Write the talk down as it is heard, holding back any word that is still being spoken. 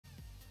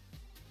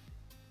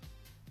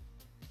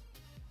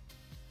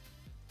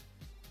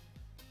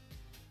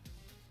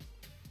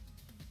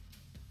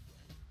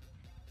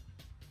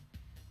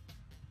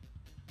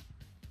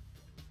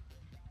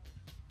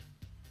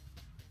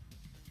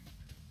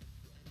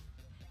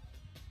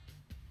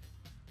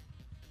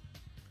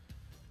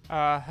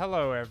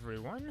Hello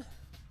everyone.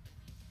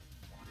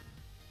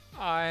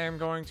 I am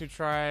going to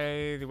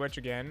try the witch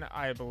again.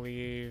 I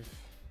believe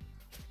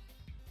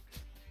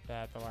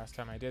that the last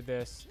time I did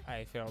this,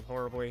 I failed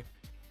horribly.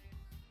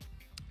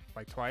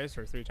 Like twice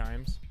or 3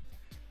 times.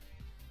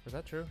 Was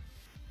that true?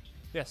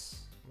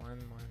 Yes. One.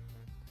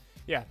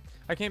 Yeah,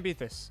 I can't beat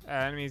this.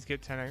 Enemies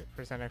get 10%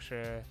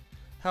 extra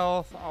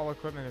health. All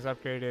equipment is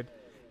upgraded.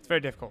 It's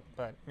very difficult,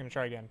 but I'm going to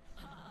try again.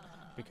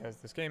 Because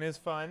this game is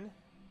fun.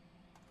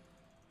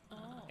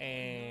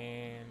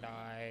 And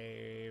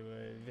I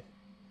would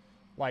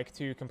like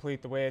to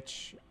complete the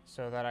witch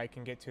so that I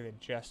can get to the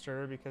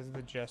jester, because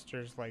the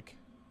jester's like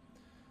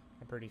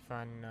a pretty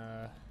fun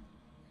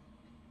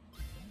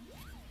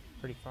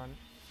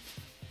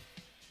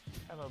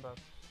hello Bub.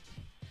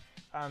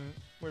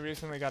 We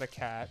recently got a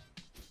cat.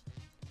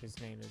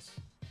 His name is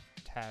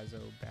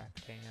Tazo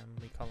Backdam.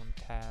 We call him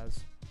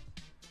Taz.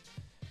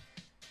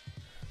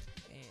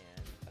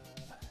 And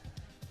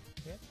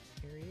yep,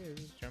 here he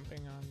is jumping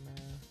on my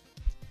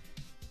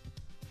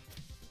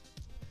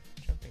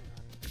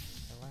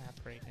lap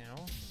right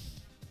now.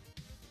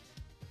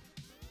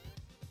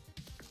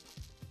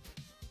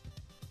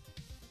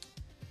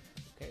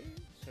 Okay,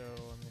 so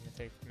I'm going to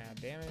take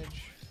mad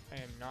damage. I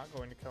am not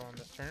going to kill him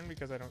this turn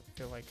because I don't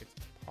feel like it's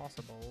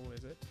possible,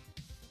 is it?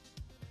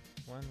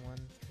 1, 1,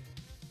 3.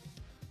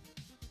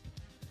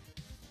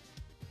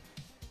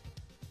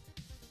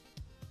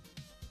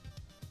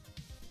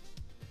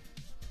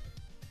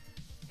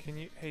 Can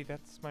you? Hey,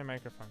 that's my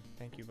microphone.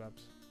 Thank you,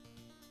 Bubs.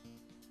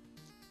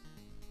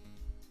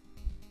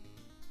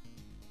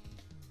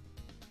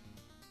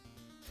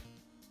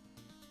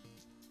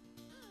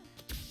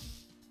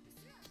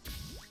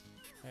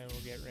 I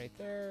will get right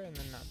there and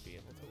then not be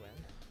able to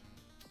win.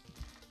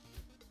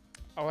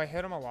 Oh, I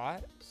hit him a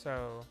lot,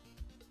 so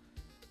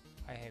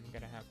I am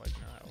gonna have like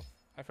no health.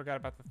 I forgot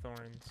about the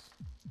thorns.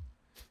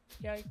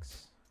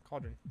 Yikes.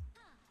 Cauldron.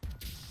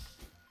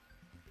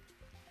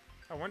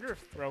 I wonder if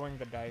throwing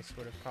the dice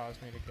would have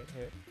caused me to get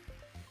hit.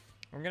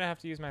 I'm gonna have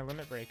to use my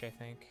limit break, I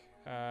think.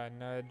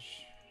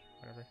 Nudge,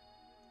 whatever.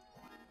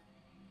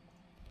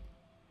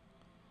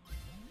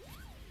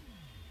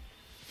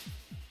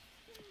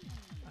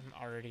 I'm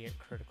already at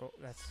critical.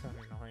 That's so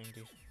annoying,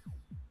 dude.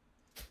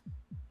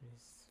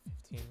 He's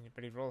 15,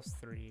 but he rolls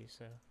 3,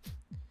 so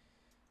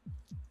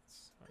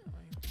it's so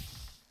annoying.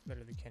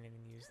 Literally can't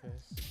even use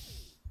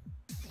this.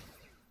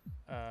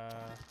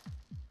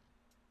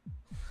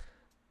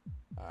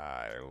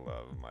 I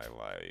love my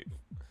life.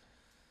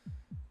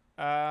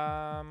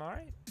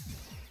 Alright.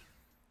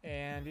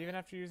 And even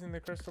after using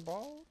the crystal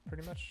ball,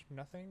 pretty much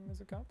nothing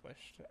is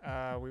accomplished.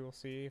 We will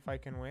see if I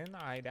can win.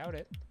 I doubt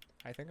it.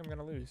 I think I'm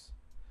gonna lose.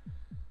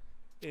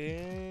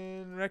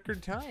 In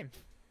record time.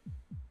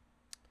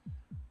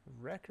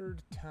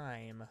 Record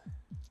time.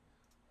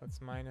 Let's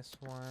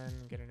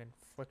 -1, get an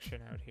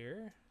infliction out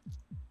here.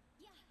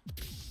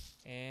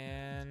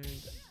 And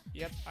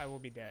yep, I will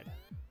be dead.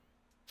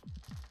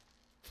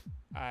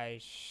 I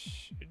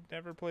should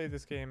never play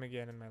this game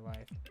again in my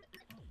life.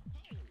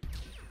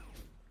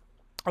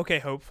 Okay,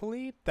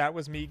 hopefully that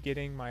was me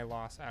getting my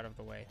loss out of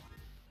the way.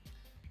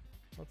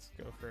 Let's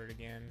go for it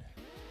again.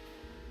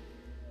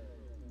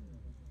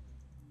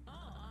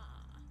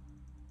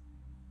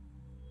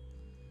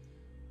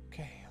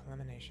 Okay,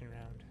 elimination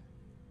round.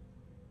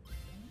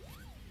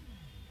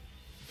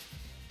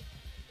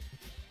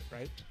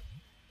 Right?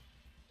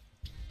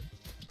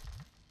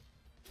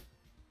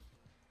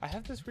 I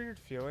have this weird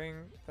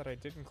feeling that I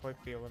didn't click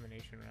the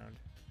elimination round.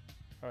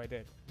 Oh, I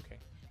did. Okay.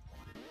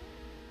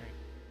 Right.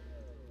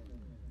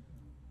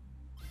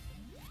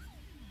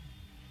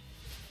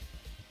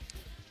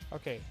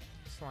 Okay,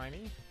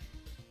 slimy.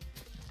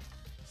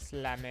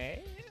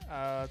 Slamy.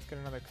 Let's get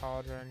another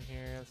cauldron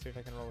here. Let's see if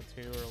I can roll a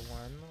 2 or a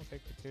 1. I'll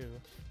take the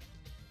 2.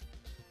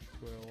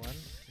 2 or a 1.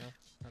 No,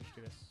 let's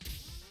do this.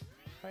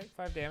 Alright,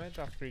 5 damage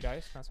off 3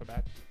 dice. Not so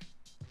bad.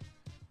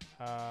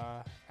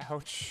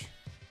 Ouch.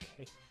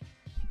 Okay.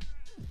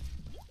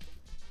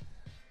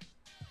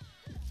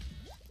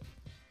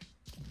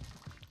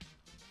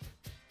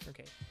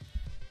 Okay.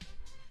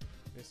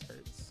 This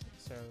hurts.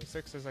 So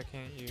 6s I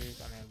can't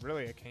use. I mean,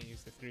 really I can't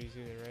use the 3s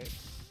either, right?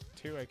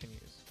 2 I can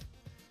use.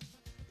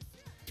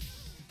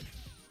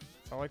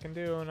 That's all I can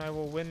do, and I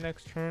will win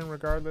next turn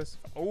regardless.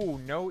 Oh,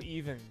 no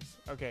evens.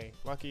 Okay,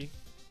 lucky.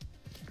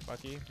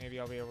 Lucky. Maybe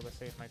I'll be able to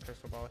save my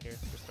crystal ball here.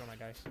 Just throw my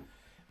dice.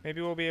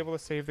 Maybe we'll be able to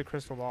save the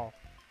crystal ball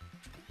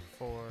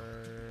for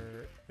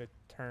the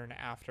turn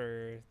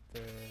after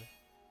the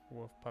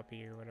wolf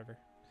puppy or whatever.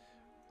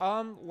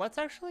 Let's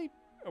actually...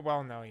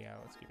 Well, no, yeah,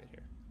 let's keep it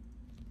here.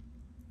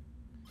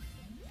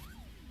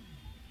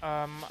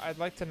 I'd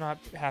like to not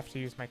have to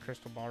use my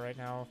crystal ball right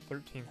now.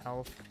 13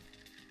 health.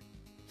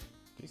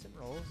 Decent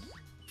rolls.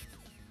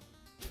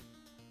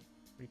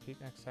 Repeat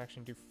next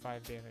action, do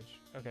 5 damage.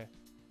 Okay.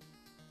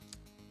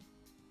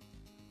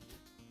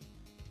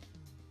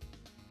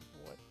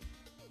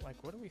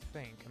 What do we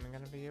think? Am I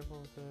gonna be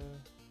able to...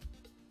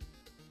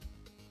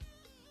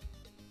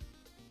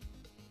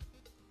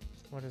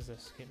 What does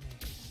this get me?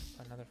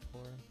 Another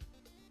 4.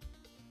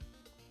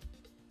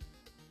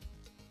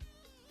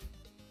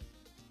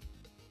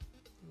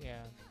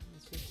 Yeah,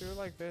 let's just do it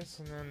like this,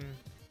 and then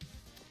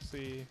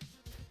see.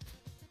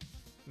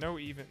 No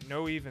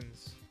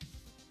evens.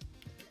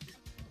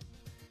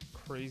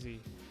 Crazy.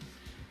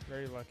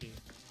 Very lucky.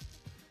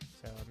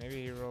 So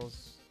maybe he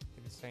rolls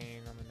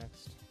insane on the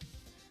next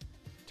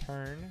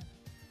turn,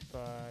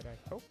 but I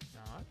hope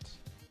not.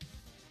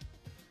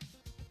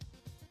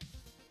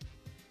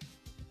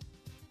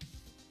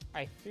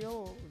 I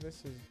feel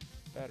this is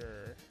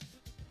better.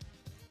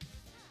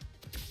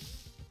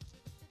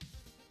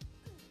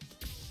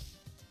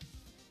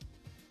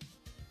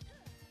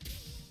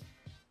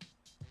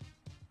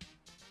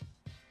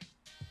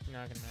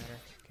 Not gonna matter.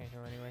 Can't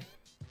heal anyway.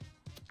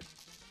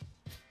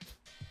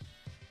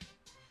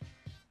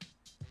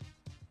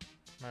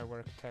 My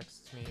work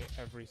texts me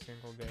every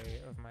single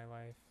day of my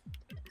life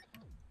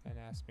and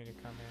asks me to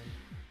come in.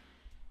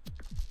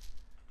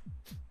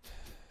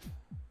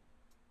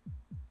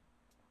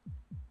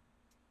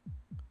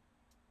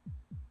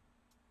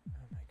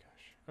 Oh my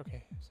gosh.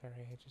 Okay,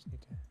 sorry, I just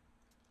need to...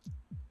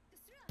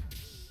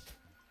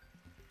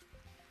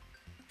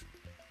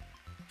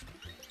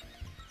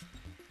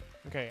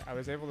 Okay, I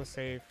was able to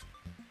save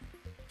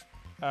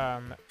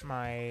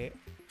my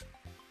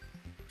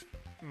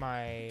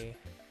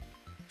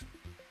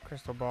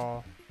crystal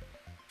ball.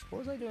 What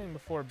was I doing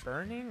before?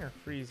 Burning or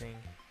freezing?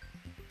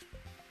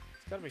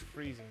 It's gotta be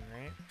freezing,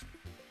 right?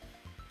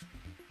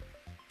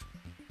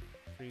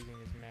 Freezing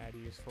is mad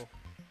useful.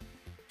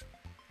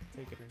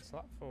 Take it in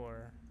slot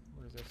 4.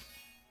 What is this?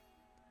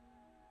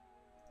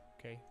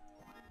 Okay.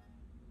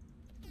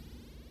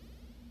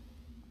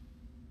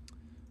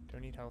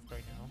 Don't need health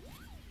right now.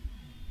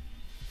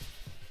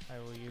 I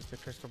will use the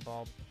crystal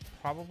ball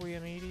probably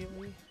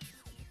immediately.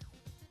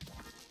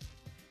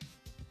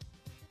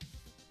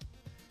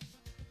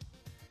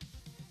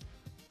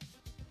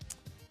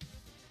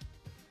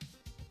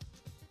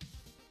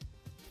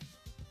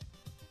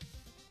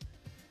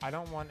 I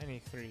don't want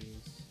any 3s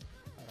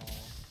at all.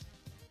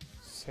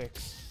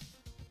 6.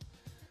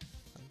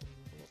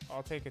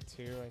 I'll take a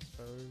 2, I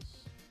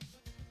suppose.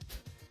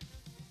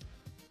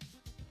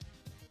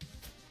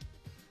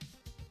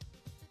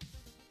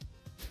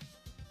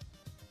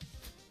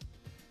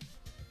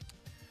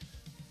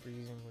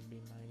 Freezing would be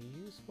mighty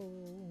useful.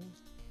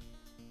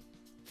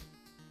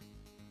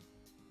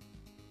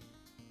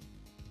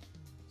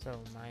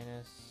 So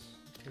minus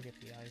to get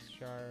the ice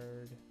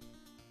shard.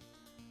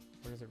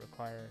 What does it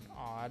require? An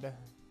odd?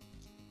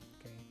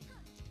 Okay.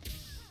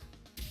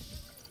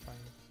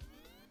 Fine.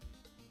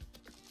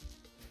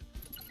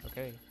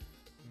 Okay.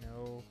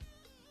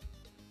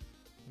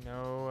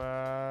 No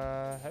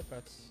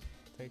headbutts.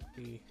 Take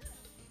the...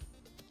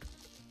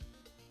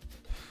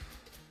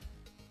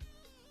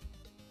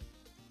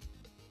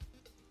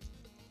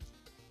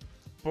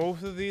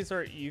 Both of these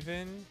are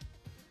even.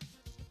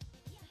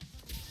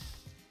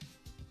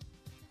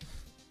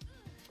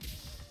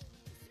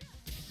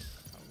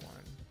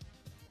 One.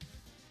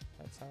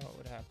 That's how it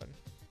would happen.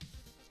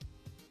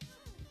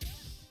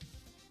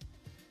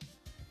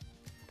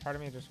 Part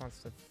of me just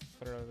wants to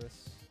throw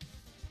this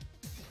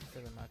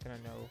because I'm not gonna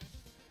know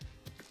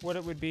what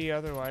it would be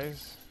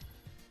otherwise.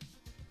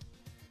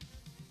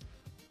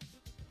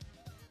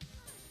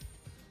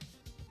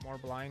 More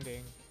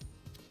blinding.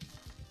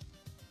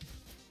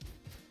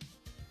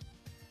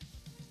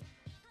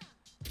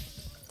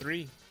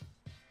 Three.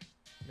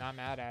 Not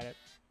mad at it.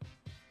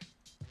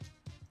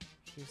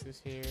 Choose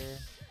this here,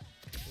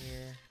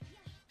 here,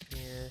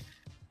 here.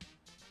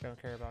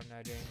 Don't care about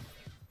nudging.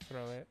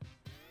 Throw it.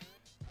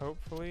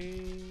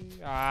 Hopefully.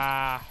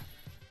 Ah.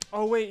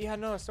 Oh wait, yeah,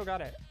 no, I still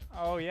got it.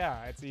 Oh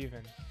yeah, it's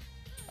even.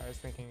 I was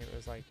thinking it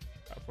was like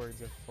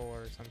upwards of 4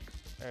 or something,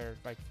 or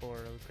like 4 or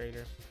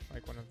greater,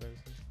 like one of those.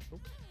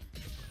 Oop.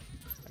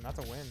 And that's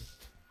a win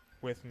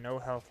with no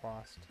health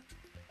lost.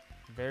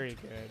 Very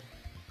good.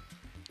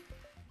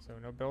 So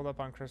no build up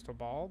on Crystal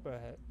Ball,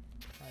 but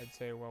I'd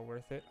say well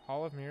worth it.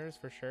 Hall of Mirrors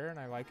for sure, and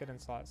I like it in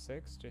slot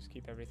 6. Just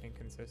keep everything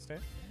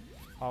consistent.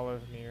 Hall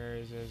of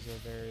Mirrors is a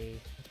very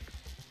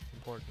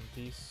important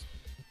piece,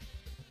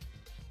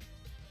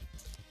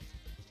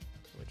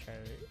 which I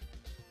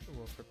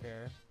will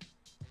prepare.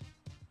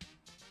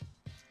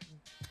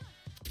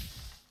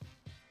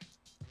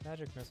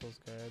 Magic Missile's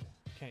good.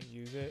 Can't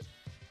use it.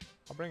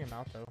 I'll bring him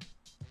out though,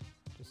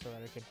 just so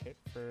that I can hit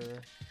for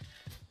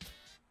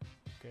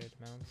good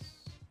amounts.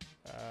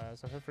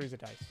 So he'll freeze a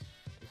dice.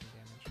 Do some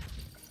damage.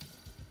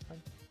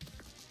 Fine.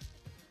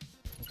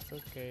 It's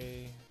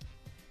okay.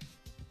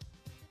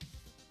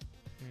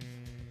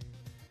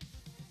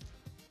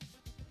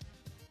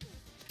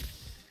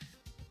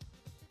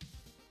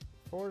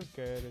 Four is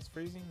good. Is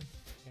freezing?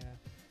 Yeah.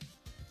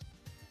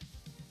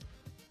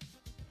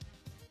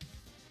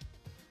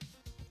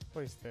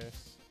 Place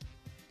this.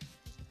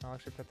 I'll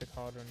actually put the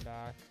cauldron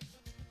back.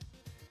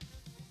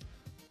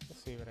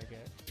 Let's see what I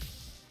get.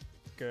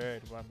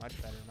 Good. Well,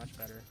 much better. Much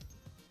better.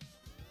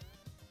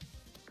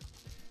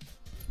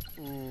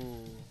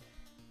 Ooh.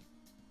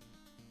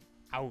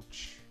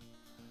 Ouch.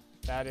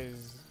 That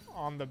is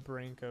on the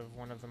brink of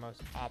one of the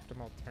most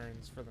optimal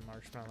turns for the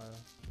marshmallow.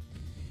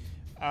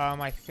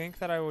 I think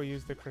that I will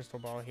use the crystal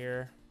ball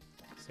here.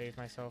 Save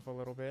myself a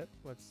little bit.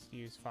 Let's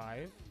use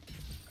 5.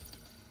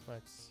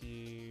 Let's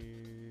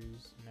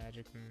use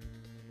magic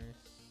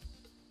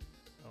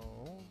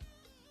missile.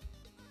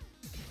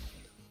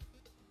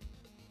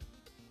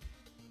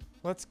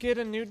 Let's get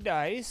a new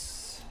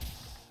dice.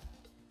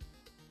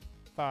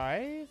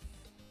 5.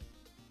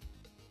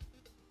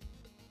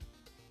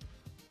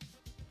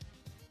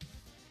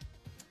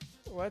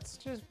 Let's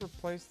just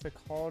replace the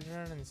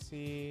cauldron and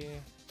see.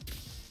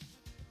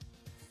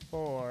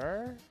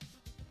 4.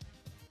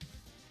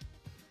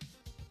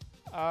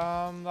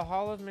 The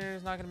Hall of Mirror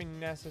is not going to be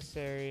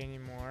necessary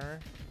anymore.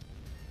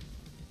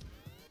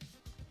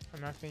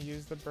 I'm not going to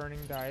use the burning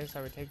dice.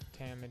 I would take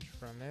damage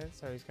from it.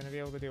 So he's going to be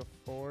able to deal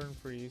 4 and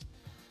freeze.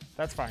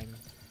 That's fine.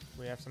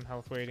 We have some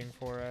health waiting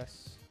for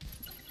us.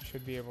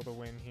 Should be able to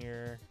win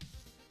here.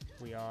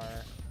 We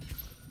are.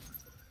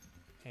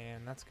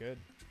 And that's good.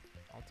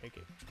 I'll take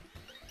it.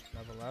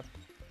 Level up.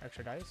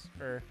 Extra dice.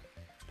 Or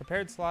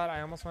prepared slot.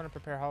 I almost want to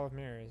prepare Hall of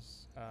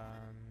Mirrors.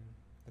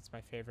 That's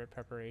my favorite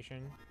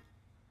preparation.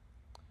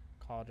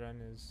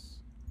 Cauldron is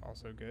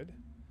also good.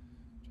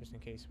 Just in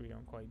case we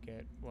don't quite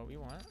get what we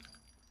want.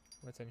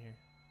 What's in here?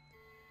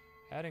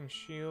 Adding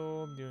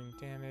shield, doing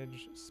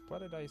damage,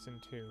 split a dice in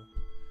 2.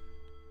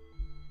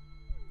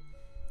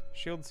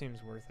 Shield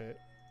seems worth it.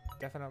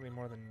 Definitely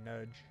more than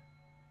nudge.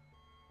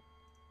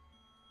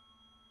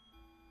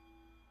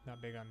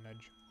 Not big on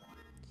nudge.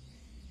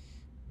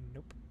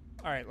 Nope.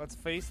 Alright, let's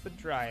face the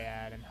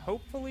Dryad and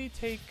hopefully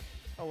take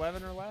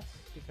 11 or less,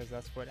 because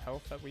that's what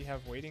health that we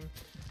have waiting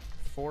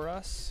for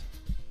us.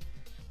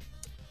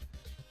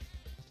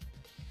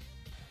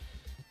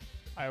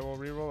 I will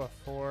reroll a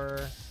 4,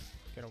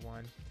 get a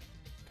 1.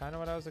 Kind of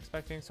what I was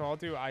expecting. So I'll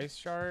do Ice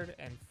Shard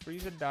and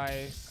freeze a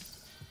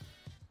dice,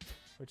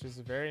 which is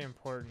very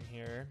important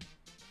here.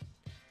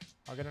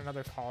 I'll get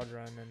another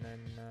Cauldron and then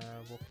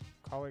we'll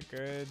call it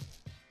good.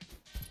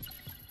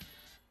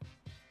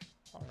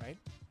 Alright.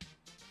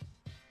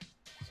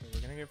 So we're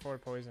going to get 4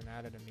 poison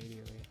added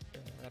immediately.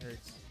 That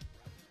hurts.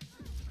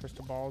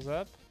 Crystal Ball's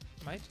up.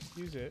 Might just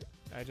use it.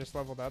 I just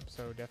leveled up,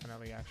 so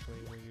definitely actually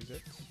will use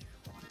it.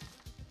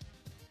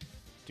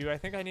 Do I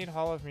think I need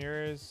Hall of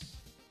Mirrors?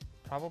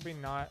 Probably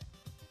not.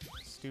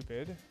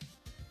 Stupid.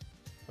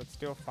 Let's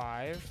deal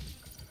 5.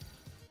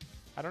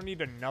 I don't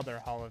need another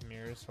Hall of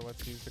Mirrors, so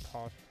let's use the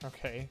call.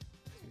 Okay.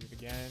 Let's use it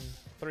again.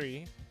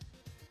 3.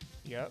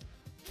 Yep.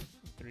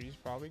 3 is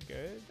probably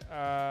good.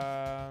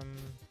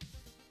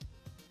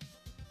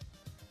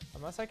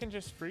 Unless I can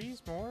just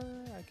freeze more.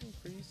 I can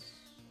freeze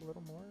a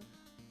little more.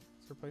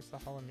 Let's replace the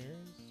Hall of Mirrors.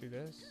 Do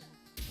this.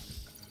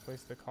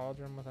 Replace the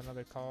Cauldron with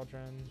another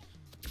Cauldron.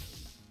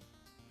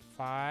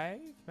 5.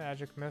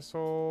 Magic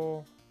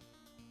Missile.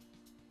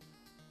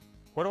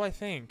 What do I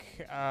think?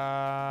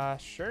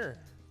 Sure.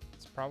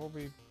 It's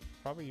probably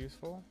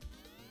useful.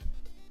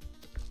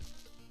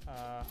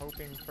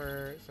 Hoping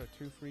for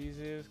 2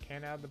 freezes.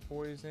 Can add the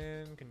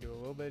poison. Can do a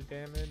little bit of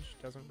damage.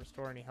 Doesn't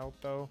restore any health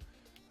though.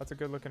 That's a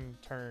good looking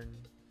turn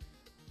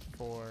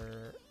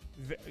for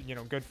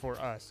good for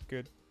us.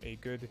 A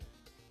good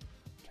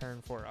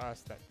turn for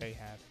us that they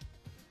had.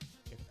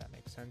 If that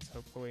makes sense.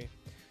 Hopefully.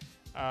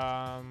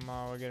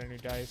 I'll get a new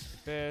dice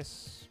with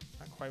this.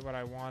 Not quite what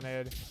I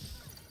wanted.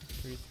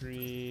 3,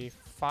 3,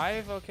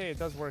 5. Okay, it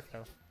does work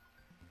though.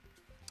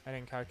 I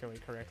didn't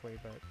calculate correctly,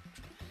 but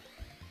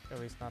at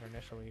least not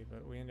initially.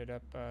 But we ended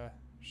up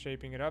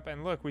shaping it up.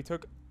 And look, we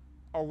took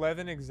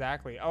 11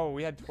 exactly. Oh,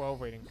 we had 12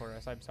 waiting for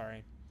us. I'm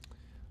sorry.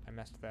 I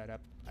messed that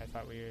up. I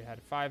thought we had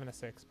a 5 and a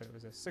 6, but it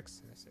was a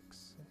 6 and a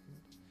 6.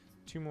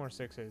 2 more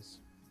 6s.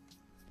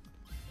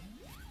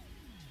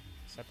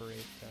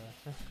 Separate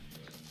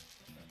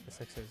the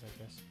 6s,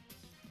 I guess.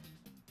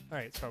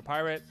 Alright, so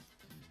Pirate.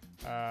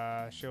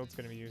 Shield's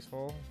going to be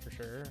useful, for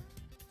sure.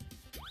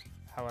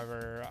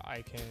 However,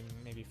 I can...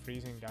 maybe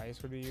freezing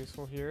dice would be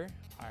useful here.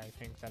 I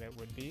think that it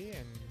would be,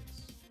 and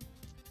it's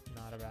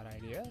not a bad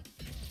idea.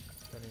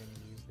 So I'm going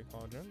to use the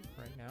Cauldron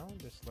right now.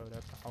 Just load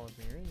up the Hall of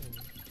Mirrors and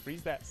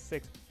freeze that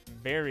 6.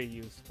 Very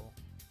useful.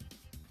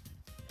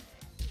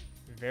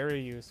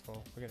 Very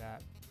useful. Look at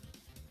that.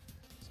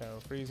 So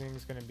freezing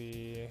is going to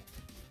be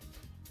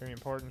very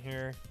important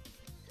here.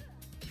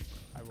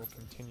 I will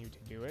continue to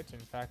do it. In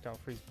fact, I'll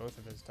freeze both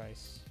of his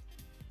dice.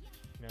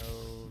 No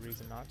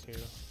reason not to.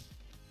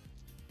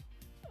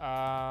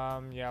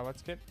 Yeah,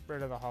 let's get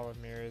rid of the Hall of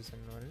Mirrors,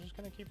 and we're just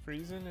gonna keep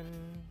freezing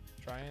and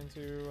trying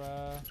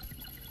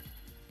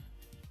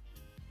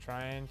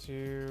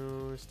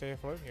to stay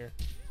afloat here.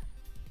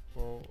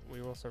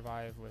 We will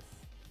survive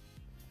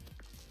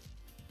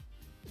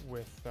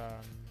with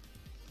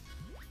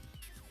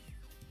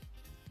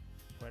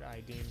what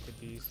I deem to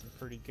be some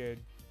pretty good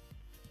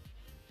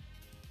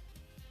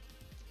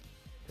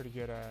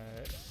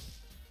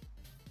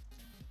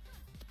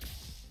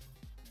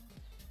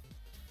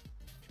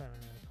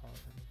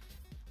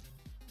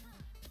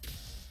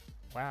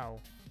wow.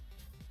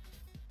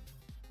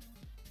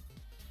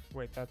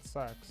 Wait, that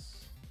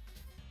sucks.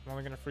 I'm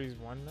only gonna freeze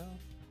 1 now?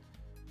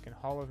 I can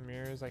Hall of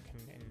Mirrors, I can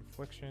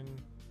Infliction.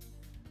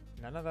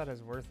 None of that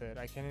is worth it.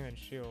 I can't even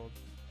shield.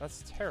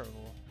 That's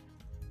terrible.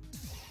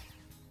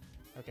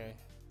 Okay.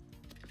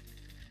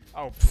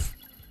 Oh,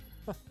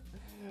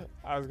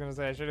 I was gonna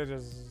say I should have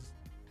just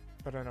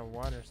put in a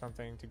 1 or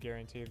something to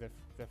guarantee the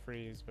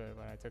freeze, but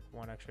I took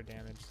 1 extra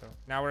damage. So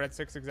now we're at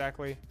 6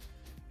 exactly.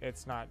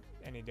 It's not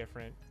any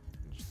different.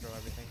 Just throw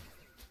everything.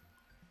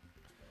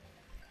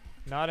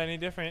 Not any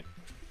different.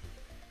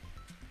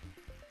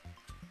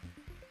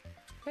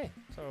 Okay,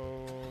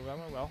 so that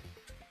went well.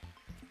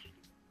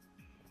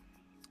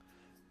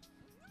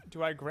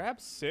 Do I grab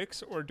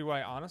 6 or do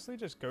I honestly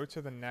just go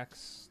to the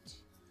next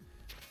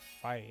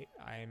fight?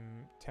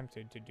 I'm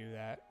tempted to do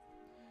that.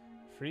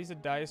 Freeze a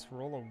dice,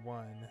 roll a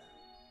 1.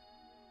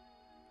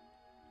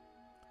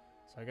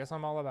 So I guess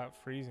I'm all about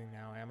freezing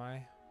now, am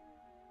I?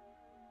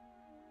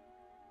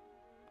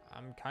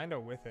 I'm kind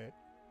of with it.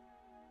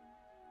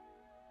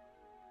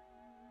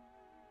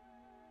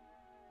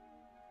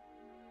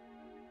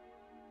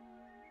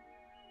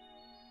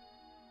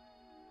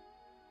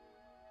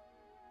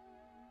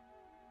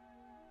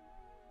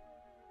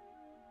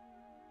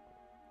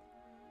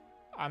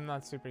 I'm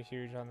not super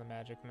huge on the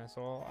magic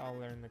missile. I'll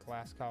learn the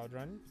glass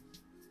cauldron.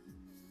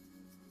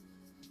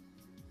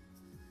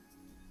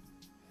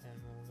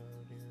 And we'll go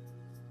do...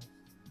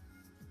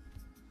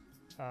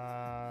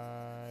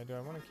 do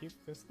I want to keep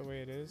this the way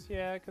it is?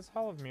 Yeah, because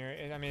Hall of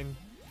Mirror... I mean,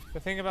 the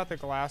thing about the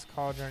glass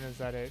cauldron is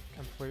that it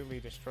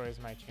completely destroys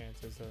my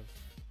chances of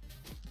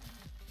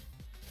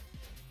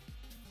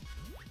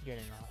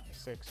getting a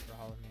 6 for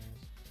Hall of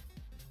Mirrors.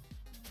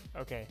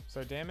 Okay,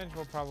 so damage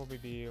will probably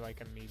be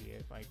like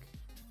immediate, like...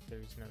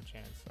 There's no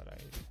chance that I...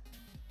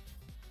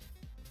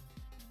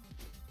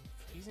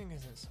 Freezing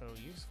isn't so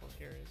useful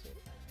here, is it?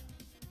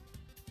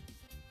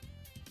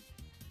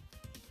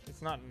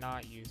 It's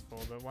not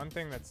useful, but one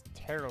thing that's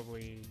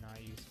terribly not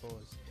useful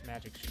is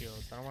magic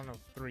shields. I don't want no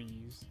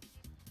 3s.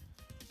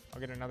 I'll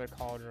get another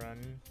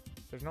cauldron.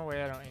 There's no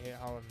way I don't hit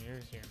Hall of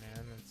Mirrors here,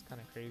 man. That's kind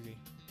of crazy.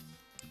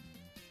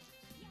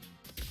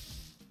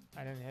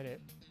 I didn't hit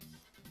it.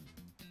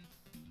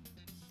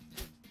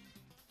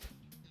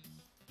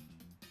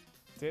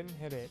 Didn't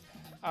hit it.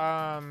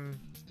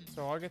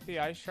 So I'll get the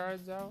ice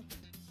shards out.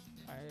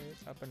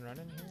 Up and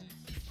running here.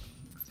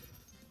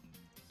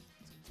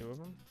 2 of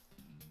them.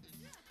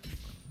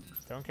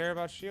 Don't care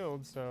about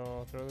shields, so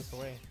I'll throw this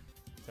away.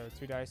 So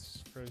 2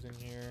 dice frozen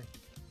here.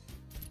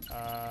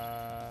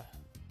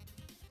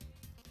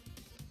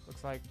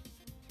 Looks like...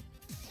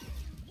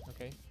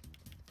 Okay.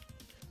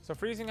 So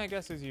freezing, I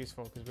guess, is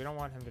useful because we don't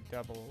want him to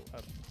double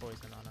up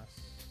poison on us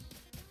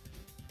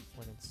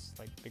when it's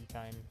like big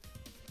time.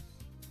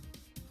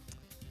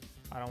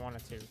 I don't want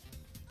it to.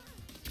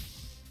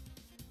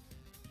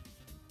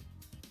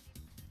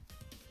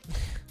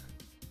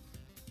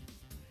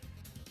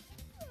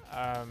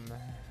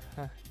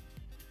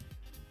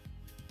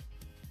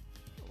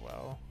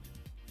 Well.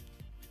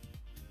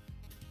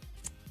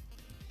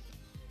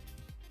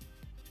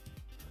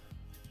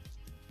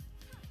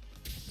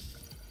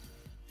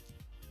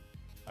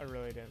 I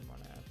really didn't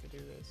want to have to do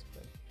this,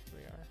 but here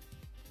we are.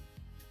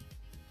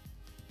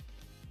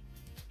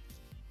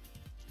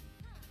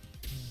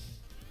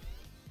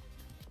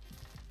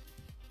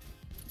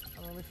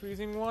 I'm only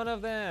freezing 1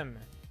 of them.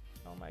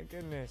 Oh my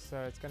goodness. So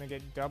it's going to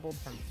get doubled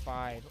from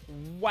 5.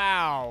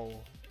 Wow.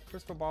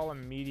 Crystal ball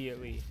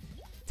immediately.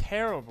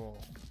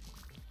 Terrible.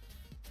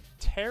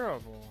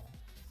 Terrible.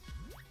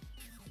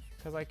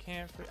 Because I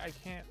can't,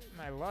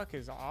 my luck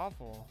is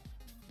awful.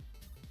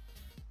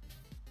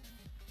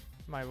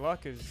 My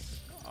luck is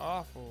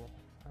awful.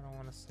 I don't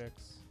want a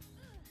 6.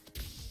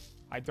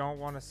 I don't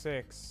want a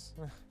 6.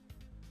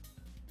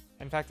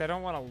 In fact, I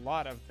don't want a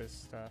lot of this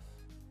stuff.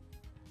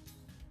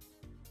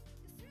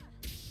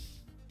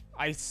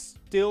 I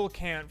still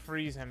can't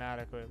freeze him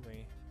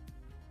adequately.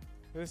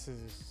 This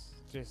is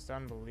just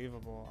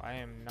unbelievable. I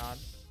am not...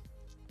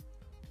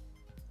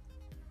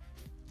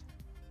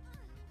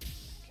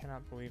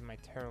 cannot believe my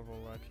terrible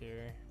luck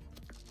here.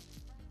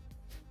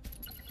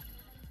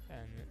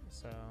 And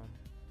so...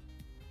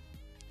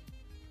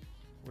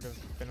 would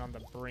have been on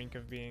the brink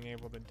of being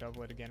able to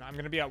double it again. I'm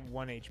going to be at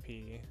 1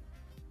 HP.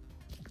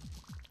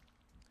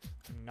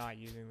 I'm not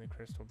using the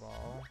crystal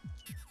ball.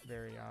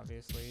 Very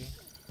obviously.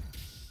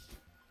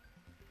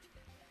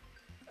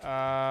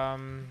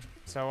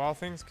 So all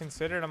things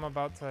considered, I'm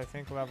about to, I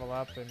think, level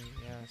up, and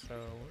yeah, so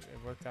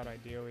it worked out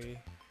ideally.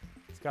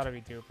 It's got to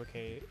be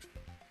duplicate.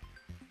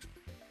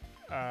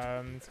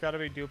 It's got to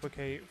be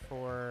duplicate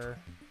for...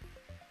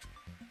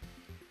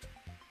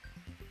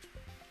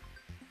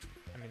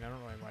 I mean, I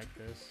don't really like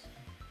this.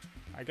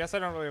 I guess I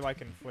don't really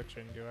like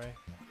infliction, do I?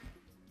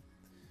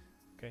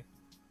 Okay,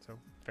 so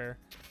fair.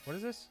 What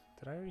is this?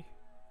 Did I already...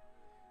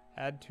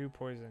 Add 2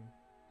 poison.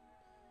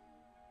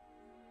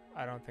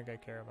 I don't think I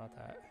care about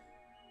that.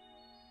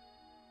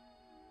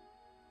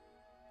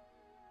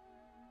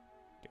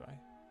 Do I?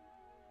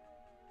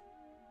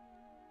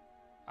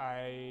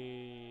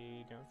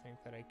 I don't think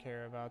that I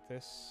care about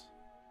this.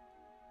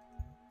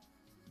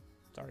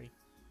 Sorry.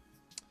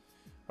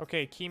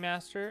 Okay,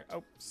 Keymaster.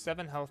 Oh,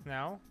 7 health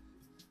now.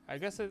 I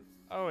guess it...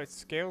 Oh, it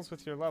scales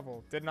with your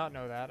level. Did not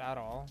know that at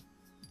all.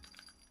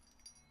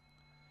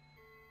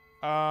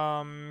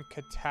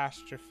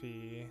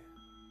 Catastrophe.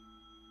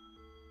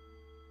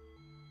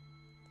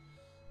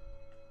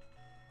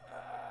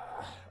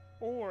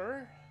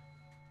 Or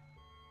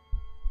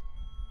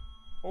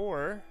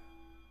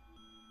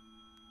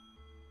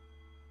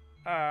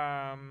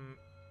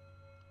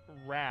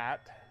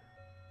rat.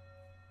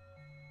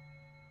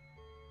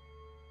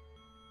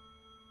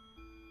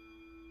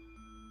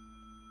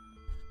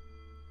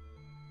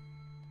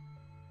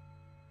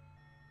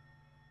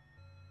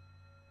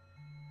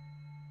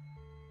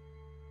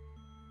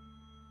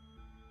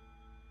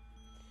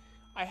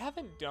 I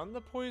haven't done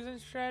the poison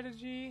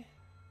strategy.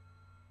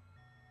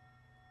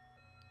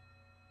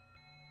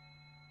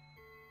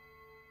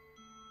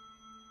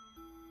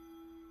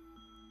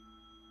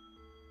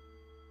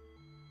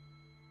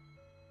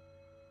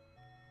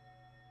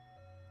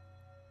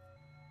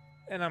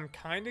 And I'm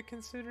kind of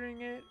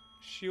considering it.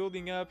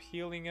 Shielding up,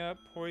 healing up,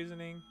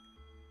 poisoning.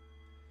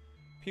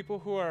 People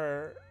who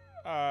are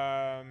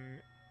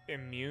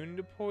immune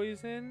to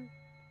poison.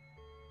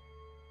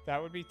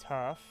 That would be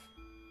tough.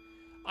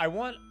 I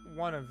want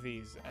one of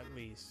these at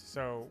least.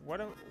 So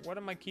what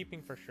am I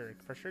keeping for sure?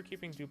 For sure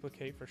keeping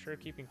duplicate. For sure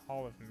keeping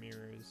Hall of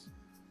Mirrors.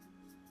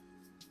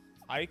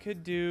 I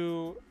could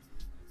do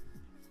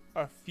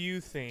a few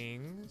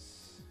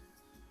things.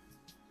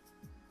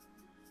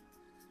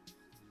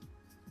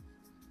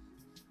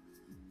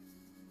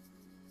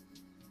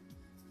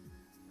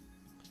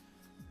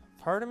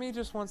 Part of me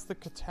just wants the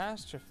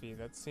catastrophe.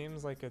 That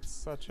seems like it's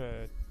such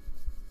a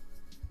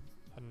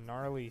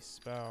gnarly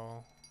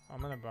spell. I'm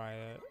gonna buy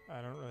it.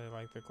 I don't really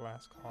like the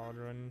glass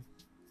cauldron.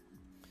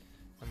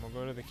 And we'll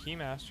go to the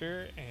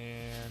Keymaster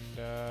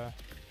and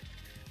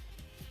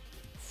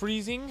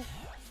freezing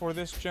for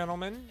this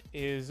gentleman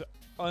is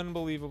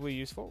unbelievably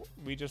useful.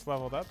 We just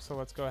leveled up, so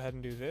let's go ahead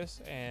and do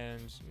this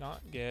and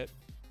not get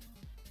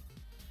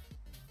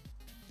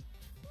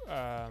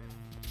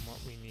what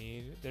we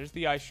need. There's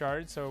the ice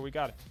shard, so we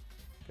got it.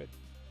 Good.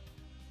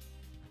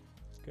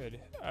 Good.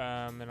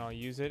 And I'll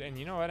use it. And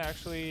you know what?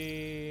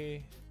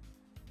 Actually,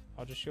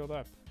 I'll just shield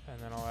up. And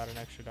then I'll add an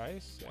extra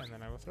dice. And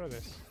then I will throw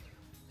this.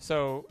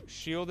 So,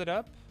 shield it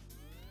up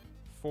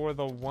for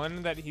the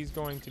one that he's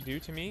going to do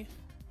to me.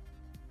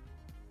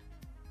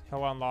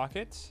 He'll unlock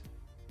it.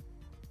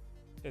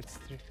 It's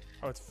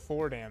it's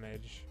 4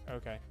 damage.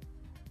 Okay.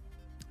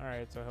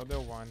 Alright, so he'll do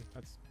 1.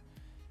 That's,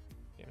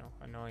 you know,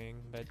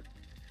 annoying, but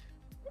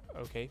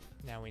okay,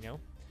 now we know.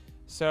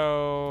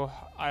 So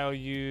I'll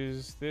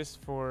use this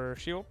for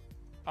shield.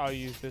 I'll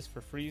use this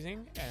for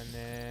freezing, and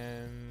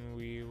then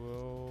we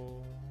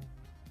will...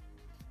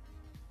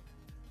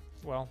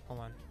 Well,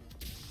 hold on.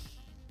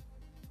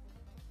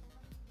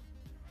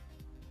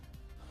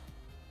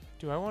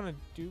 Do I want to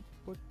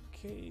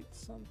duplicate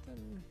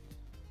something?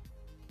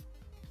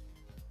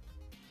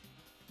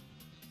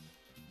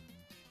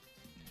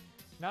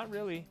 Not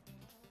really.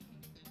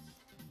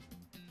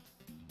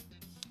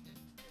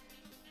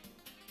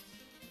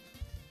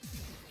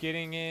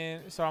 Getting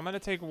in, so I'm gonna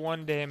take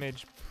 1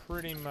 damage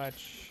pretty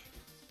much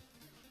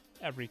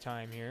every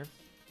time here,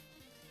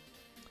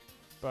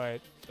 but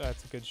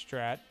that's a good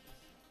strat.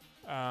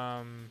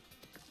 5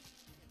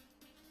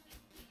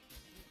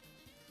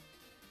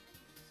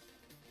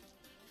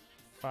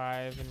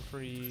 and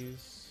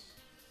freeze.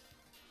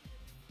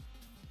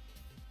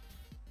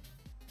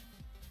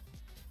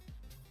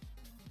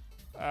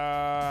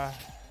 Uh,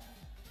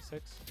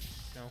 6?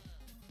 No.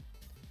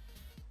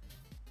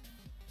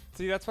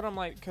 See, that's what I'm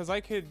like, because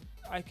I could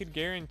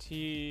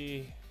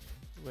guarantee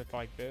with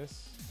like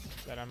this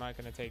that I'm not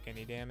going to take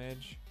any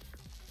damage.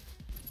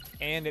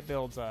 And it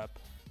builds up.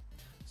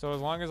 So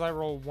as long as I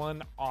roll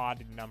 1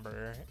 odd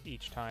number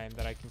each time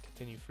that I can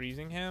continue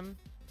freezing him.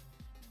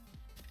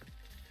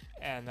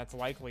 And that's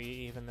likely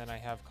even then I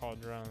have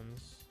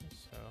cauldrons.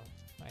 So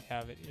I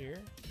have it here.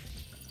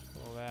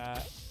 Roll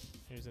that.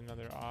 Here's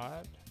another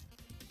odd.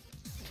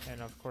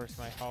 And of course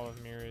my Hall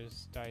of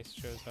Mirrors dice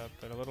shows up,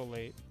 but a little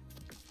late.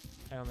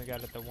 I only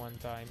got it the 1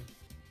 time.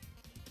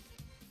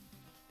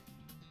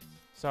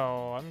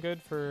 So I'm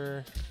good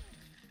for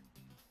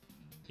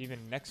even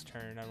next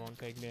turn. I won't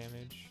take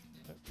damage,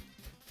 but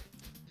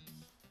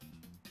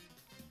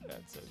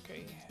that's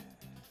okay.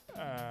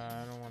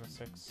 I don't want a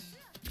 6.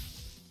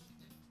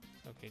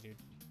 Okay, dude.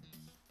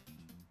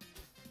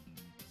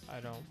 I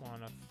don't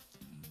want a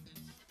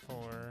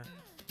 4.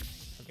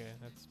 Okay,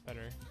 that's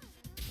better.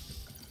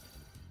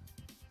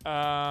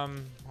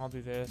 I'll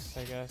do this,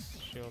 I guess.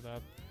 Shield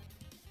up.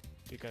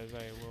 Because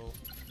I will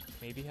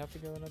maybe have to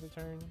go another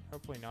turn.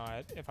 Hopefully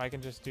not. If I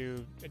can just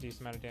do a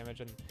decent amount of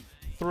damage and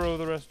throw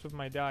the rest of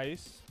my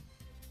dice,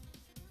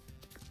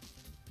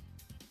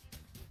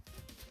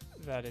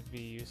 that'd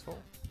be useful.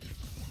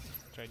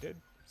 Which I did,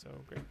 so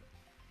great.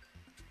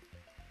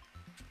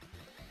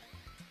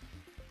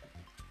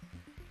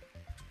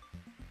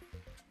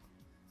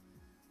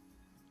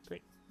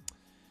 Great.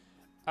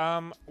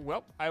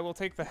 Well, I will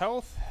take the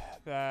health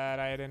that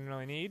I didn't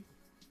really need.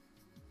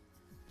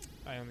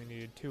 I only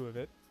needed 2 of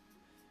it.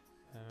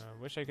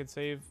 Wish I could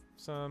save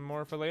some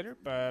more for later,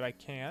 but I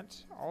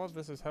can't. All of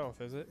this is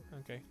health, is it?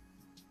 Okay.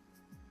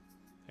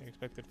 I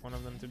expected one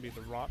of them to be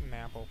the rotten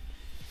apple.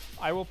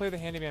 I will play the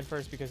handyman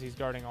first because he's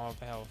guarding all of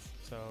the health,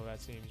 so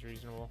that seems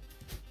reasonable.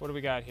 What do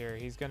we got here?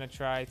 He's gonna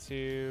try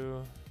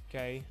to...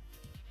 Okay.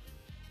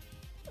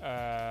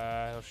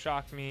 He'll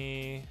shock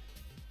me.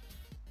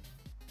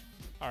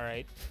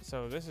 Alright,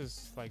 so this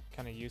is like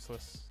kind of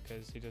useless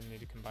because he doesn't need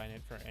to combine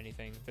it for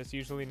anything. This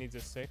usually needs a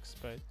 6,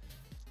 but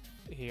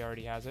he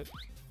already has it.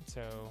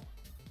 So,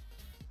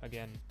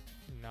 again,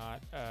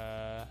 not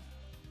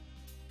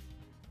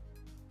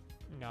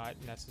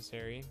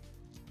necessary.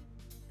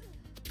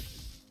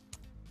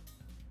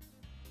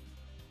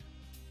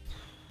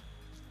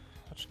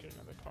 I'll just get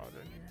another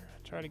cauldron here.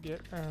 Try to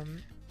get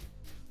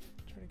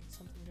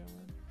something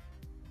going.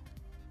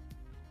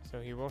 So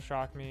he will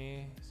shock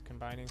me. He's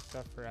combining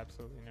stuff for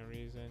absolutely no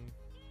reason.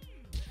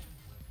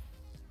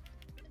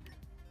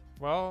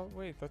 Well,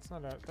 wait, that's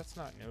not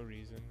no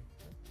reason.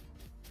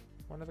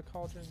 One of the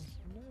cauldrons.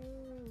 No,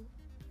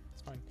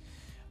 it's fine.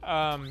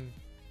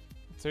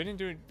 So he didn't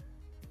do it.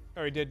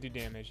 Oh, he did do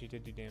damage. He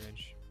did do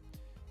damage,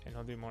 and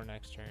he'll do more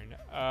next turn.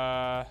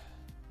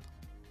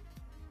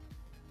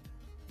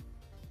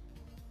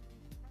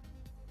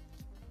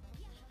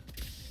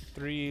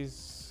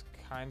 Three's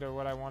kind of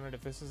what I wanted.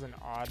 If this is an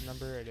odd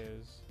number, it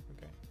is.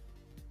 Okay.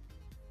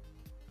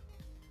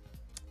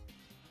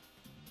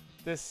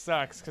 This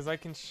sucks because I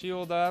can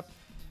shield up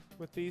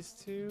with these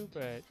two,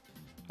 but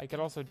I could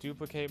also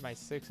duplicate my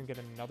 6 and get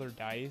another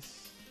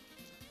dice.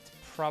 It's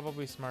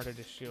probably smarter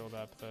to shield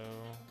up though.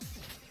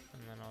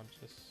 And then I'll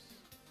just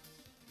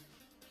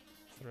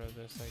throw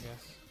this, I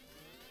guess.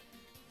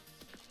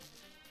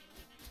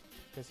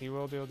 Because he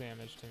will deal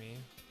damage to me.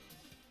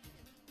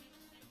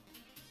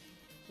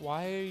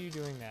 Why are you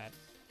doing that?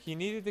 He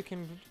needed to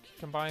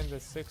combine the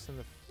 6 and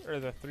the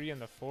 3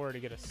 and the 4 to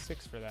get a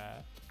 6 for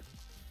that.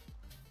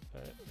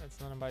 But that's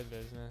none of my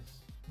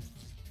business.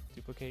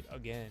 Duplicate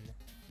again.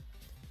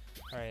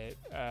 Alright,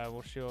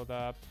 we'll shield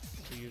up.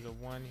 We'll use a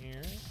 1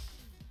 here.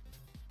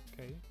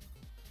 Okay.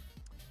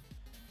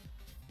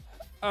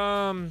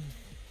 I'm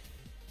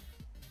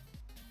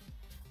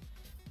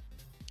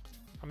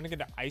gonna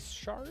get an ice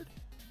shard.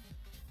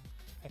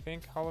 I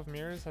think Hall of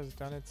Mirrors has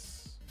done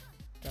its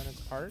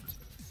part.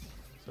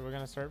 So we're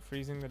gonna start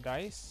freezing the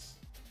dice.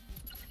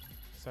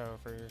 So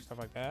for stuff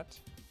like that.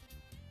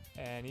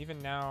 And even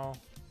now,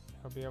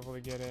 he'll be able to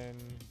get in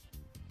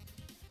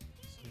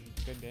some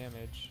good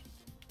damage.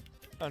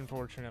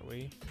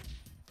 Unfortunately.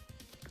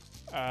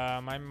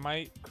 I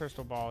might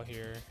crystal ball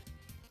here.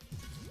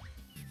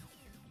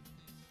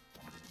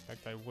 In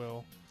fact, I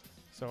will.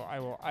 So I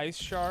will ice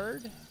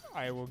shard.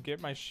 I will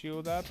get my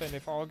shield up, and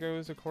if all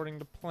goes according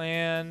to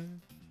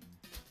plan,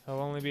 he'll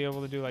only be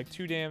able to do like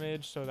 2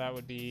 damage, so that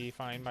would be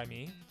fine by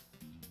me.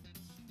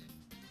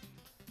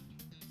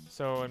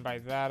 So, and by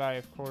that I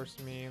of course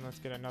mean let's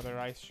get another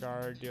ice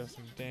shard, deal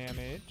some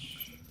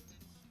damage.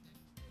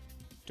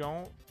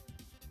 Don't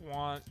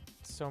want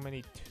so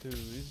many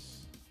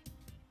 2s.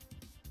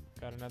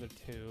 Got another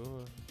 2,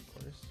 of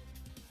course.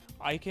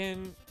 I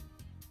can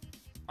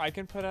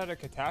put out a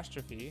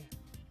catastrophe.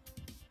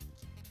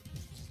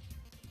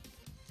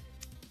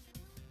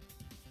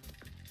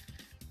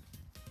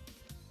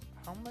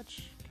 How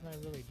much can I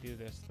really do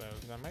this though?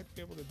 Because I might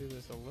be able to do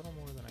this a little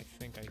more than I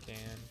think I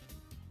can.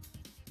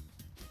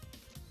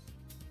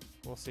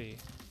 We'll see.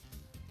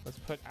 Let's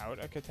put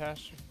out a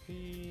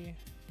catastrophe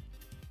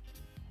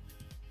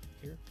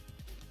here.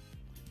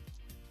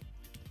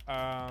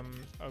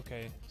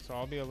 Okay, so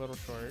I'll be a little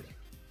short.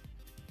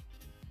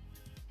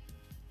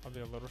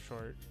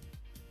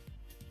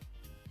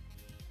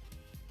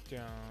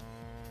 Don't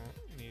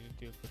need a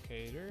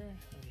duplicator.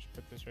 I'll just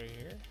put this right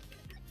here.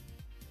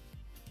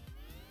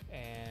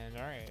 And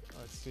alright,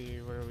 let's see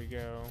where we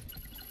go.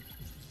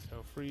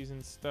 So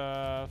freezing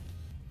stuff,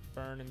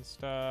 burning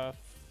stuff.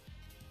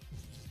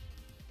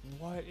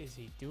 What is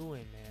he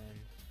doing, man?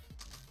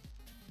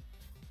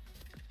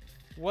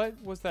 What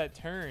was that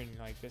turn?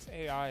 Like, this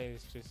AI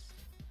is just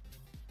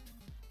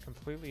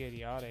completely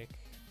idiotic.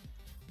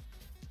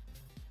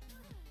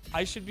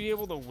 I should be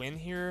able to win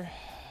here.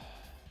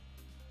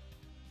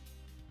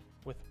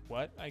 With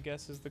what, I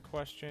guess, is the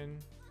question.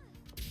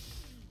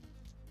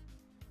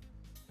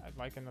 I'd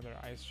like another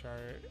ice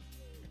shard.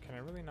 Can I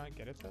really not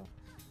get it, though?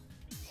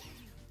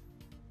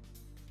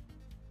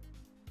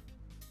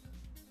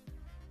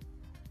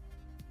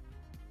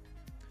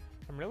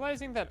 I'm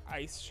realizing that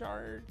ice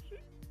shard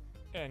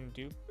and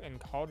dupe and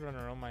cauldron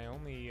are my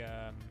only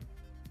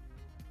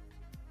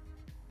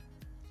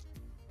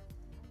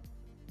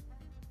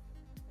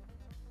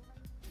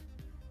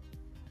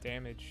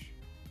damage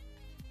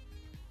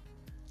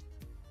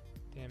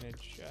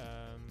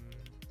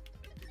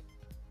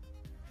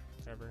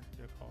whatever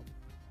they're called.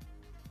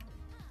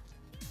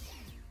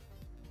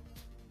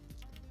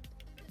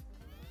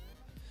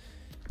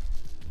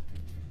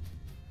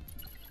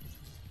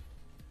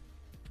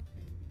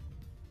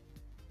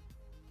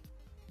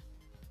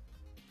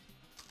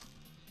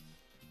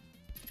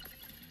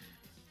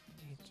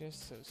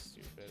 Just so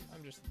stupid.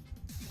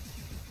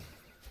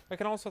 I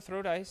can also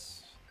throw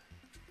dice.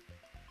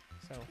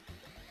 So,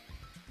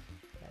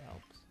 that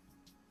helps.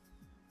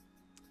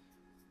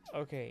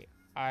 Okay,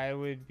 I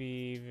would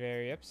be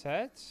very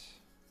upset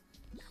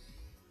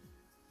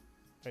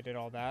if I did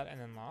all that and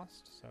then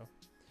lost, so.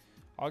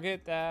 I'll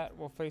get that.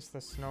 We'll face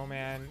the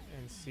snowman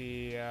and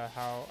see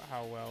how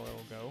well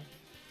it'll go.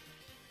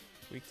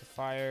 Weak to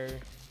fire.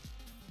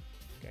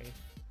 Okay.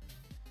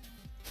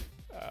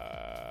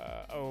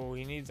 Oh,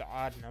 he needs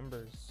odd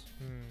numbers.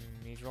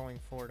 He's rolling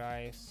 4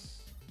 dice.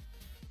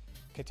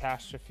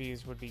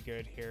 Catastrophes would be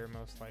good here,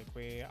 most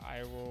likely.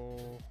 I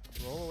will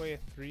roll away a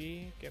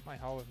 3. Get my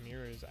Hall of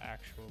Mirrors,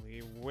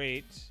 actually.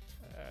 Wait.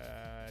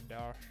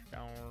 Dash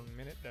down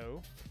minute,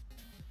 though.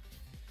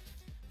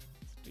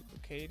 Let's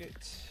duplicate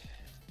it.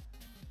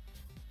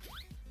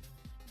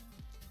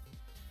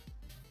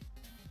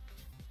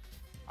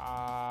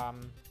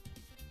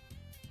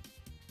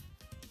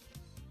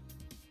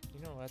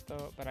 You know what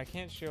though? But I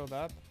can't shield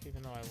up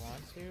even though I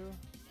want to.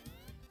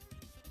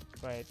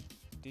 But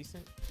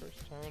decent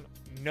first turn.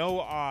 No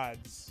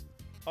odds.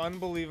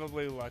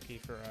 Unbelievably lucky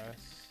for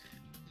us.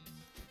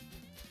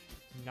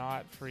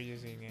 Not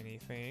freezing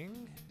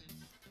anything.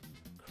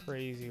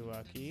 Crazy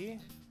lucky.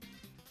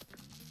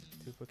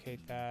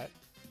 Duplicate that.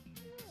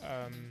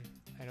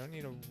 I don't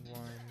need a 1.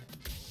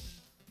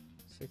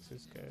 6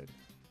 is good.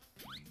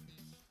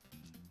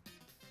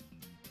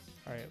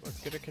 Alright, let's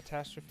get a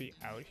catastrophe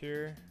out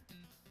here.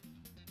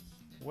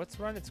 What's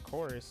run its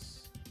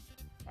course?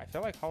 I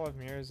feel like Hall of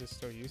Mirrors is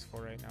still useful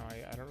right now.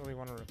 I don't really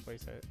want to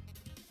replace it.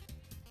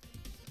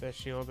 The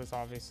shield is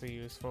obviously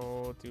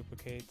useful.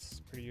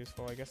 Duplicate's pretty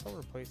useful. I guess I'll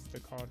replace the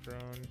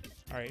Cauldron.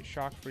 Alright,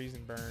 shock, freeze,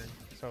 and burn.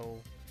 So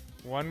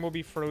 1 will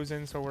be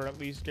frozen, so we're at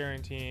least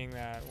guaranteeing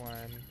that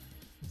one.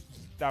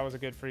 That was a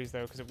good freeze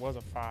though, because it was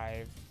a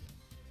 5.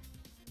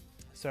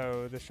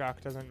 So the shock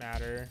doesn't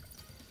matter.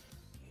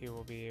 He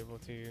will be able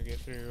to get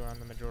through on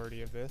the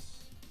majority of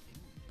this.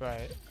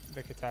 But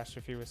the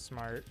catastrophe was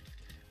smart.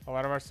 A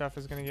lot of our stuff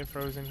is going to get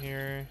frozen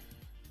here.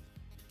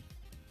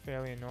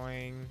 Fairly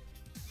annoying.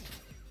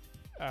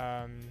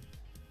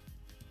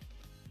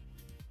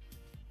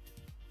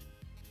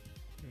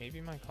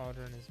 Maybe my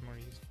Cauldron is more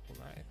useful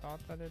than I thought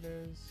that it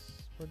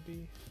would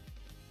be.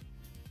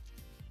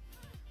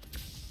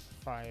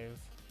 5.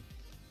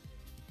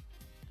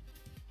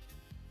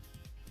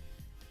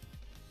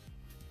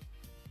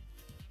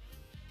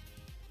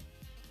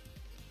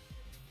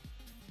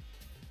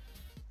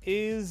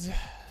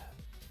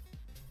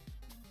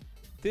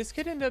 This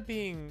could end up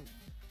being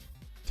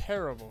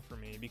terrible for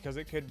me because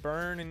it could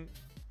burn an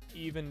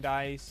even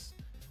dice,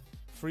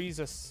 freeze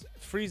a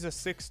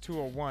 6 to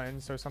a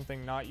 1, so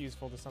something not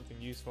useful to something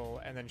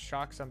useful, and then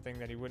shock something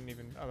that he wouldn't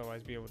even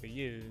otherwise be able to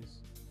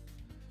use.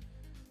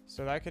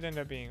 So that could end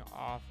up being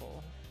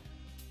awful.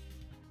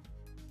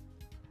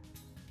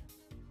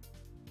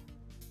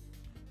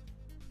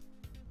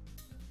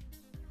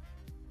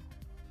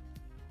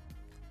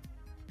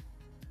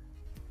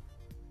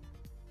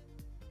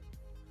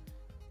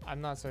 I'm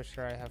not so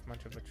sure I have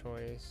much of a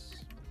choice.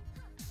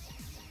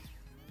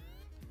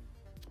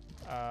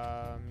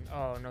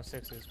 Oh, no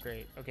 6s,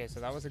 great. Okay, so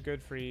that was a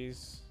good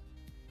freeze.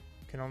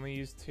 Can only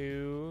use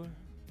 2.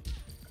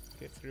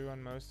 Get through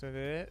on most of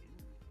it.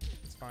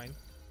 It's fine.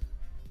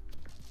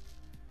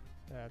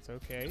 That's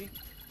okay.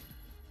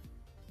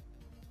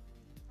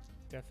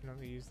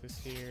 Definitely use this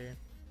here.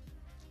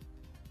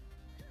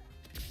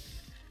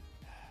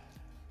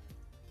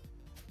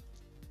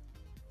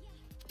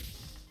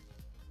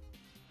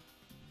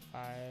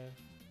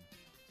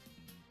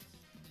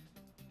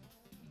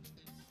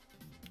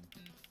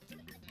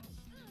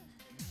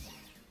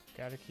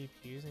 Gotta keep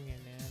using it,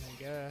 man, I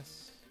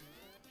guess.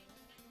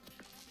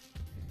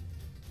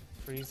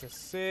 Freeze a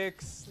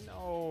 6.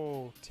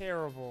 No,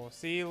 terrible.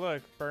 See,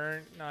 look,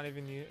 burnt, not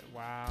even you.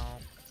 Wow.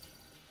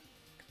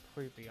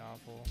 Completely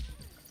awful.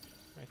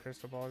 My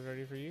crystal ball is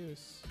ready for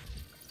use.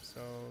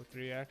 So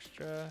 3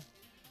 extra.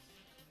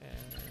 And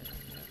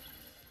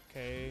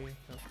okay,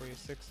 hopefully a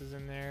 6 is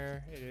in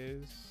there. It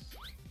is.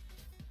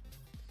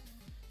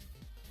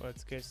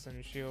 Let's get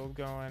some shield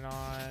going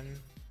on.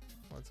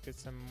 Let's get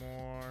some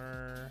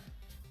more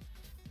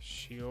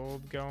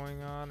shield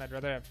going on. I'd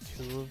rather have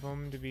 2 of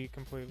them, to be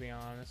completely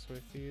honest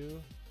with you.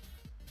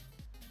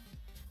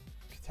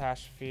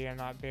 Catastrophe I'm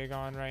not big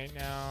on right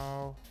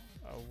now.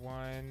 A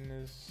 1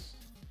 is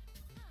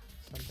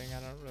something I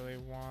don't really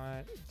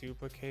want.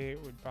 Duplicate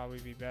would probably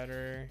be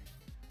better.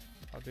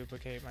 I'll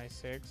duplicate my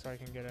 6 so I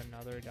can get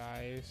another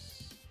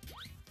dice.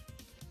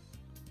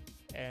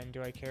 And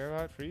do I care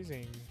about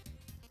freezing?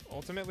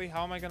 Ultimately,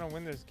 how am I gonna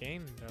win this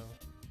game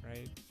though,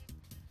 right?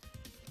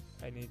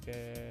 I need to,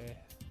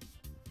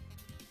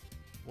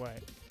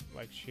 what,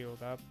 like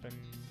shield up and,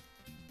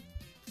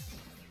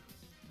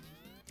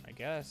 I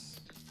guess.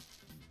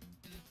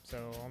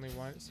 So only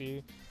 1,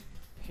 see,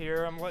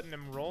 here I'm letting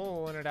him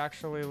roll and it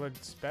actually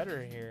looks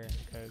better here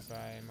because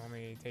I'm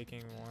only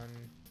taking 1.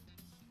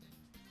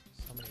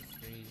 So many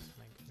 3s,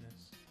 my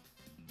goodness.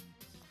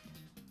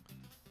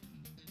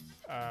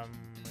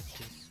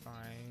 Which is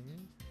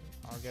fine.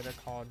 I'll get a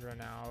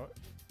cauldron out,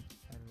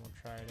 and we'll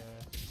try to...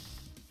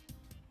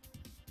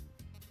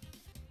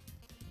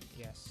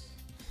 Yes.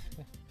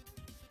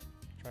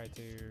 Try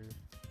to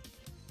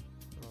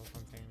roll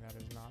something that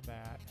is not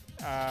that.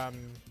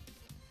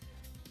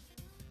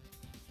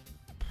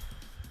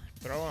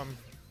 Throw him.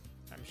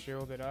 I'm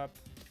shielded up.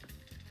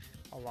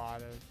 A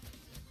lot of...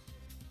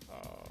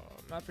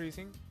 not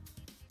freezing.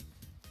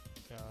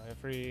 So I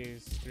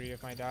freeze 3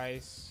 of my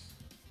dice.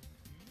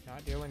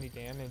 Not deal any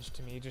damage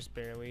to me, just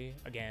barely.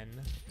 Again.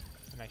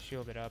 And I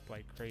shield it up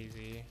like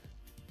crazy.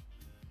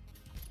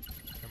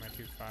 So my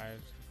 2 5s are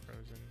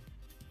frozen.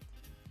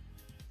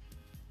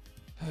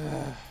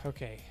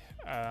 Okay.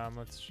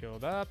 Let's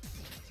shield up.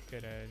 Let's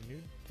get a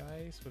new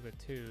dice with a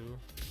 2.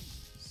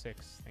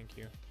 6, thank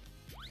you.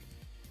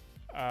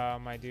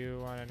 I do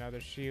want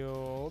another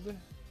shield.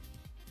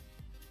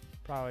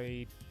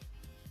 Probably...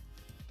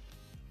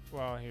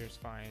 Well, here's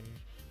fine.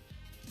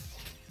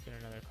 Let's get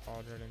another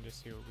cauldron and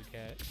just see what we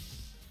get.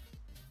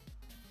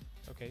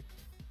 Okay.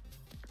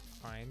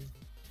 Fine.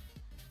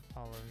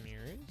 Hall of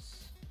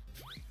Mirrors.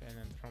 And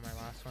then throw my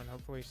last one.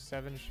 Hopefully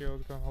 7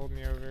 shield can hold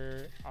me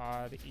over.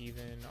 Odd,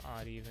 even,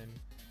 odd, even.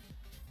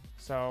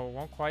 So,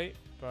 won't quite,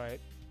 but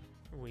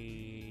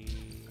we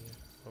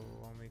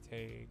will only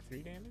take 3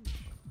 damage.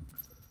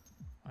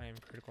 I am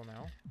critical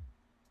now.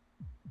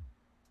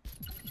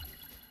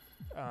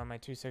 My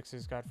 2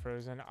 6s got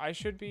frozen. I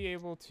should be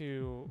able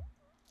to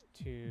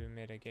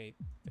mitigate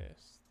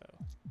this,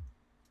 though.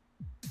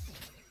 I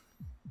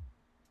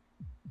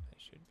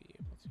should be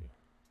able to.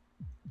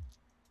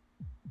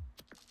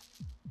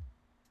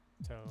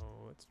 So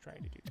let's try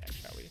to do that,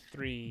 shall we?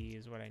 3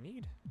 is what I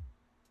need.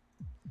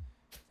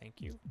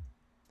 Thank you.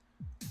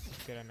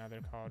 Let's get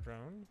another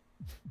cauldron.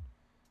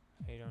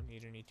 I don't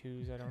need any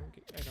 2s. I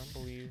don't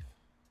believe.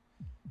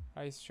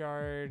 Ice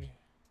shard.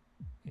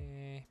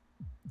 Let's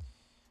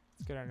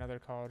get another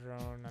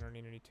cauldron. I don't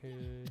need any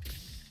 2s.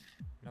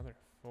 Another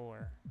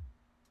 4.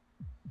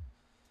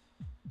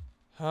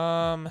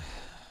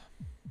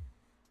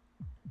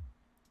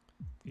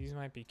 These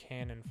might be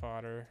cannon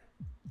fodder.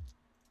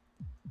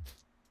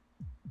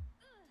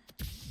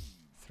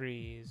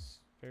 3s.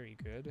 Very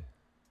good.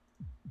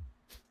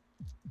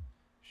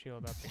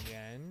 Shield up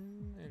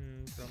again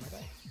and throw my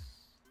dice.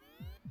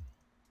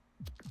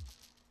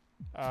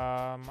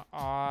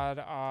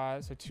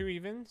 Odd. So 2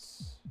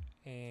 evens.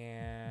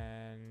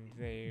 And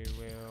they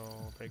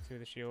will break through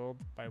the shield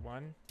by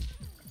 1. It's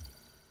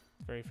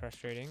very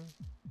frustrating.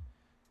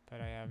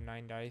 But I have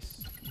 9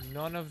 dice.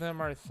 None of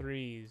them are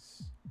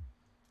 3s.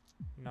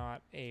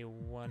 Not a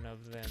one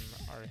of them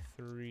are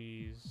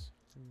 3s.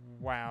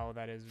 Wow,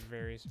 that is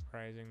very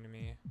surprising to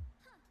me.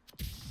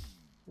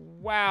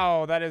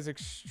 Wow, that is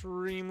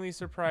extremely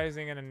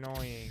surprising and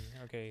annoying.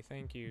 Okay,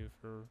 thank you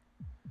for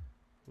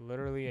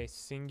literally a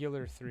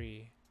singular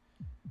 3.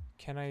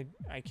 Can I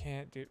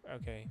can't do,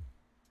 okay.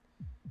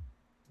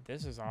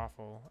 This is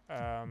awful.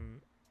 I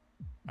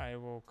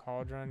will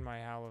cauldron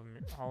my Hall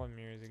of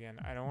Mirrors again.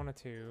 I don't want a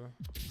 2.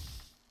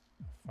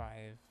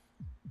 5.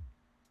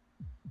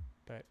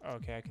 But,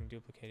 okay, I can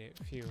duplicate it.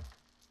 Phew.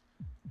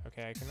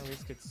 Okay, I can at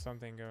least get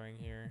something going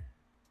here.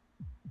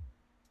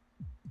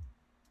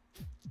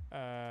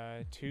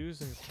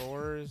 2s and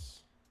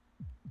 4s.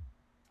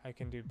 I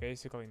can do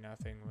basically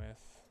nothing with.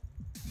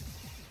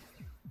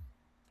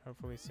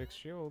 Hopefully 6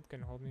 shield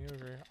can hold me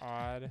over.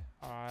 Odd.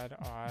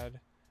 I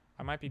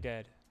might be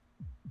dead.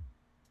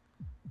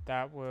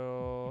 That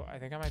will... I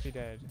think I might be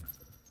dead.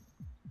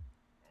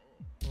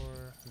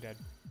 Or I'm dead.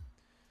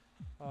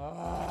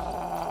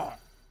 Ah!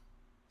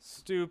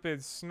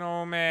 Stupid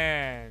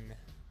snowman.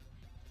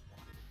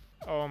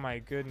 Oh my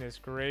goodness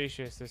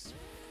gracious. This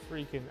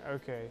freaking...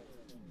 Okay.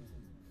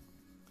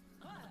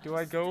 Do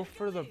I go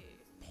for the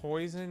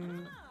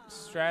poison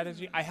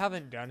strategy? I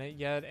haven't done it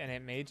yet, and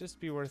it may just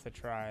be worth a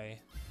try.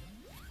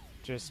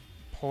 Just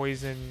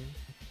poison,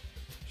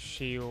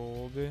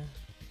 shield,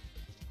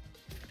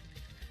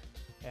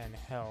 and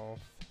health.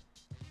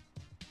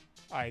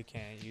 I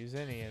can't use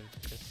any of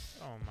this.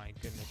 Oh my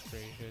goodness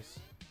gracious.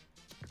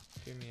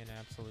 Give me an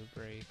absolute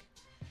break.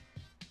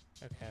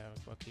 Okay, that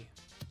was lucky.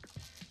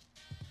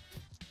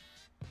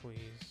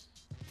 Please.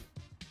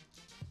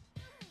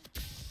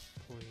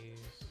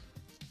 Please.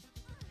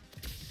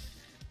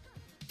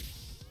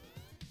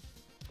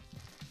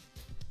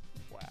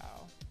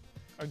 Wow.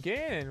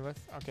 Again, with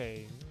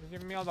okay, you're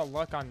giving me all the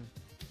luck on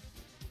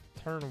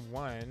turn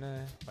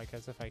 1, like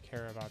as if I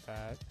care about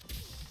that.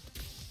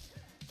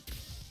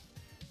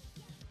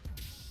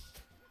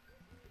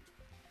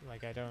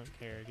 Like I don't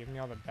care. Give me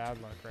all the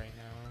bad luck right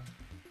now.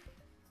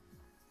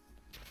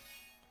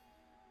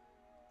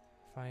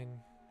 Fine.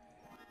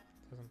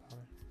 Doesn't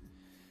bother.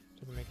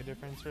 Doesn't make a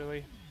difference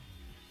really.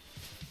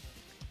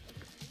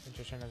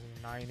 Magician has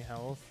 9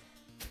 health.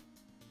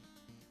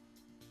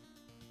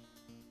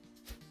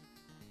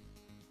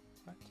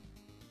 What?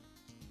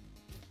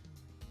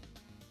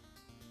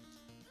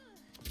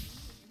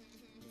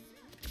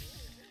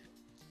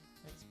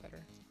 That's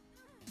better.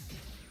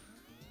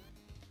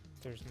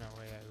 There's no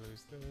way I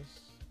lose this.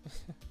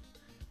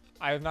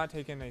 I have not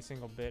taken a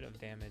single bit of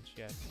damage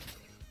yet.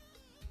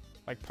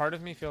 Like, part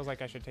of me feels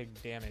like I should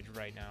take damage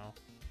right now.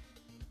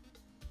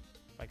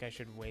 Like, I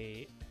should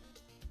wait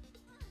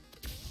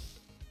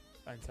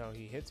until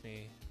he hits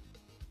me.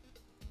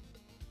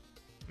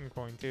 I'm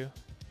going to.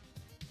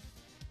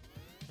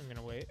 I'm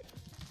gonna wait.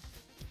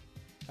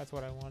 That's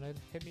what I wanted.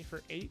 Hit me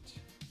for 8.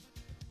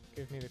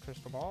 Give me the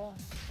crystal ball,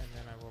 and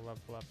then I will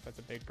level up. That's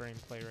a big brain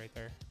play right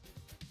there.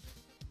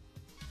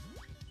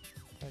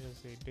 That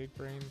is a big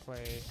brain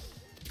play.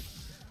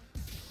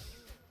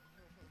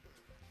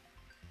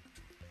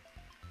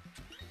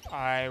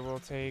 I will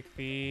take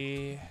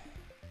the...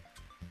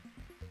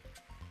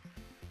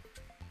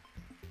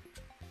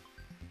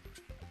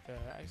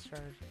 ice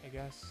charge, I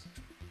guess.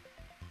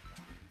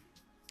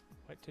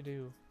 What to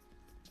do?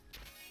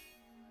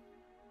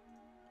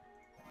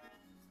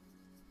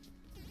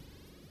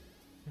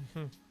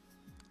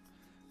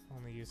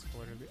 Only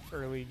useful in the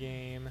early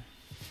game.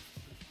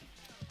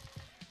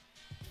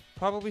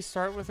 Probably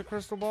start with a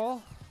crystal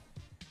ball.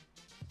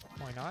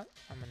 Why not?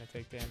 I'm gonna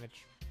take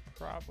damage.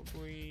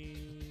 Probably.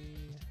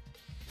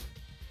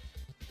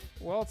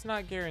 Well, it's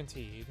not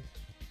guaranteed.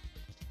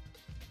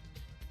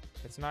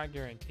 It's not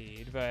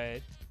guaranteed,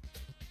 but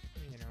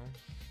you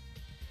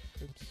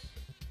know. Oops.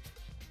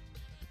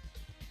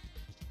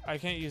 I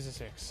can't use a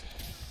 6.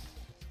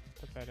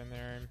 Put that in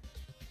there.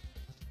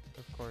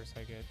 Of course,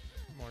 I get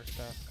more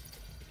stuff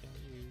I can't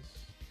use.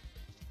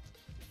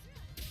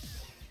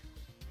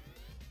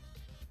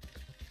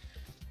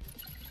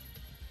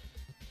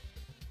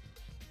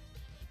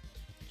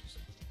 Just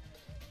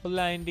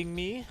blinding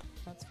me.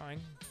 That's fine.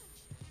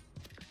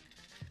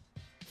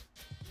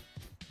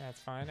 That's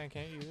fine. I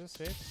can't use a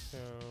 6. So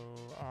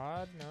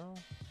odd, no.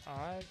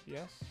 Odd,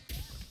 yes.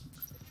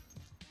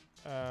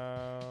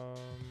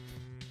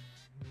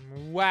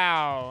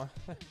 Wow.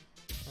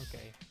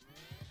 Okay.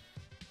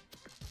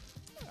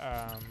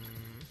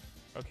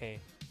 Okay.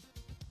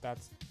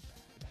 That's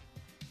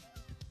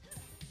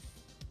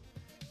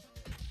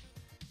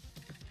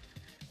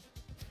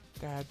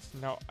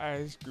not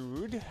as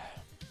good.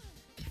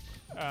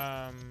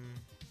 Okay.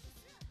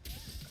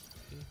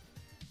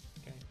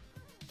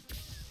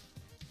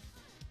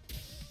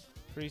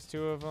 Freeze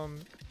 2 of them.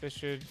 This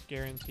should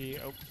guarantee...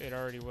 Oh, it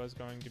already was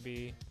going to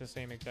be the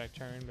same exact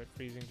turn, but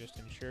freezing just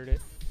ensured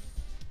it.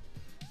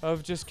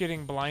 Of just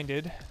getting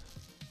blinded.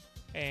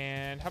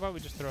 And how about we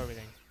just throw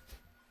everything?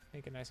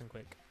 Make it nice and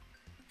quick.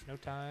 No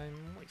time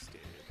wasted.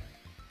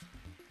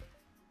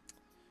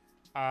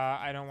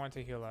 I don't want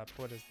to heal up.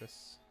 What is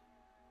this?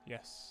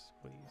 Yes,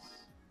 please.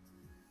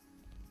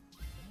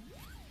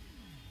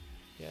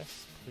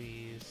 Yes,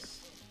 please.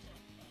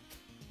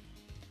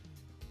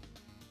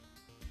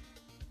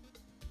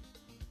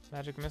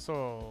 Magic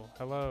missile.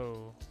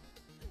 Hello.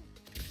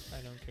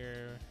 I don't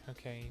care.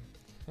 Okay.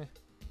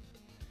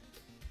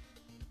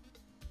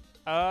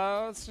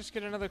 Let's just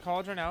get another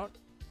cauldron out.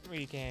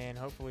 We can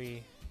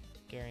hopefully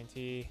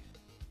guarantee.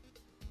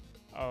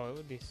 Oh, it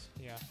would be.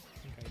 Yeah.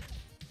 Okay.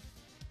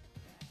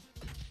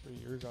 3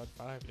 years on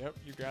 5. Yep,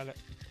 you got it.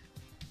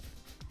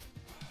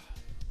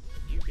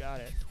 You got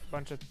it.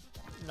 Bunch of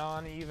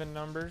non-even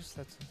numbers.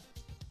 That's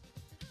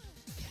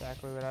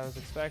exactly what I was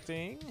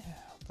expecting.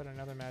 Put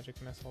another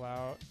magic missile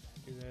out.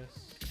 Do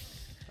this.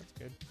 That's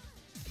good.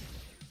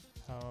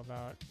 How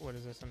about, what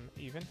is this, an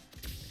even?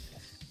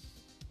 Yes.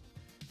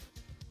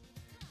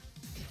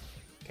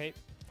 Okay,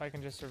 if I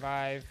can just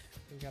survive.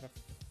 We gotta...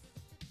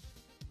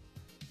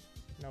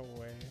 No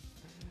way.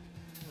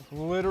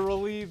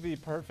 Literally the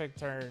perfect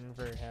turn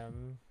for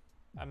him.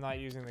 I'm not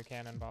using the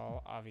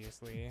cannonball,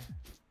 obviously.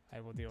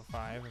 I will deal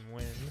 5 and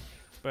win.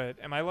 But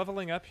am I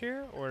leveling up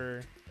here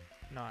or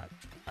not?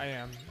 I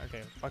am.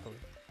 Okay, luckily.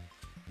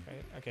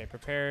 Okay,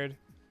 prepared.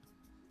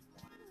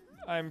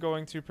 I'm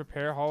going to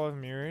prepare Hall of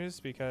Mirrors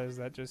because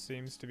that just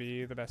seems to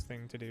be the best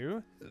thing to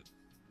do.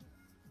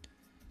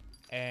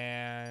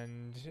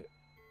 And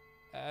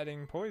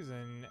adding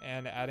poison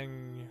and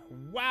adding...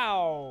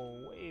 Wow!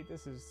 Wait,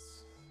 this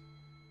is...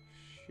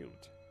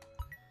 Shoot.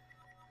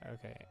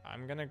 Okay,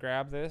 I'm gonna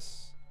grab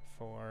this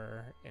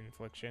for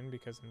Infliction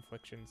because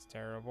Infliction's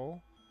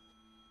terrible.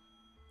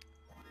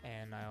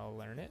 And I'll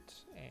learn it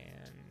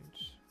and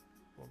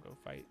we'll go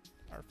fight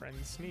our friend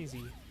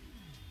Sneezy.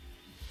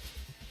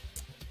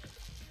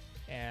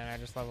 And I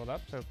just leveled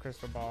up, so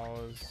Crystal Ball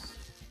is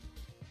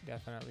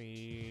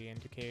definitely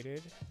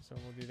indicated. So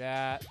we'll do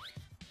that.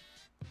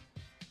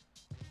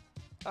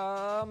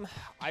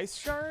 Ice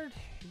Shard?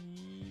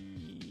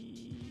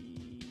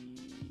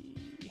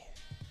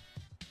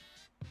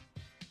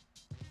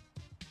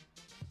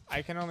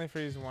 I can only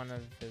freeze one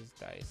of his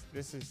dice.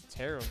 This is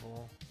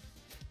terrible.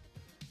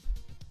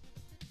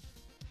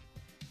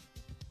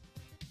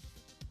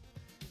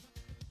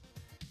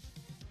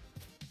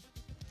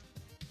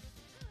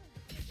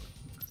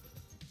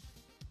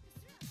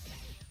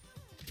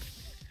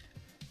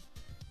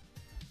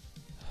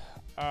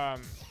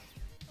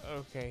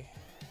 Okay,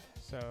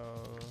 so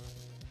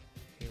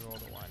he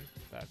rolled a 1.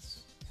 That's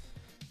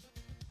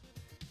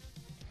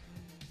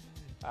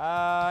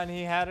and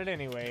he had it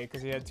anyway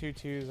because he had 2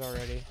 2s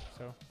already.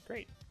 So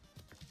great.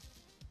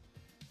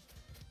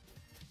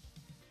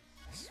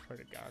 swear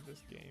to God,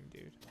 this game,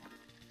 dude.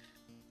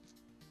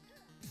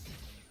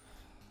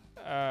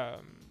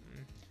 Alright.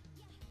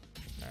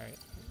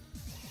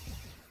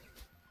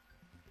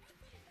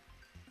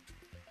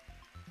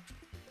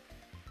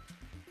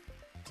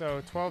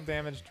 So 12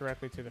 damage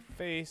directly to the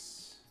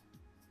face.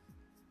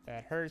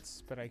 That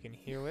hurts, but I can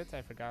heal it.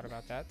 I forgot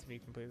about that, to be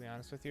completely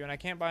honest with you. And I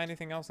can't buy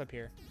anything else up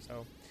here.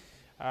 So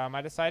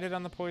I decided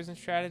on the poison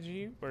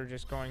strategy. We're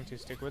just going to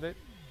stick with it.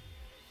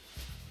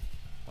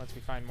 Once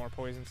we find more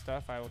poison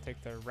stuff, I will take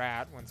the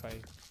rat once I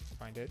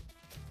find it.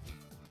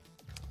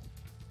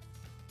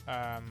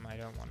 I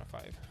don't want a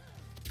 5.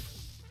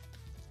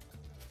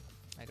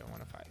 I don't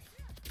want a 5.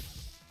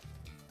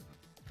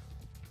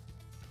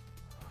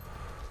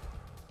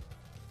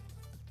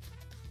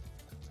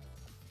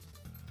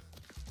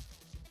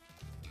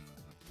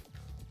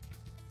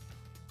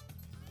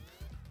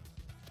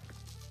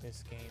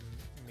 This game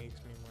makes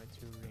me want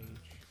to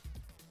rage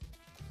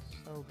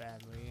so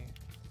badly.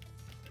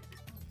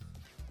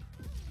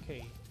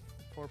 Okay,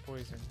 4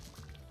 poison.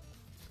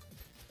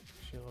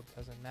 Shield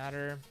doesn't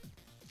matter.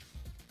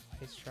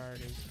 Ice shard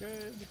is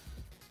good.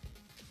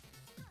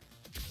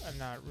 I'm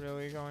not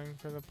really going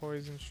for the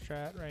poison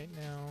strat right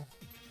now.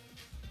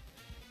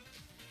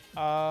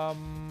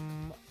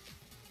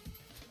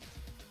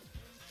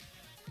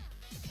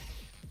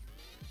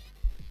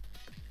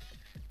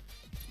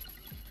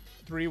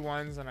 3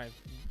 ones and I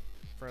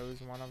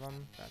froze one of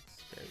them.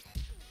 That's great.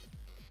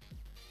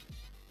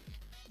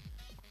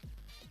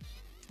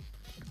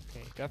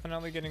 Okay,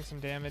 definitely getting some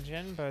damage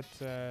in, but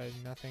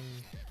nothing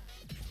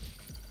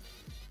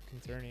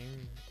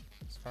concerning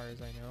as far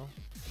as I know.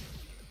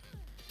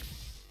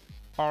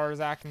 As far as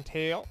I can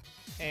tell.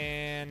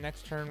 And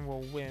next turn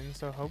we'll win,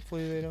 so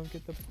hopefully they don't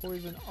get the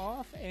poison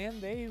off, and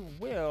they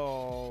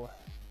will.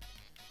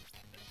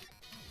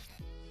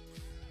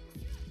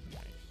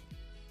 Nice.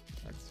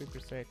 That's super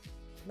sick.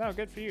 No,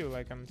 good for you.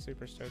 Like, I'm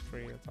super stoked for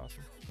you. That's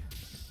awesome.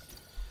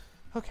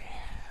 Okay.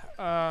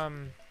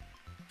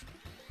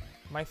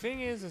 My thing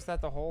is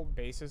that the whole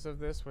basis of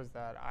this was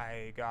that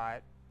I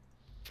got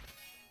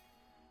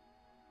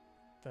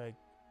the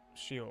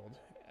shield,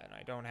 and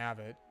I don't have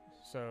it,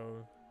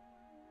 so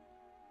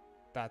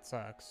that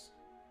sucks.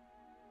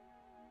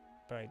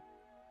 But,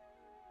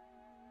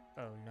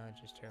 oh,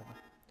 nudge is terrible.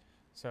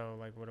 So,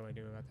 like, what do I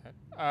do about that?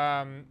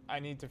 I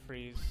need to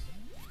freeze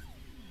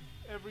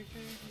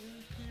everything.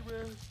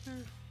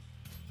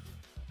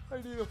 I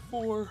need a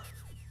 4.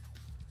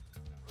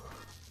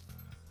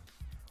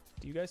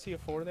 Do you guys see a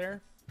 4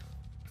 there?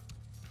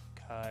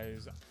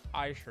 Cause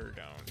I sure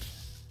don't.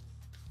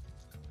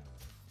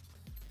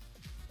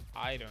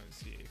 I don't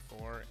see a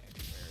 4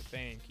 anywhere.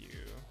 Thank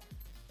you.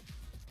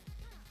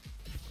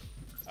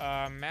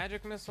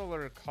 Magic missile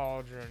or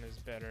cauldron is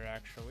better,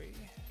 actually.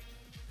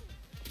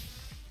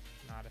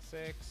 Not a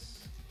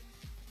 6.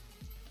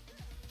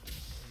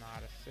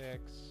 Not a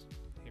 6.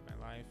 Hate my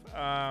life.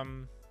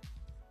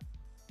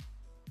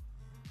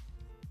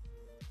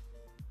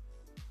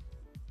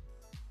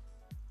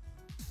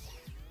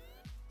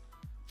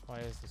 Why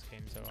is this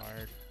game so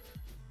hard?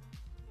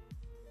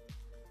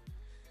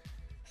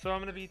 So I'm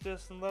gonna beat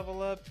this and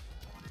level up.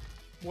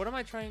 What am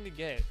I trying to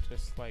get?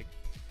 Just like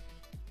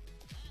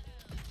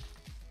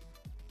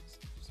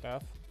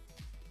stuff?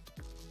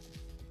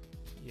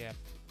 Yep,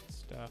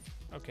 stuff.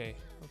 Okay,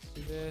 let's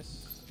do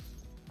this.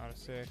 Not a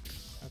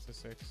 6. That's a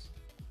 6.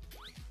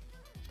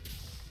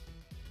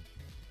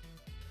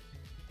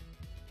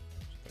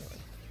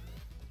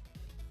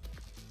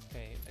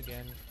 Okay,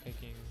 again,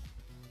 taking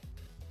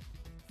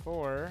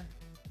 4,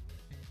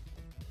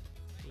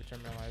 which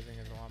I'm realizing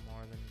is a lot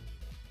more than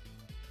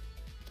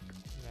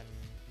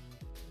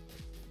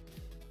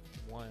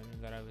 1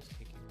 that I was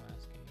taking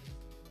last game.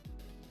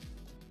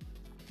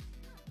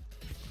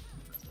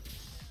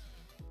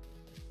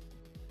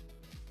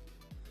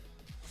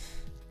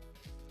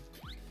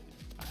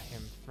 I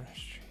am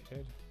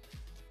frustrated.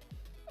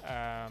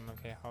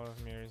 Okay, Hall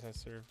of Mirrors has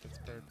served its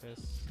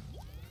purpose.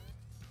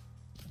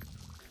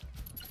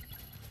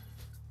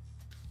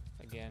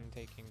 Again,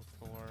 taking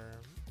 4.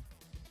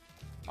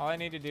 All I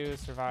need to do is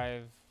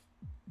survive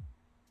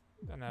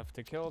enough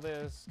to kill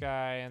this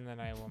guy, and then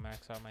I will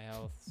max out my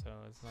health, so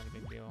it's not a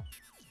big deal.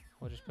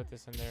 We'll just put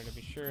this in there to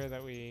be sure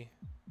that we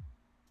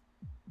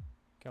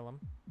kill him.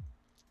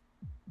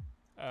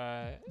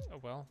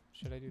 Well,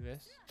 should I do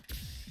this?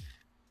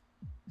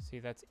 See,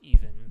 that's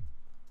even,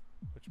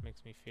 which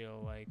makes me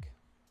feel like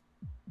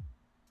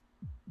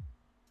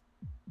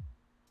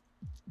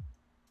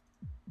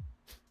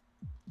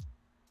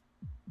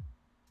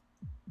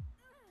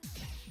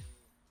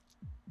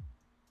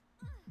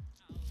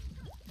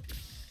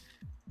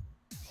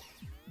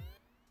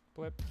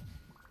blip.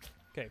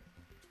 Okay.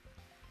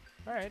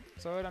 Alright,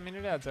 so I mean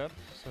it adds up,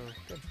 so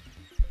good.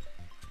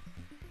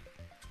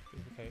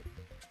 Okay.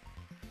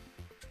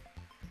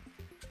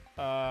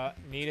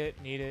 Need it.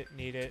 Don't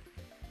need it.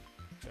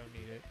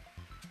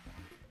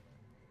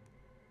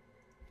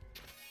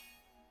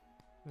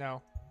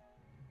 No.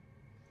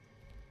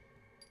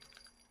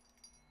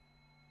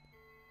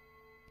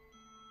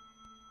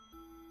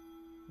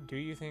 Do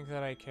you think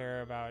that I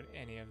care about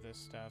any of this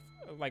stuff?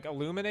 Like,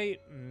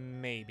 illuminate?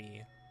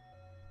 Maybe.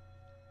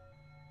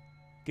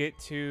 Get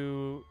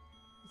to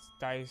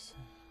dice.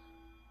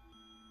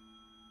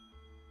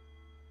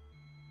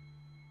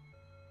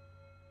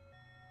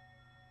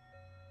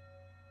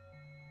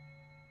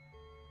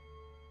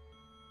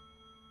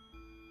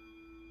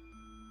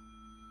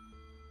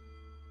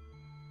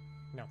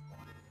 No.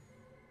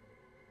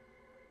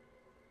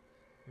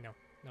 No.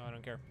 No, I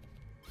don't care.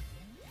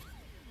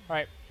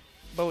 Alright.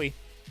 Bully.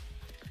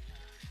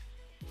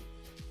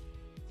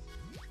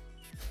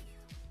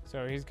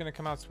 So he's gonna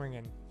come out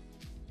swinging.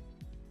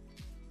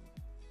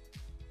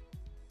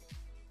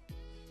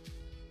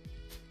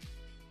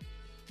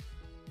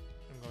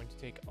 I'm going to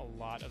take a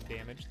lot of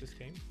damage this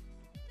game.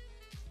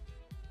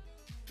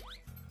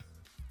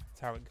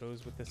 That's how it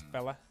goes with this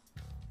fella.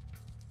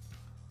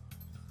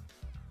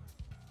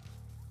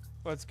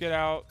 Let's get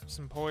out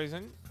some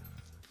poison.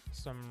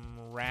 Some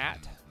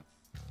rat.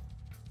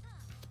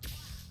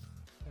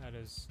 That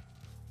is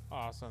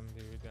awesome,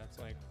 dude. That's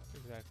like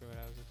exactly what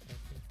I was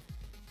expecting.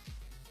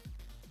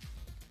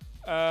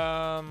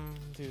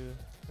 Do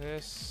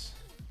this.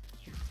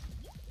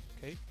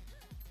 Okay.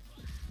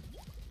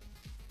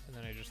 And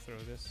then I just throw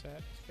this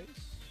at his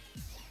face.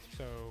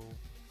 So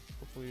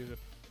hopefully the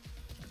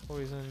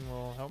poison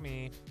will help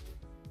me.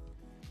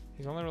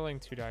 He's only rolling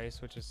 2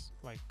 dice, which is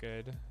like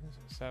good.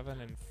 7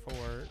 and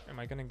 4. Am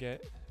I gonna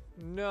get?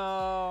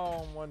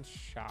 No, I'm 1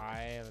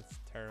 shy. That's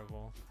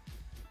terrible.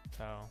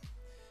 So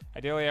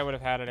ideally I would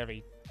have had it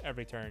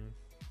every turn.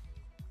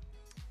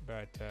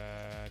 But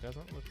it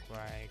doesn't look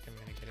like I'm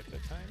gonna get it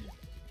this time.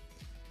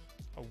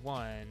 A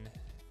 1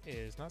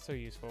 is not so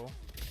useful.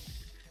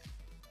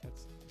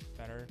 That's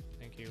better.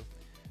 Thank you.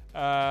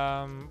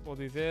 We'll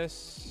do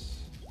this.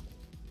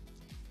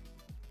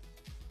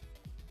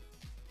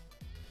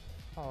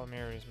 Oh,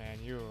 mirrors, man,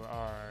 you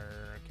are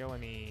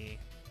killing me.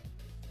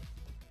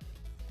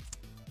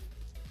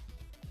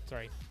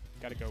 Sorry,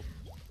 gotta go.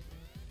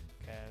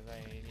 Cause I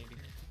need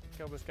to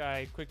kill this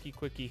guy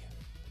quickie.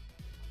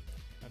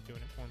 Not doing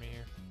it for me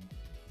here.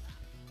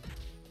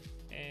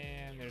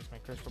 And there's my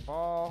crystal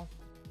ball.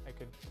 I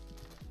could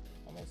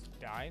almost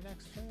die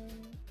next turn,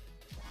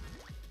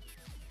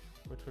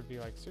 which would be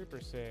like super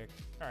sick.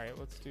 All right,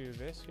 let's do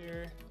this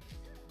here.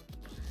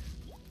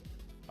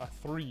 A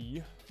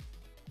 3.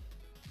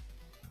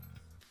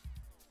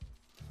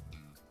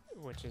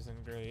 Which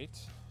isn't great.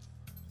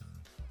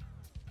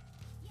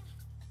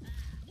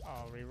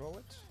 I'll re-roll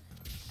it.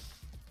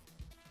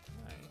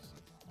 Nice.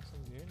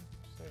 Awesome, dude.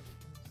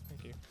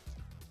 Thank you.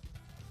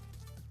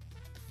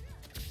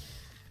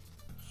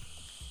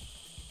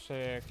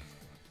 Sick.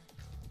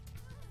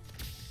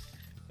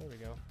 There we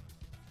go.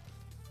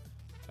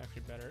 It's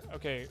actually better.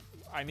 Okay,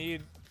 I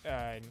need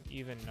an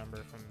even number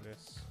from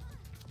this.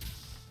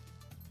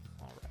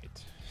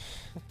 Alright.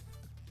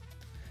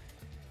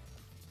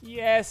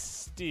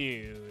 Yes,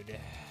 dude.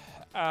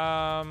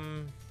 Alright.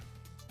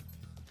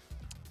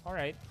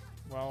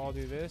 Well, I'll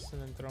do this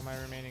and then throw my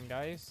remaining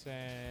dice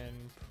and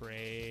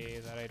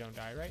pray that I don't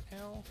die right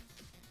now.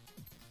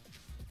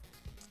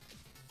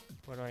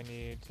 What do I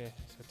need to...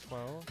 So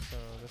 12. So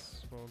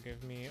this will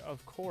give me,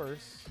 of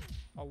course,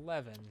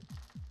 11.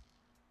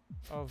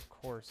 Of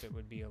course it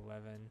would be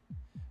 11.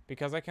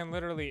 Because I can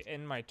literally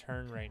end my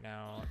turn right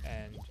now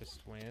and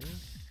just win.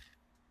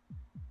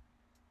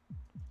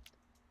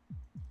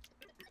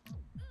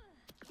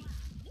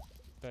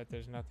 But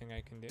there's nothing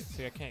I can do.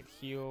 See, I can't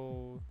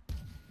heal.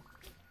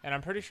 And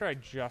I'm pretty sure I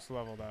just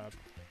leveled up.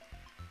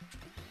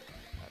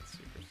 That's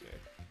super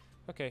sick.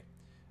 Okay.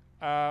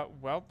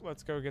 Well,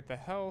 let's go get the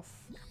health,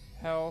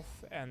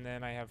 and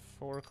then I have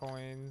 4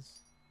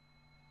 coins.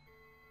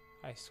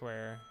 I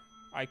swear.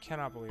 I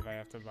cannot believe I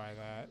have to buy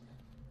that.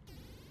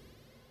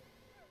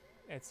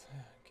 It's...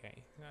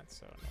 Okay, that's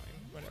so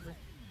annoying. Whatever.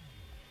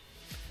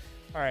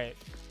 Alright.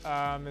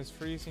 Is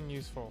freezing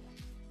useful?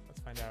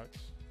 Let's find out.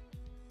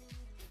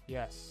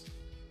 Yes.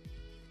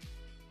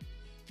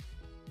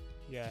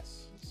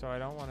 Yes. So I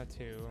don't want a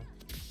 2.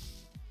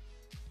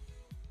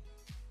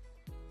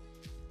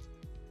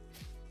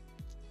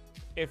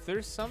 If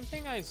there's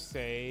something I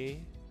say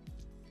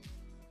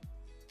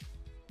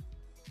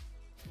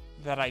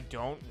that I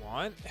don't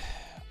want,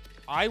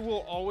 I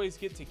will always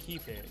get to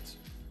keep it.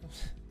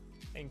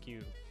 Thank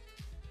you,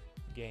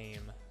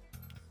 game.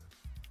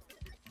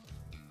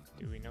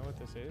 Do we know what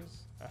this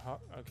is?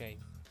 Okay,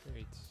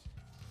 great.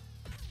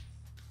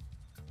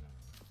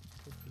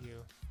 Good for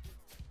you.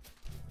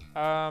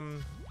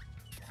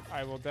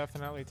 I will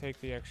definitely take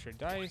the extra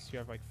dice. You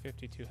have like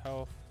 52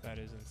 health. That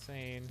is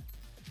insane.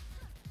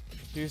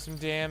 Do some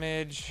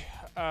damage.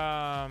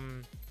 I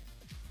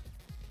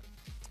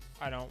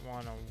don't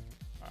want to...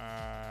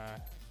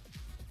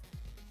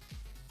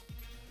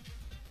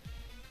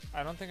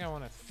 I don't think I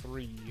want a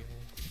 3.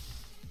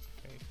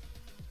 Okay.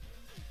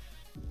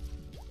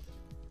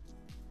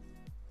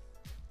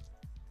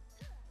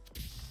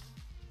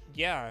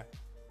 Yeah.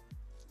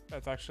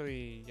 That's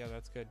actually... Yeah,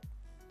 that's good.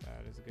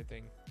 That is a good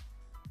thing.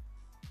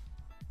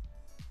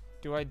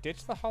 Do I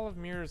ditch the Hall of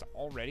Mirrors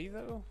already,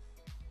 though?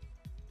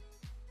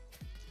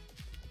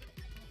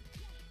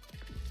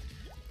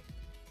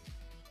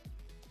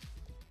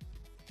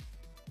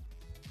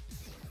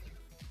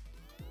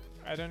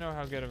 I don't know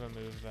how good of a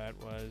move that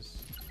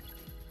was.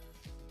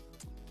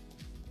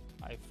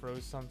 I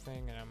froze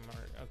something and I'm...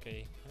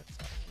 Okay, that's...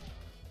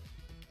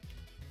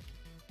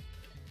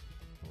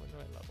 When do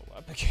I level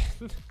up again?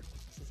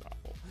 This is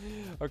awful.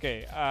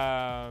 Okay,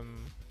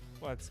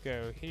 let's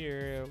go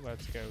here.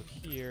 Let's go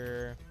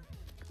here.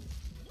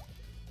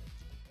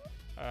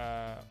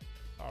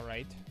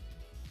 Alright.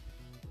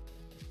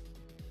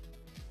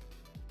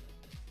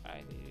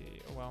 I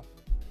need... Well,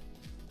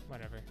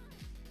 whatever.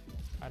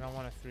 I don't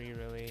want a 3,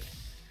 really.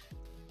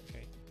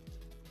 Okay.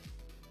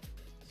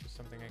 This is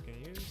something I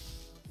can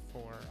use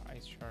for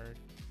Ice Shard.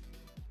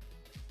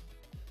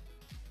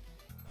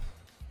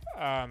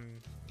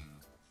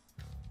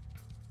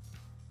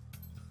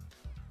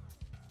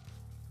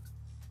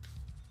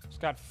 It's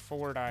got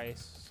 4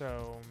 dice,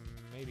 so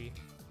maybe.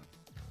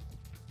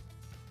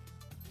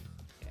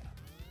 Yeah.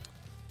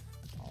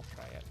 I'll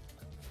try it.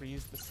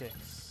 Freeze the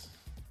 6.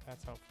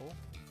 That's helpful.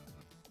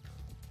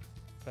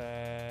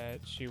 But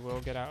she will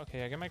get out.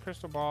 Okay, I get my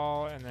crystal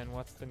ball, and then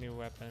what's the new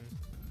weapon?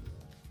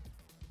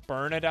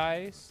 Burn a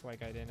dice?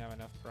 Like I didn't have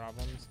enough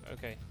problems.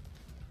 Okay.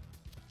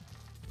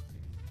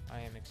 I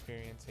am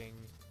experiencing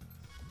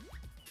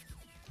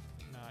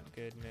not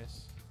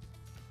goodness.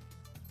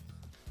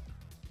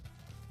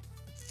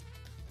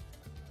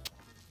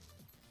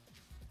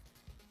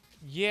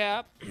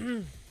 Yeah.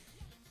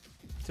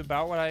 It's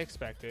about what I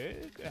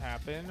expected to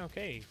happen.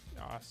 Okay.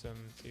 Awesome.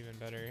 It's even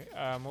better.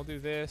 We'll do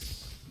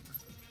this.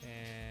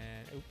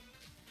 And oop.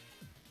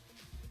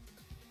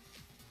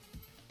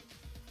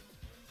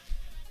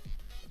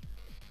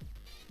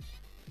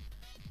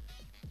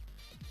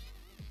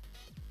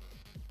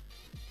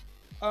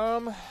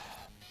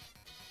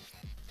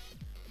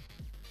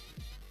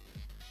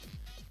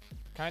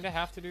 Kinda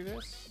have to do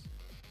this.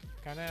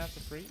 Kinda have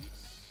to freeze.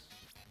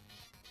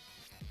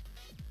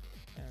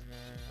 And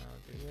then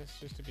I'll do this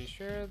just to be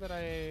sure that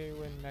I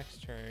win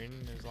next turn,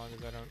 as long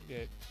as I don't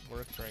get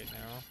worked right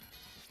now.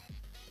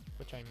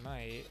 Which I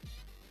might.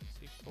 Let's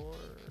see, 4,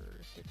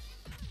 6.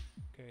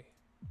 Okay.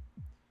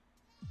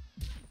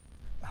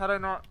 Had I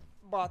not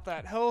bought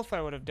that health,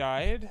 I would have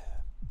died.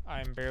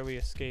 I'm barely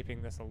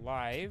escaping this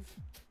alive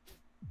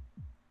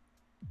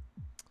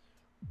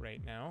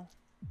right now.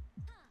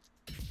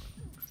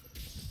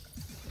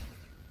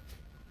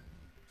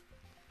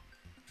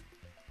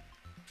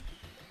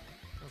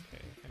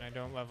 Okay, and I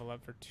don't level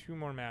up for 2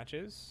 more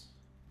matches.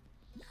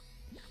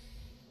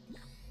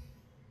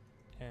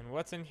 And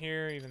what's in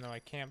here, even though I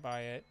can't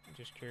buy it? I'm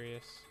just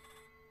curious.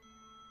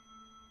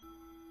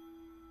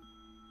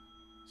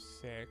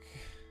 Sick.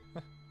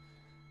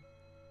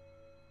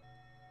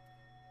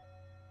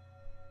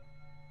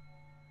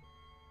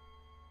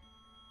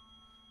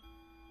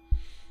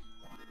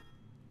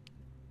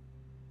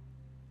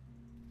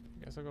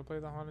 Guess I'll go play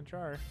the Haunted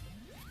Jar.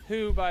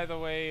 Who, by the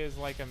way, is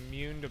like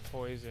immune to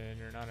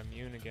poison, or not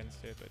immune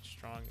against it, but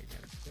strong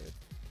against it.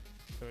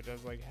 So it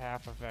does like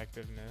half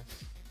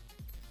effectiveness.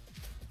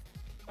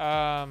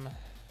 That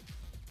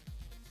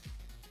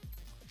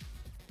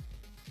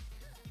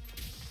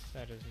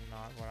is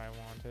not what I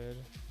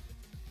wanted.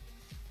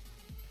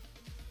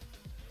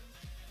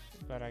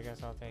 But I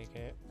guess I'll take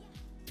it.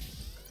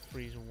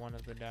 Freeze 1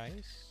 of the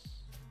dice.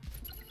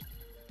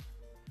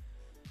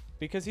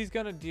 Because he's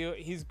going to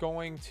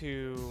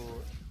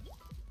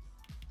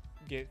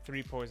get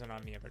 3 poison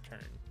on me every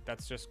turn.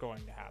 That's just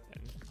going to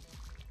happen.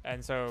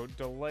 And so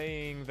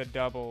delaying the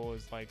double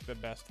is like the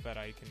best that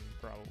I can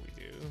probably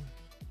do.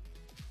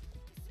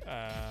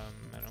 I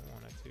don't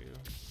want it to.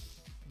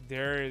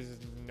 There is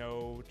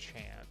no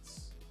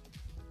chance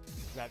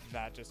that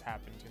that just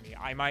happened to me.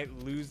 I might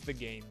lose the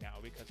game now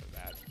because of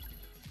that.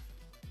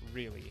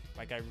 Really.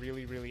 Like, I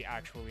really, really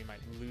actually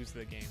might lose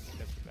the game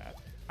because of that.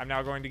 I'm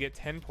now going to get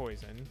 10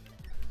 poison.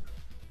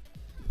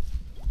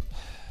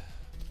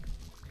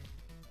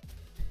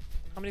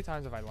 How many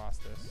times have I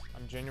lost this?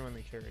 I'm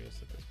genuinely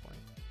curious at this point.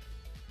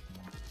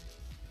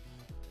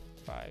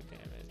 5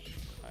 damage.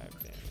 5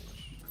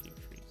 damage. Keep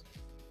freezing.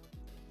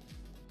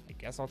 I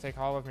guess I'll take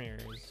Hall of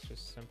Mirrors,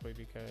 just simply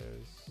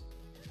because...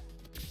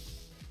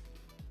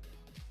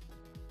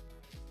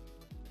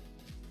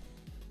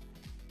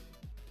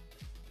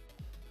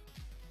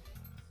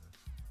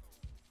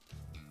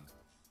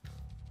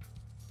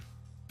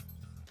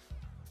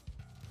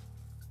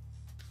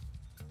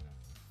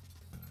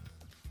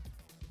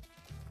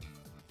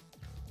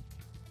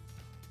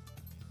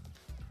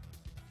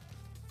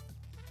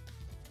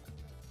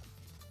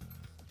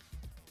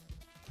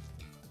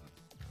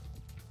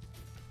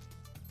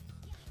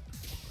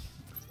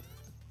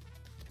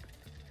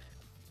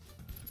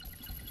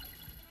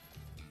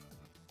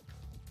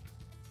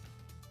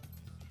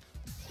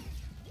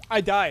 I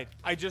died.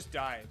 I just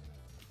died.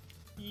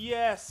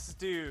 Yes,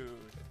 dude.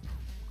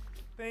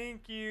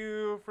 Thank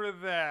you for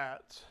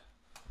that.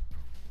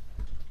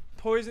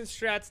 Poison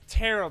strat's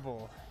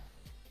terrible.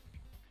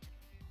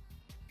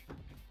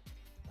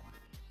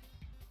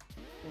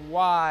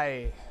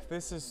 Why?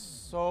 This is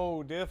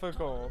so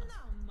difficult.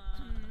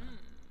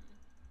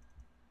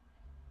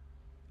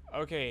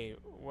 Okay,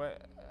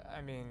 what?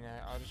 I mean,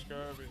 I'll just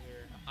go over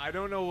here. I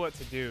don't know what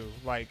to do.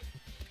 Like,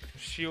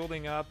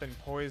 shielding up and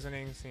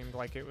poisoning seemed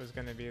like it was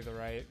going to be the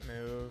right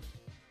move.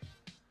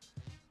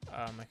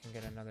 I can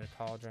get another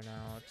cauldron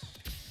out.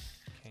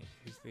 Can't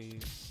use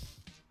these.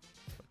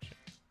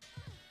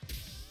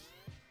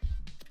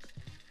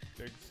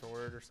 Big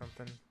sword or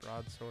something.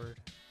 Broadsword.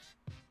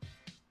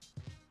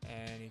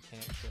 And he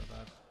can't shield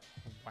up.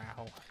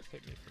 Wow.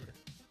 Hit me for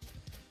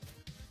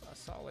a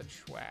solid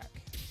schwack.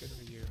 Good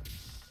for you.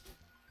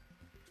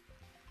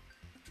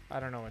 I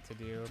don't know what to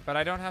do. But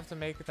I don't have to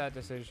make that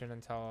decision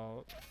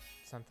until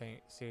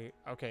something... See,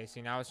 okay,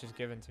 see, now it's just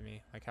given to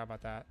me. Like, how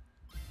about that?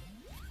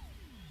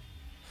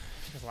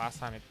 Because last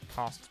time it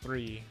cost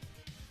 3.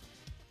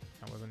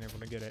 I wasn't able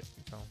to get it,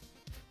 so...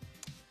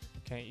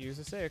 Can't use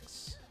a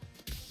 6.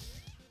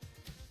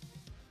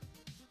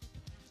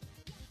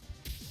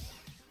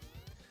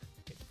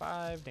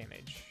 5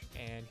 damage.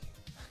 And...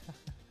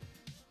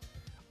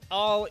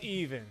 all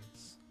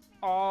evens.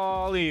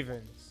 All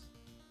evens.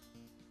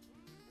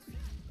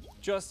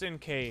 Just in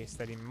case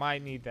that he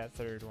might need that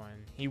third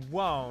one. He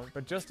won't,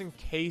 but just in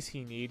case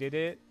he needed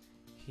it,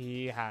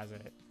 he has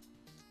it.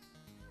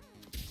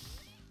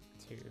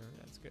 2,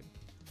 that's good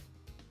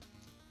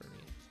for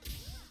me.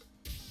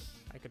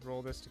 I could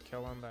roll this to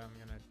kill him, but I'm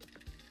gonna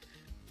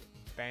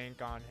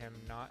bank on him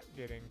not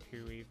getting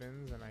 2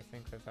 evens, and I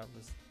think that that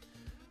was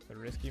the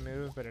risky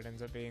move, but it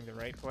ends up being the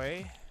right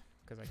play,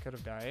 because I could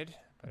have died,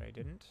 but I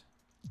didn't.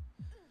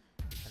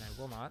 And I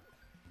will not.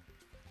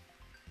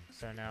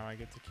 So now I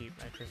get to keep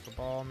my crystal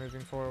ball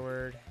moving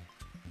forward.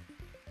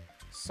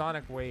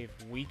 Sonic Wave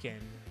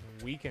weaken.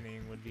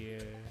 Weakening would be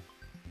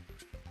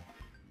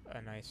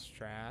a nice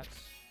strat.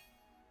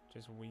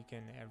 Just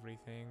weaken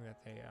everything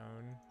that they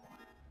own.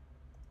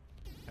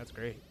 That's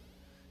great.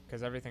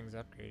 Because everything's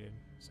upgraded.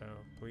 So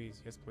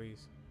please, yes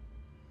please.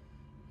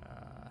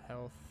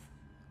 Health.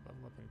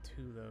 Level up in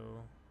 2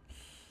 though.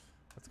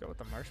 Let's go with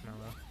the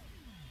marshmallow.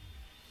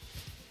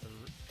 A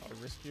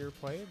riskier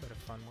play, but a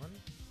fun one.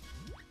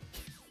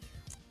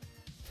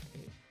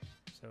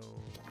 So,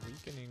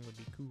 weakening would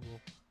be cool.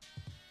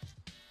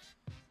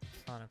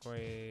 Sonic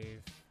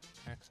Wave,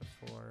 max of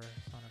 4,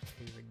 Sonic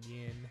Wave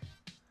again.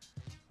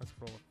 Let's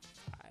roll a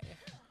 5.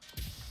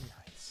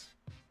 Nice.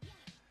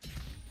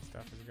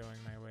 Stuff is going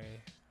my way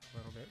a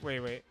little bit.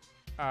 Wait.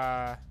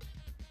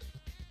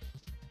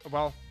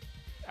 Well,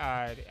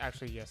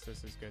 actually, yes,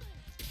 this is good.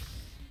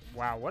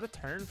 Wow, what a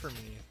turn for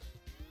me.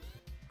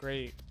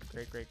 Great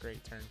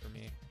turn for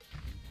me.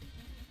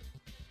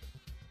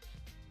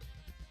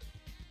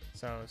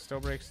 So still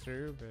breaks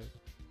through, but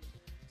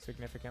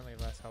significantly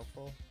less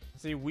helpful.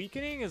 See,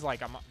 weakening is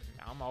like I'm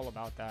all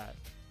about that.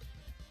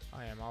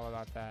 I am all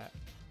about that.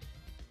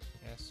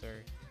 Yes,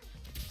 sir.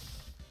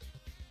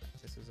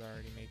 This is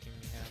already making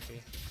me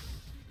happy.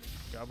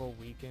 Double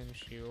weaken,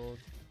 shield.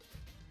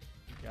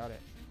 You got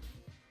it.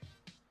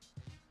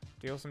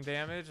 Deal some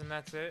damage, and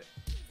that's it.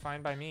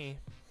 Fine by me.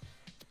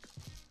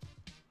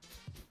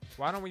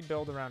 Why don't we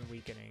build around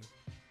weakening?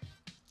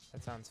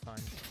 That sounds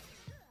fun.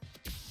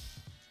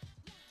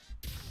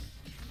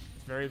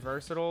 Very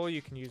versatile.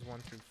 You can use 1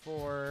 through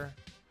 4.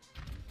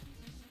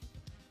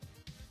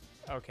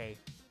 Okay,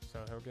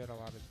 so he'll get a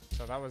lot of...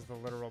 So that was the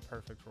literal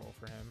perfect roll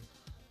for him.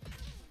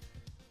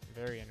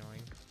 Very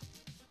annoying.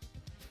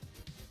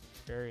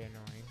 Very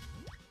annoying.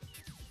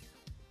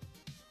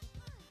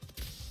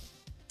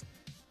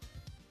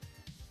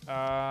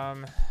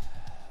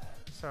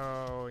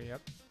 So,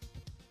 yep.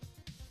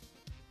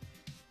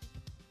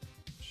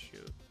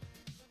 Shoot.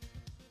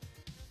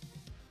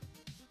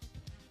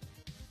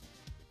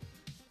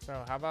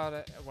 So how about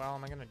it? Well,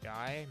 am I gonna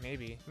die?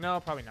 Maybe. No,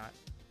 probably not.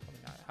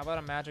 Probably not. How about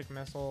a magic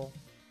missile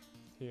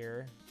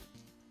here?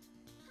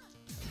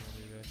 We'll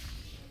do this.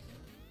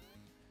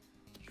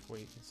 Just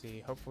wait and see.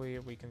 Hopefully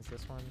it weakens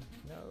this one.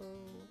 No,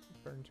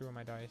 burn 2 of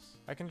my dice.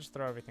 I can just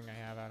throw everything I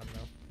have at him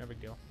though. No big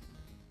deal.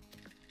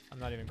 I'm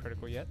not even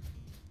critical yet.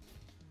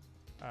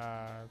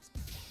 Let's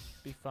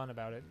be fun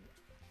about it.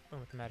 Oh,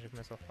 with the magic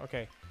missile.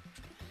 Okay.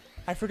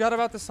 I forgot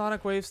about the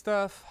Sonic Wave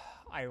stuff.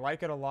 I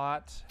like it a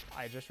lot.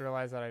 I just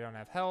realized that I don't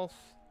have health.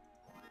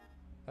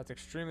 That's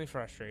extremely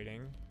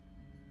frustrating.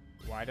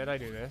 Why did I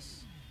do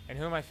this? And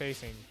who am I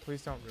facing?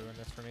 Please don't ruin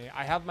this for me.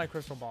 I have my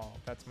crystal ball.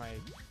 That's my...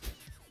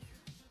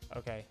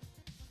 Okay.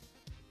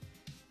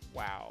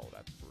 Wow,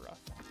 that's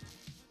rough.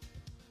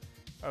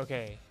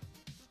 Okay.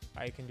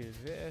 I can do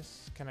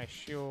this. Can I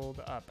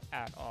shield up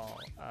at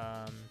all?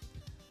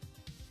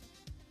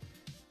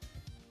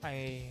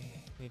 I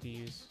need to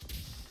use...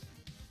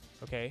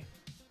 Okay.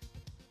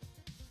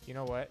 You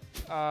know what?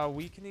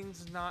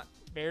 Weakening's not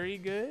very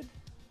good.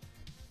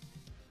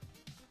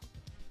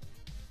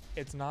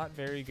 It's not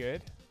very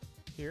good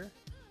here.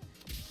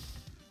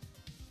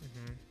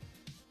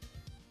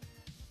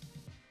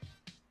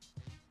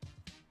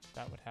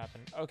 That would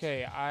happen.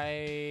 Okay,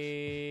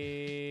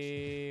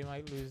 I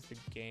might lose the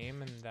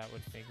game, and that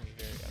would make me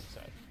very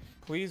upset.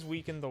 Please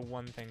weaken the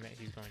one thing that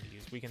he's going to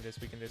use. Weaken this,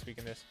 weaken this,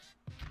 weaken this.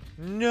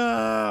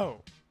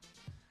 No!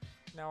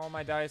 Now all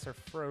my dice are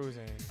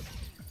frozen.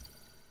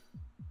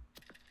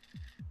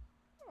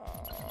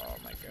 Oh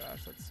my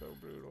gosh, that's so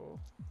brutal.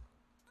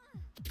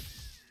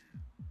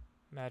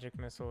 Magic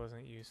missile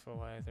isn't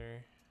useful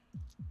either.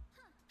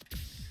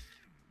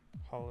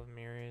 Hall of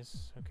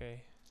Mirrors,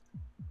 okay.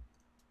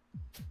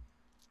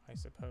 I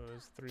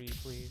suppose 3,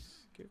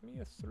 please. Give me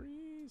a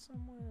 3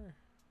 somewhere.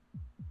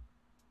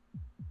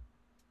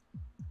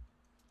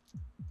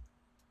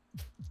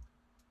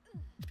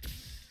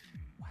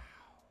 Wow.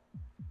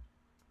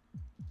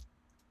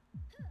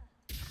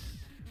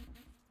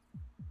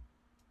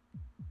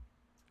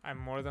 I'm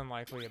more than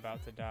likely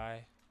about to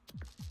die.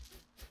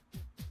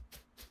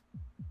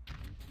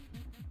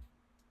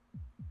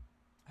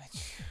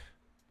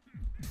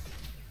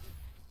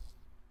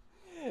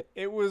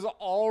 It was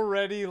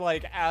already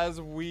like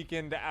as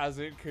weakened as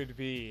it could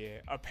be,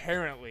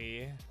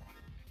 apparently.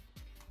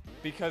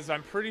 Because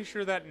I'm pretty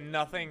sure that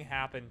nothing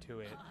happened to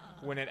it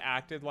when it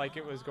acted like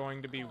it was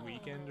going to be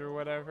weakened or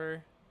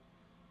whatever.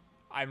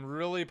 I'm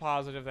really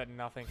positive that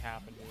nothing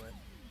happened to it.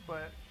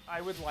 But I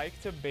would like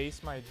to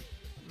base my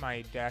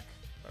deck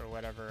or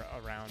whatever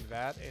around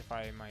that if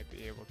I might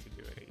be able to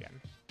do it again.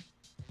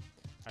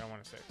 I don't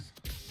want a 6.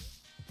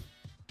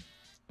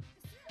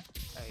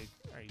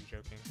 Are you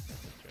joking?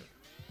 That's a joke.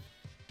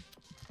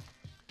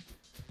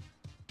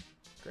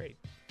 Great.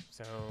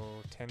 So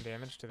 10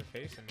 damage to the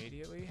face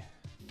immediately.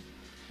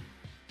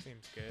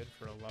 Seems good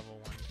for a level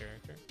 1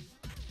 character.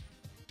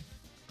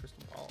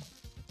 Crystal Ball.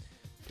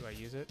 Do I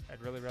use it?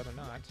 I'd really rather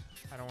not.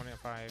 I don't want a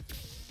 5.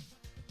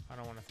 I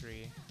don't want a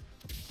 3.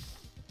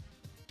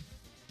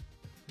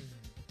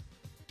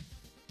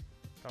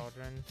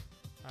 Cauldron.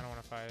 I don't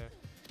want a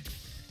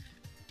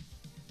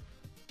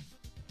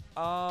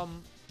 5.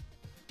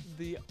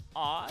 The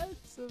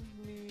odds of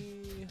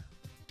me...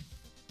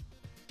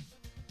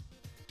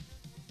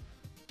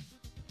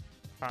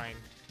 Fine.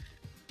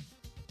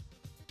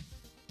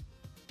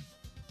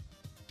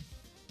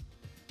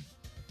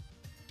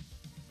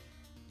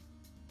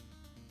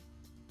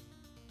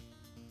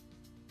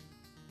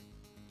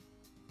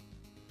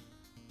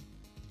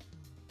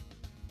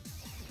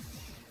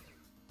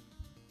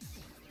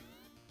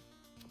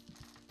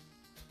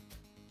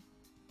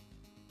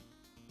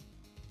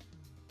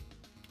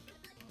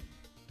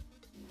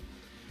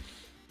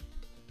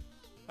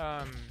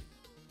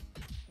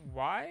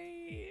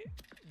 Why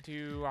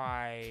do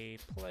I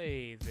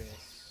play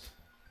this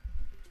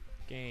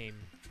game?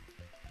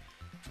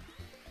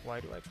 Why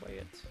do I play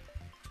it?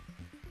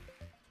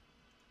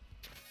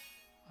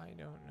 I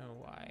don't know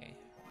why.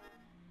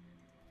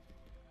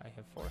 I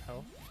have 4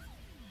 health,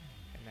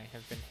 and I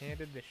have been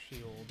handed the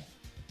shield.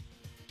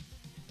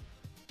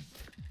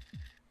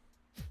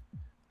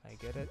 I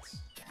get it.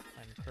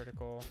 I'm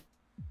critical,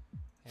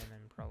 and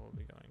I'm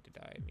probably going to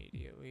die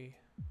immediately.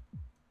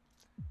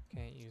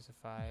 Can't use a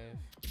 5.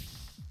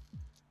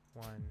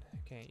 1.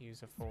 Can't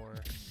use a 4.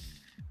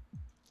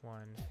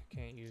 1.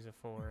 Can't use a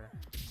 4.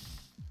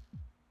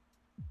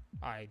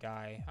 I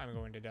die. I'm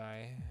going to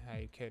die.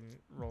 I can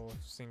roll a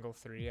single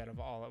 3 out of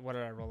all. What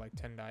did I roll? Like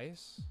 10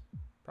 dice?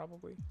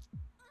 Probably.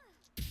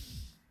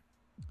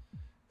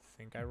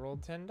 Think I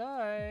rolled 10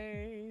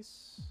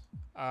 dice.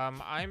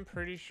 I'm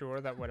pretty sure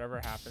that whatever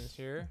happens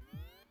here,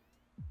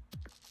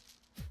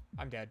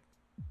 I'm dead.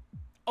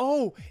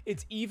 Oh,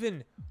 it's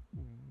even.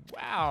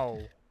 Wow.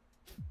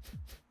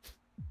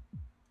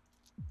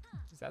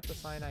 Is that the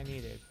sign I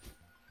needed?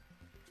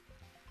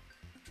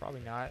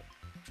 Probably not,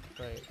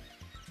 but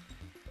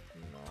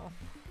no.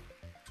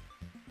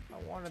 I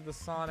wanted the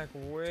sonic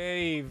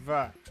wave.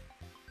 I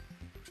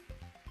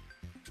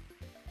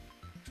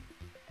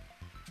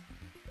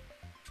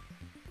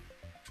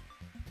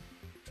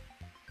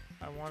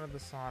wanted the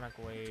sonic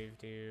wave,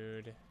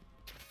 dude.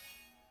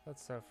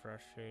 That's so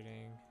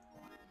frustrating.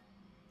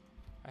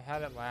 I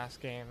had it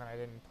last game and I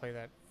didn't play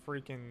that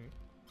freaking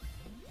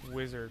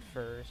wizard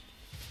first.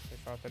 I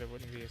thought that it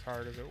wouldn't be as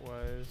hard as it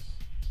was.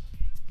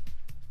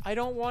 I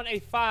don't want a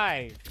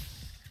 5.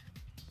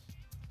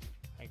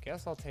 I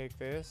guess I'll take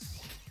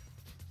this.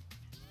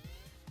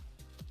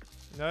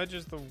 Nudge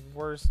is the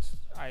worst.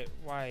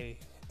 Why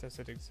does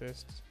it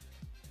exist?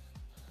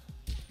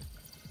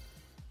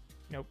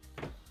 Nope.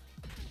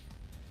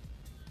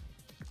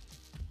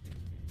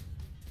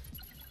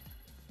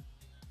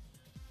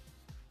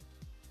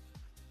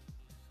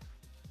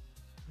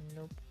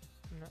 Nope.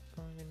 Not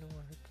going into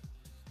work.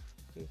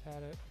 We've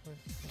had it with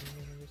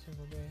me every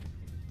single day.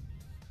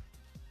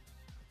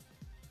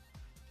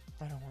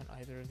 I don't want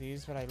either of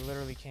these, but I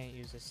literally can't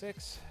use a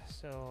 6,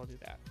 so I'll do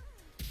that.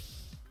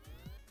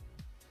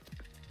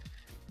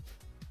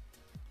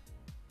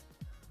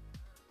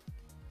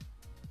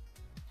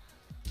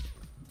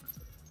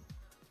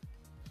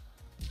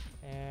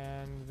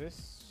 And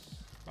this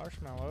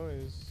marshmallow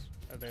is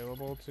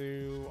available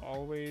to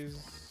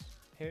always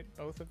hit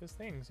both of his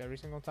things every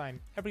single time.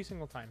 Every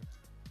single time.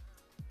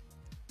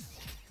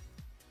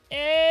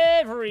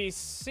 Every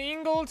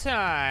single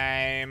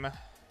time.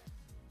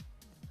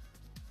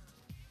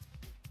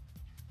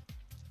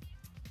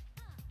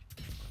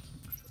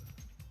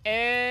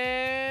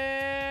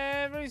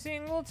 Every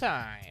single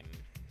time.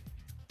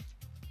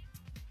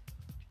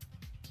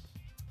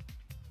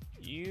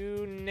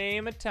 You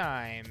name a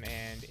time,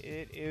 and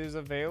it is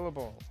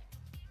available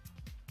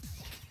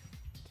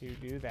to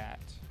do that.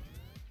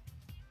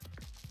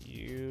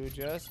 You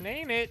just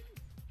name it.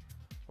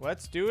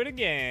 Let's do it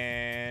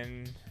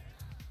again.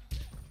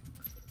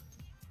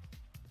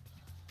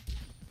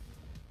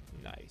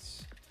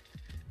 Nice.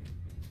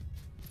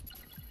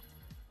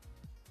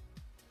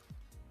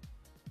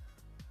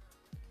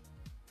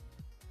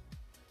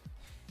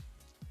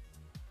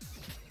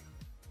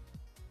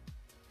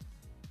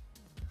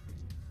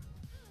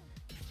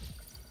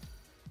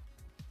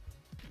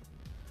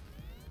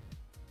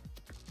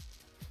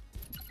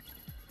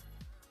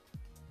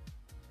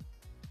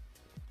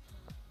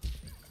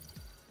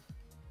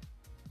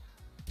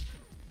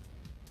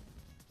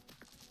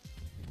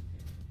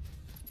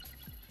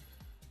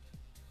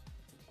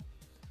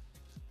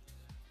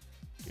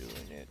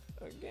 Doing it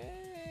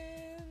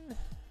again.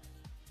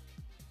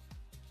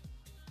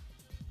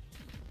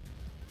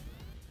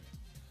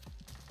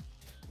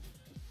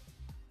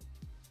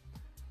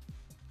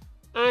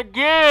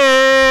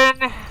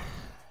 Again.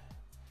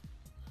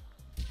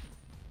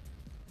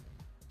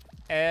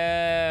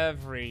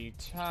 Every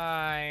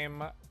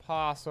time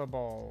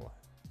possible.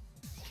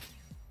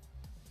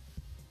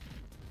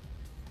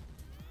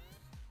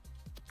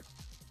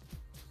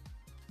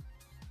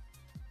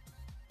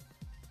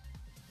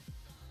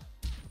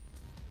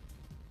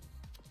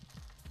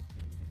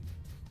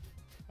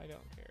 I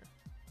don't care.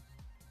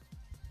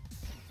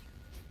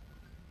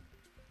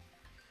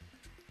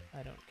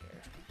 I don't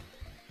care.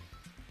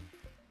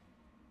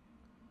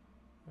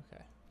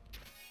 Okay.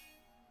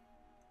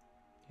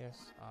 Yes,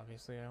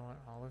 obviously I want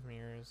olive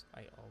mirrors.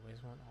 I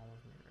always want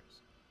olive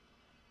mirrors.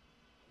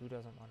 Who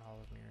doesn't want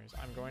olive mirrors?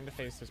 I'm going to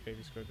face this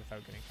baby squid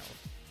without getting help.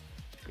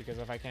 Because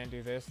if I can't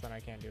do this, then I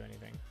can't do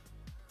anything.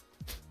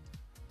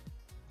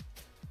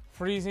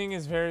 Freezing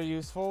is very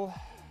useful.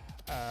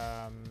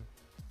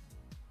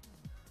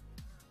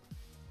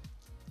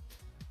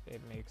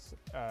 It makes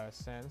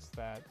sense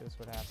that this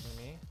would happen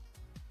to me.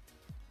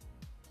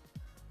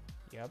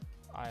 Yep,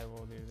 I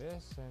will do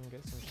this and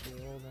get some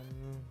shield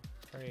and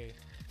pray.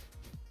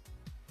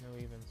 No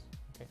evens.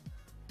 Okay.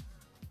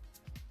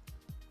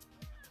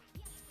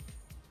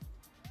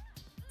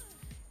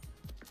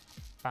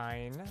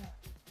 Fine.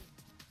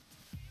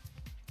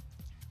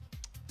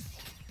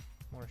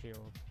 More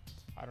shield.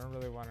 I don't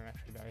really want an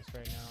extra dice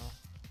right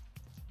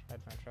now.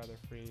 I'd much rather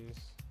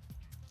freeze.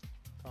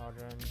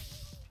 Cauldron.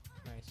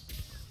 Nice.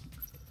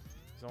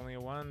 It's only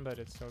a 1, but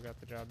it still got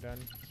the job done.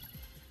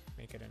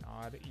 Make it an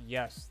odd.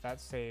 Yes,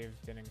 that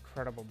saved an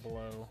incredible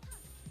blow.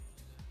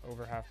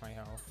 Over half my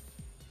health.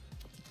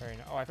 Very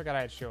nice. Oh, I forgot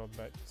I had shield,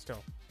 but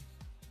still.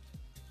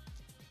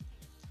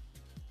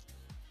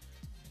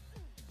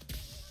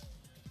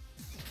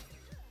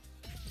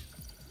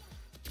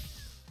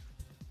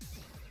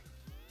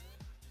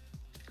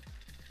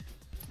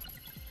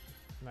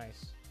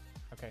 Nice.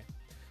 Okay.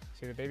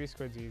 See, the baby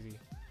squid's easy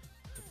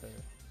with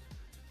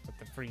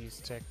the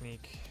freeze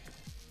technique.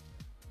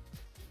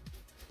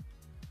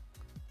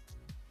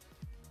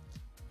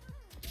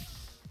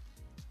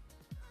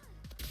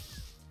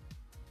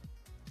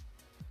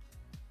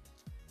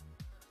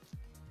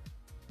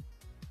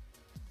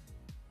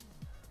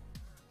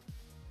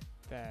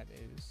 That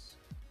is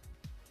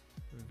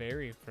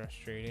very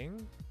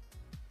frustrating.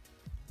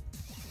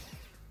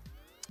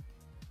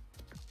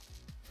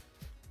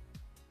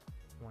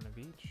 One of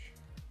each.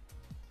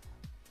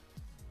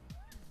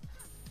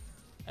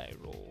 I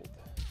rolled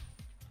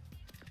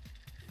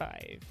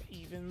 5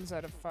 evens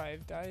out of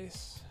 5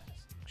 dice.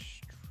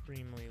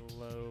 Extremely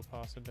low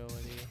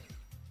possibility.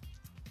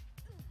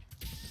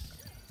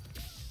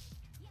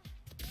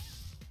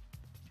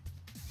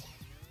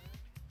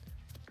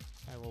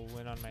 I will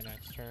win on my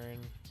next turn.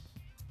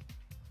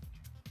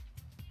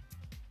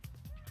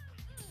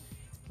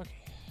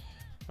 Okay.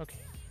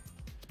 Okay.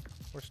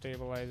 We're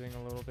stabilizing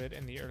a little bit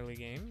in the early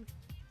game.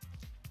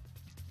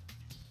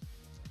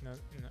 No,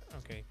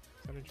 okay.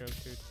 Is that a joke,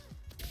 dude?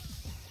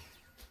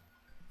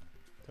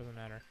 Doesn't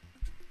matter.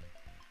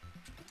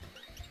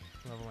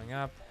 Leveling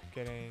up,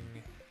 getting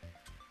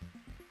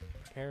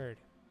prepared.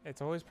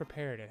 It's always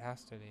prepared, it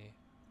has to be.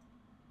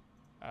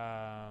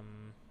 Hall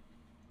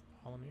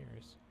of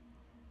Mirrors.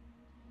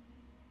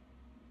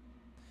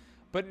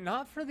 But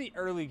not for the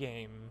early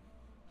game,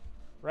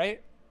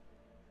 right?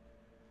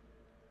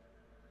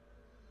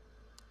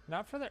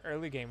 Not for the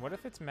early game. What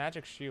if it's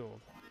Magic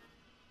Shield?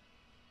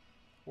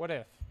 What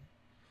if?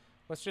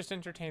 Let's just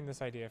entertain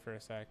this idea for a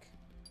sec.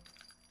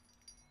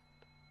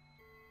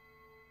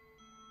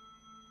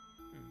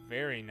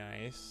 Very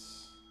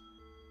nice.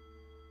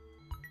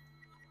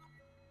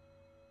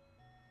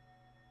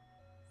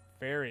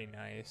 Very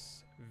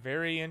nice.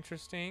 Very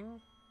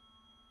interesting.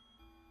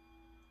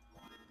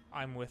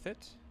 I'm with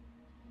it.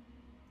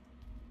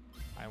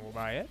 I will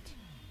buy it.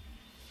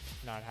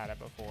 Not had it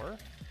before.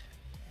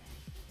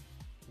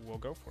 We'll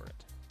go for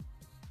it.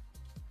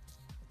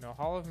 No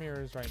Hall of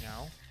Mirrors right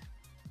now.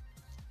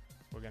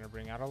 We're gonna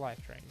bring out a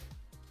Life Drain.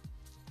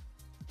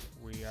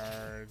 We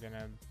are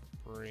gonna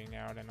bring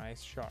out an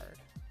Ice Shard.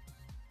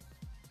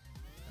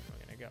 And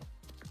we're gonna go.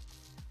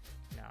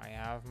 Now I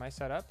have my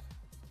setup.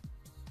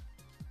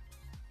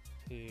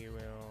 He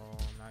will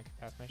not get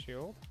past my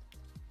shield.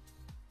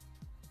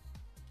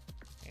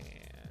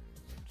 And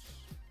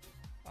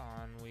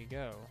on we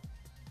go.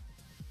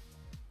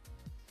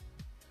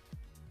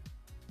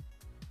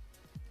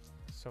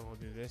 So we'll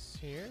do this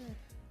here.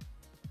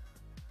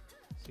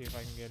 See if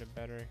I can get a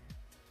better...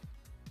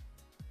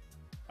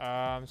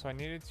 so I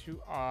needed 2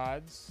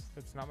 odds.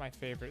 That's not my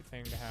favorite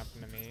thing to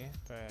happen to me,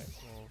 but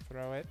we'll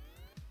throw it.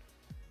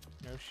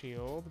 No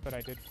shield, but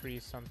I did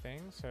freeze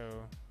something, so...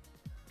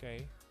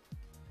 Okay.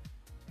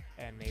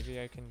 And maybe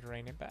I can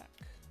drain it back.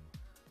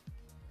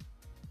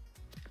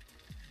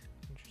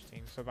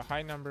 Interesting. So the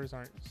high numbers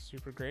aren't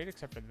super great,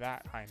 except for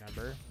that high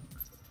number,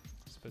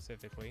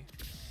 specifically.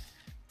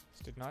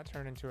 This did not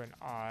turn into an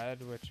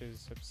odd, which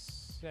is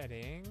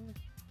upsetting.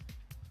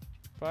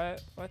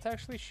 But let's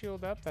actually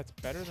shield up. That's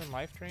better than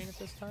life drain at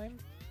this time.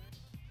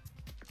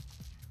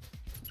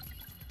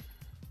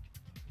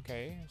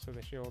 Okay, so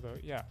the shield,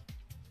 yeah.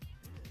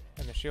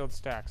 And the shield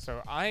stacks.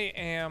 So I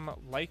am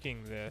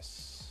liking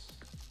this.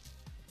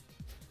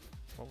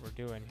 What we're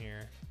doing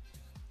here.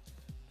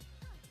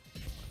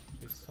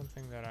 It's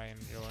something that I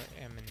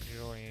am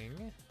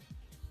enjoying.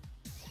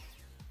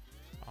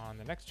 On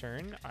the next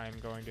turn, I'm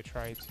going to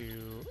try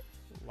to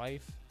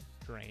life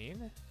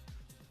drain.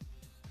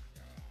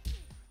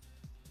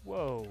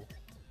 Whoa.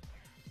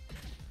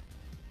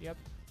 Yep.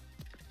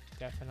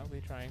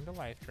 Definitely trying to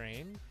life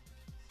drain.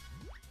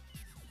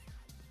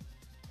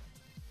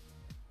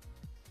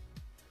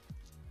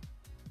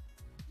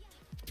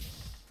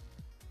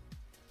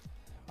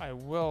 I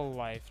will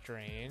life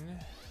drain.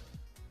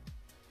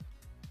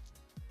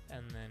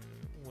 And then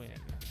win.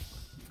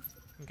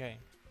 Okay.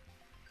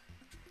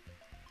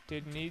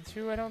 Didn't need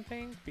to, I don't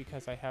think,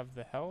 because I have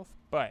the health.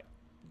 But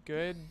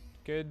good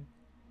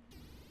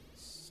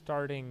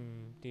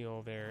starting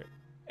deal there.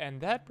 And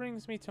that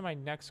brings me to my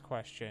next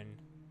question.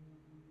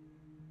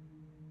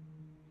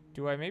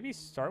 Do I maybe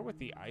start with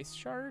the ice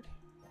shard?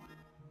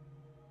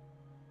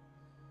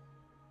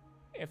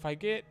 If I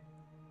get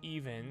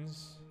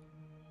evens,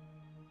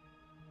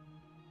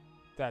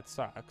 that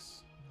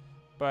sucks.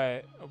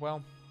 But,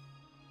 well,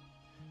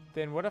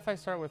 then what if I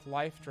start with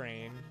life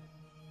drain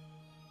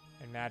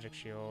and magic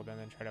shield and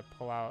then try to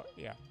pull out?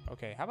 Yeah,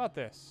 okay, how about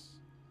this?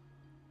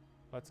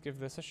 Let's give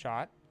this a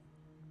shot.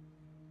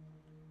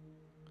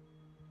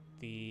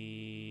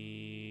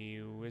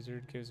 The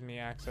wizard gives me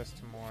access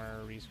to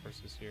more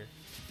resources here.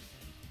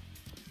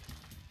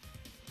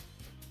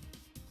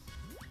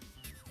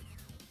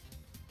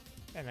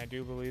 And I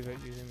do believe that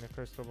using the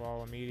crystal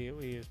ball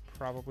immediately is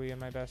probably in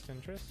my best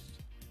interest.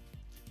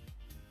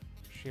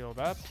 Shield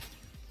up,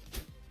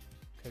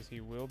 because he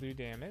will do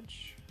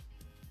damage.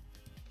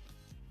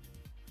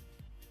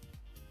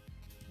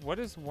 What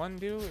does 1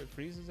 do? It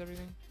freezes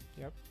everything?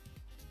 Yep.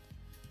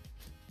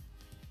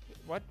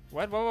 What?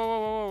 What? Whoa, whoa, whoa,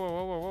 whoa, whoa,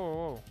 whoa, whoa, whoa,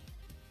 whoa.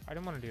 I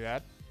didn't want to do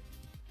that.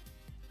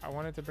 I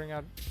wanted to bring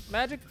out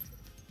magic.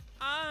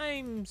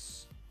 I'm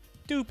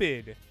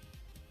stupid.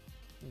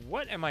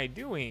 What am I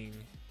doing?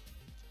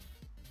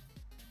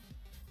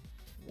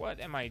 What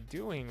am I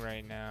doing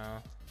right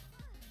now?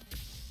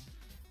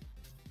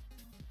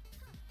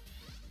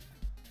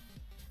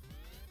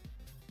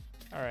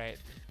 All right.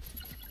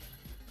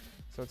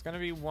 So it's gonna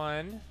be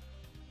 1.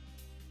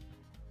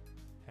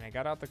 And I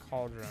got out the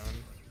cauldron.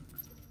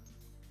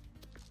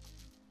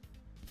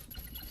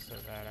 So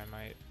that I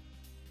might...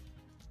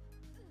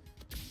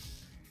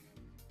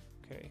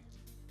 Okay.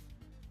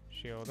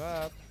 Shield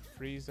up,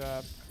 freeze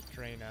up,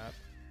 drain up.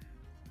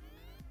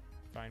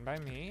 Fine by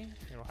me.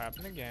 It'll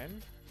happen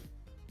again.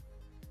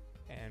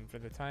 And for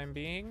the time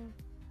being,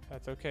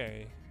 that's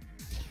okay.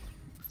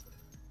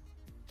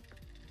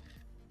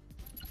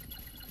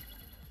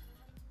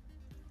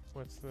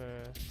 What's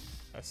the...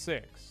 a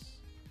 6.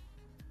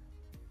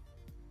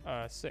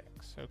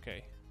 6,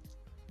 okay.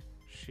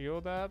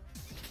 Shield up.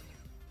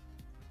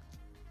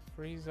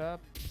 Freeze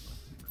up.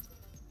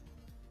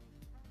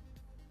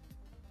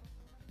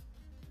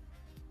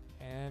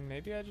 And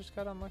maybe I just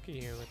got unlucky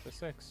here with the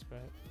 6,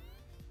 but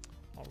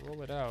I'll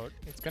roll it out.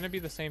 It's gonna be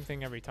the same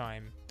thing every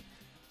time.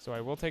 So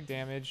I will take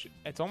damage.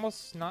 It's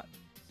almost not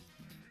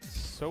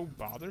so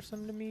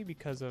bothersome to me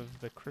because of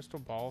the crystal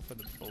ball for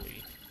the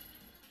bully.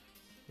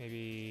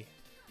 Maybe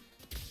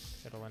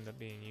it'll end up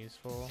being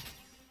useful.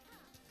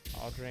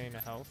 I'll drain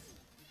a health.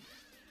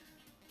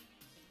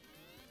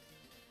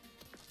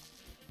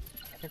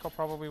 I think I'll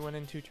probably win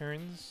in 2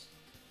 turns.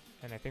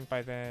 And I think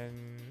by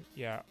then,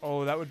 yeah.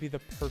 Oh, that would be the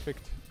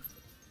perfect.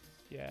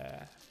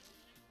 Yeah.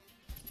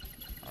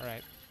 All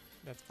right.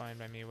 That's fine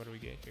by me. What do we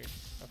get here?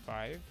 A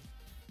 5.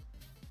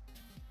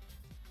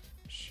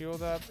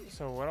 Shield up.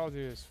 So what I'll do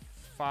is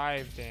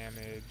 5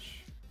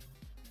 damage.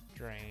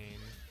 Drain.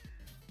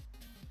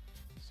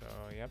 So,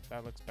 yep,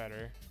 that looks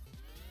better.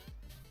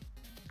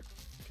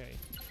 Okay.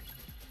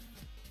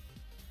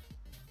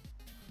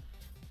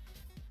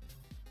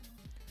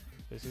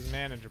 This is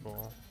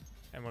manageable.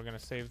 And we're going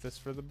to save this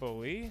for the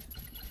bully.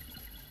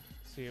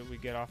 See what we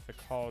get off the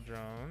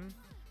cauldron.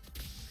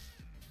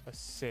 A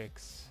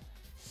 6.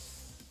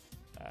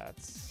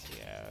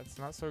 That's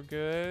not so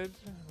good.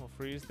 We'll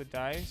freeze the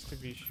dice to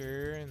be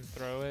sure and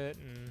throw it.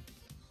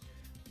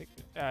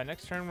 And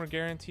next turn we're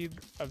guaranteed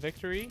a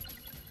victory.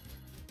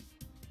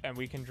 And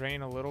we can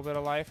drain a little bit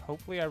of life.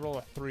 Hopefully I roll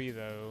a 3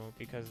 though,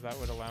 because that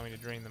would allow me to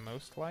drain the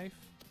most life.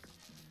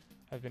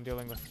 I've been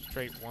dealing with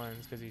straight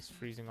 1s because he's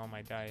freezing all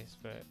my dice,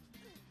 but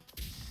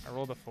I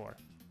rolled a 4.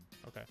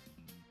 Okay.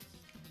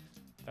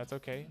 That's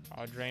okay.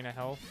 I'll drain a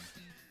health.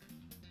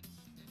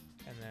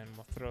 And then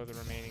we'll throw the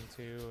remaining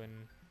 2 and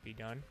be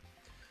done.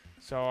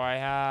 So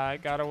I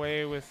got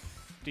away with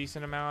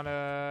decent amount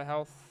of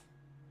health.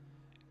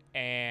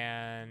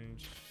 And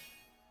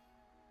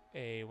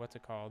a, what's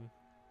it called?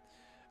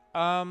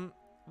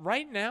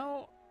 Right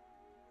now,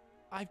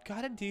 I've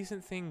got a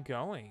decent thing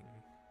going.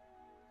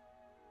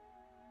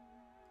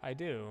 I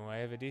do. I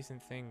have a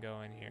decent thing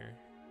going here.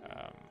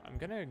 I'm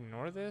gonna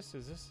ignore this.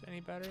 Is this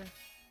any better?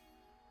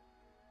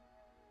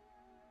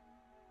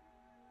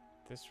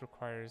 This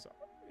requires...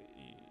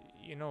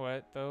 You know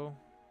what, though?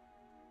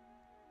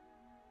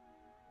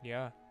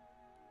 Yeah.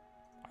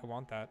 I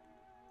want that.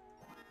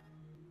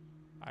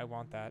 I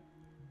want that.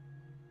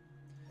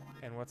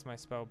 And what's my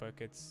spell book?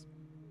 It's...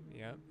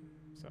 Yep.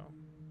 So...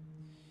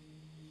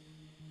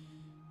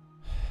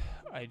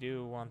 I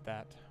do want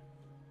that.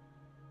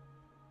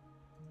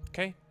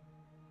 Okay.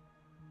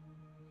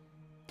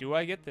 Do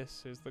I get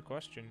this is the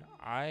question.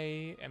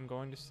 I am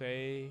going to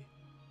say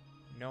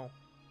no.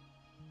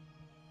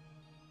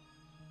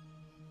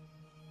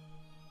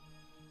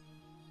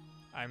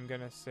 I'm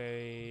gonna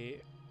say...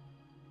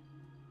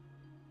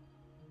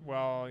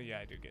 Well, yeah,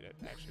 I do get it.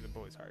 Actually, the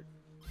bully's hard.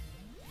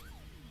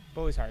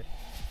 Bully's hard.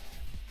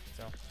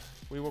 So,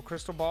 we will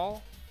Crystal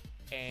Ball.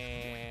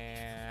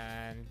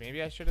 And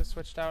maybe I should have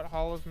switched out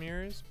Hall of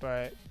Mirrors,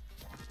 but at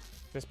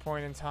this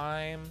point in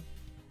time,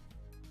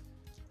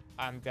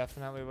 I'm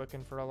definitely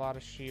looking for a lot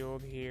of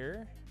shield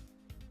here.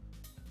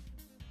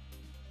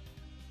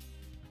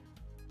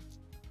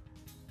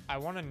 I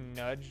want to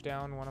nudge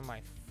down one of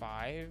my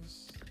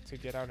 5s to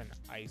get out an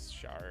Ice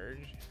Shard.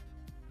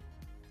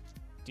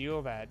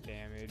 Deal that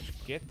damage,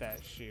 get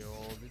that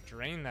shield,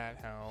 drain that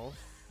health,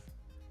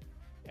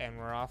 and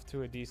we're off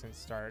to a decent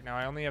start. Now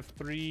I only have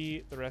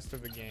 3 the rest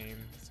of the game,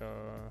 so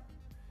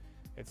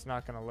it's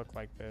not gonna look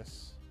like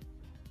this.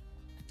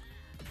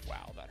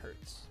 Wow, that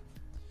hurts.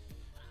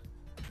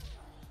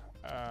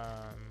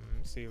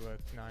 See, look,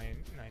 9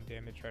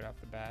 damage right off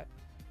the bat.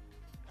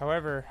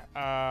 However,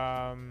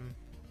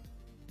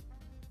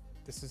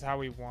 this is how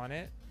we want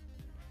it.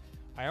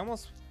 I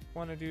almost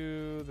want to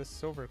do the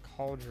Silver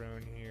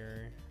Cauldron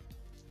here.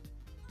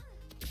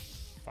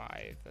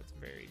 5, that's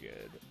very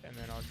good. And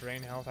then I'll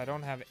drain health. I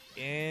don't have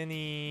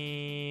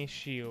any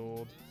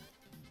shield.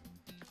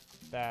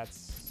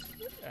 That's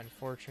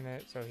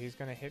unfortunate. So he's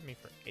gonna hit me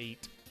for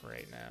 8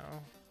 right now.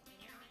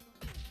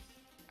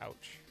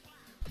 Ouch.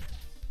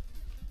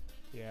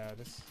 Yeah,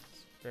 this is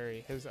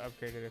very, his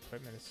upgraded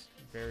equipment is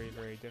very,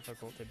 very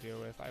difficult to deal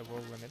with. I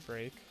will limit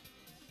break.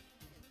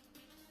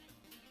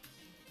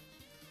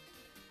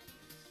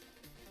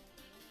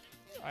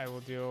 I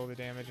will deal the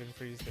damage and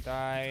freeze the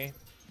die.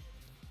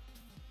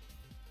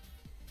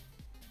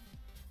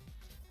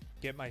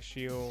 Get my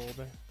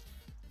shield,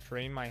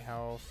 drain my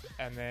health,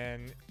 and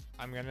then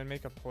I'm gonna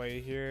make a play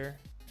here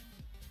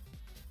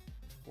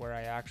where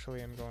I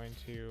actually am going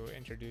to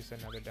introduce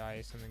another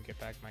dice and then get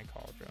back my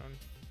Cauldron.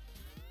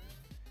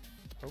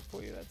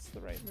 Hopefully that's the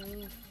right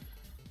move.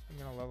 I'm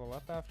gonna level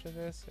up after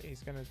this.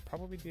 He's gonna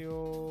probably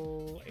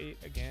deal 8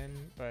 again,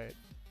 but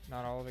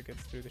not all of it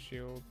gets through the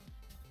shield.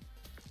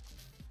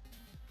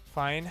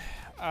 Fine.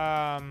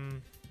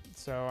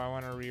 So I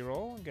want to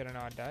reroll and get an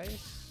odd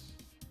dice.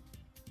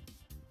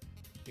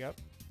 Yep.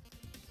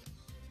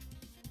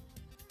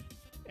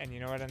 And you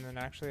know what? And then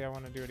actually I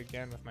want to do it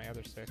again with my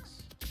other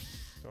 6.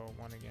 So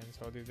 1 again.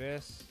 So I'll do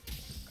this.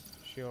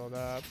 Shield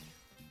up.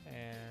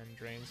 And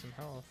drain some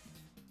health.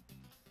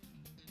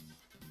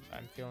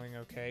 I'm feeling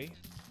okay.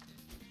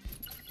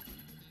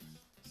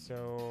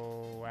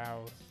 So,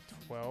 wow.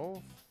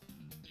 12?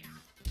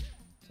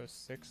 So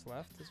 6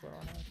 left is what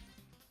I'll have.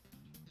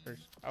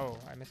 Oh,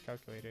 I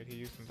miscalculated. He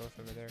used them both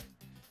over there.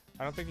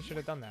 I don't think he should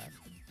have done that.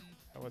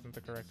 That wasn't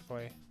the correct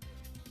play.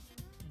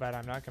 But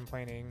I'm not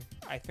complaining.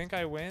 I think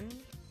I win.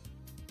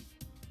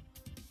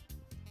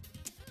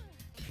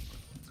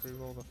 Let's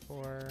reroll the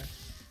 4.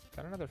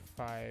 Got another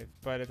 5,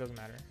 but it doesn't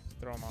matter.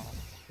 Just throw them all.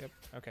 Yep,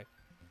 okay.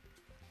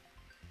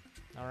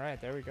 Alright,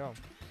 there we go.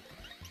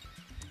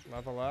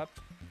 Level up.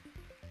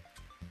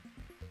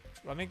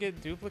 Let me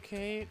get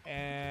Duplicate,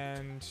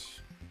 and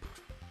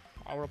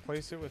I'll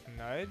replace it with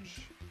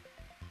Nudge.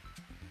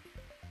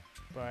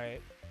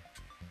 But,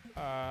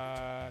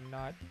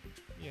 not,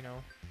 you know,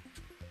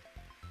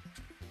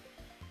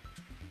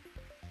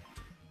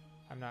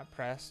 I'm not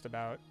pressed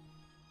about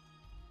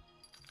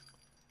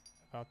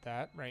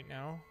that right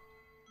now.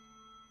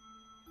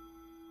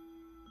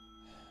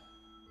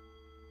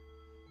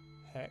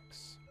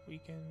 Hex,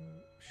 Weaken,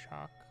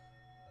 Shock.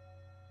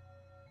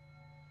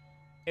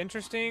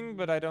 Interesting,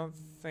 but I don't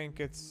think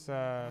it's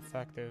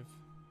effective.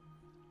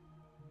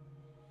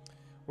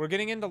 We're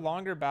getting into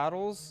longer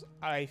battles.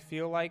 I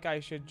feel like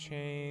I should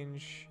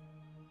change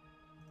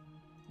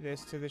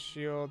this to the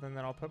shield, and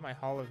then I'll put my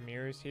Hall of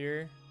Mirrors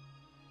here.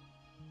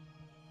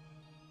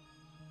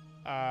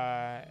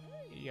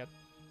 Yep.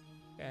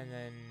 And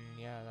then,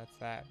 yeah, that's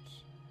that.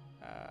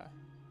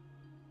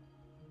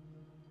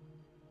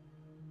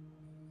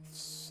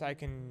 I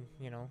can,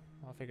 you know,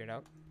 I'll figure it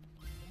out.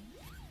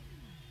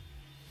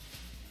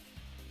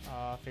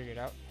 I'll figure it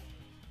out.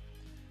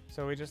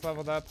 So we just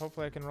leveled up.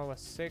 Hopefully I can roll a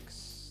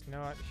 6.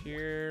 No, out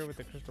here with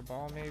the crystal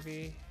ball,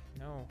 maybe.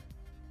 No.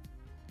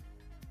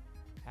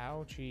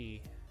 Ouchie.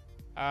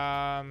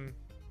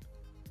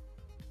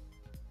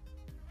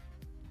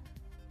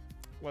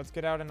 Let's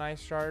get out an ice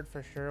shard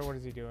for sure. What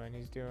is he doing?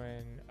 He's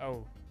doing...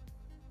 Oh.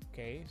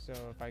 Okay, so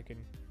if I can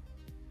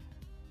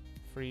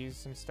freeze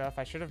some stuff.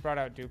 I should have brought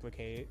out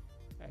duplicate.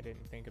 I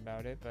didn't think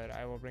about it, but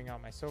I will bring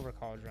out my silver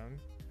cauldron.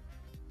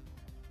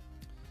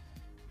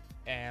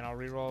 And I'll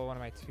reroll one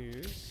of my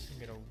 2s.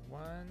 Get a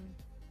 1.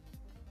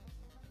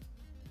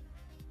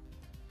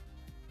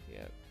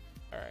 Yep.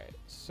 Alright,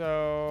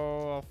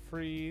 so I'll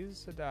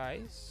freeze a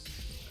dice.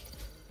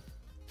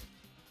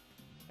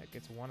 That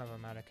gets one of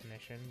them out of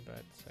commission,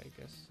 but I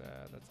guess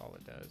that's all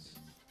it does.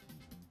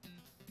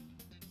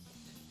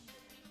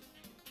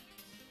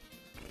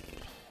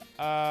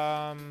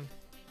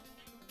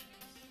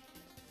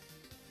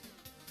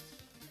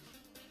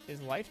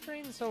 Is life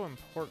drain so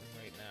important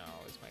right now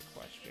is my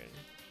question.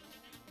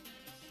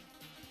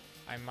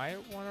 I might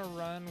want to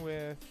run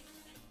with...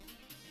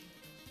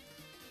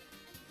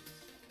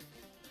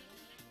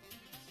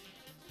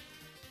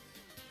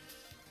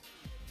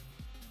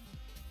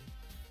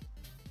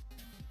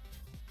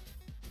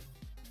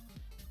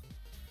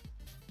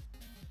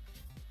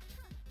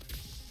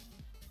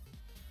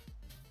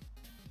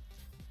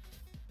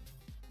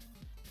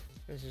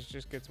 This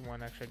just gets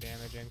 1 extra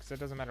damage in, because it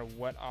doesn't matter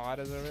what odd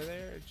is over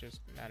there, it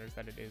just matters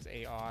that it is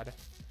a odd.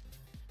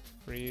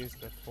 Freeze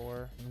the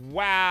 4.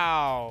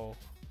 Wow!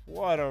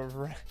 What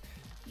a...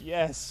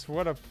 Yes,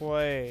 what a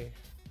play.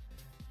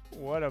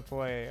 What a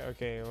play.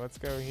 Okay, let's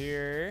go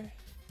here.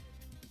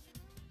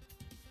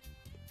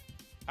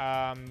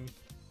 Let's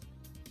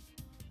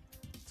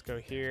go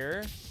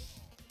here.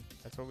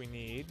 That's what we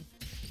need.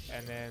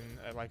 And then,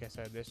 like I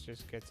said, this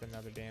just gets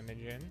another damage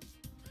in.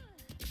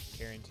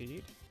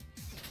 Guaranteed.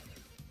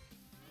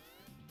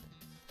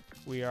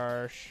 We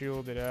are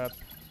shielded up.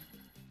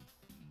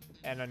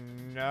 And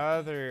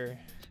another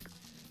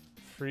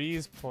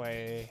freeze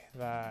play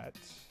that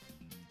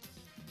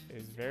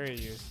is very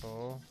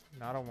useful.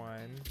 Not a 1.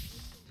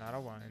 Not a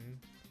 1.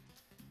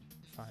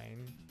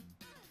 Fine.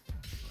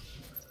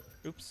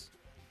 Oops.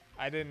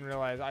 I didn't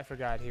realize. I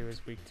forgot he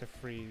was weak to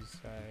freeze.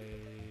 I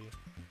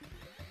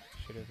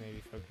should have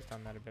maybe focused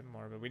on that a bit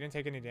more. But we didn't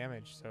take any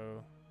damage,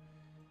 so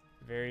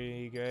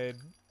very good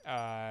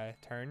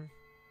turn.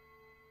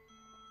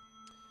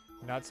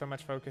 Not so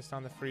much focused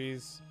on the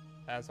freeze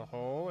as a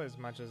whole, as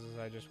much as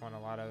I just want a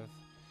lot of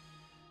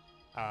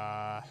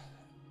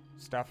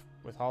stuff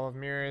with Hall of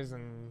Mirrors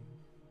and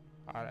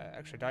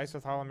extra dice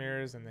with Hall of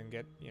Mirrors, and then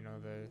get, you know,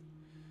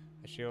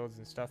 the shields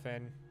and stuff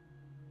in.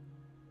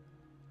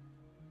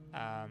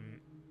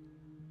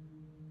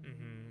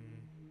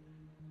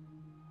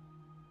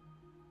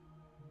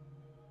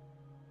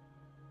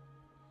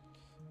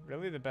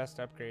 Really, the best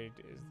upgrade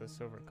is the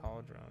silver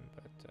cauldron,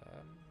 but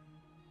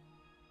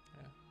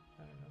yeah,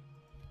 I don't know.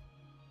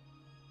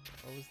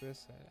 What was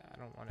this? I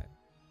don't want it.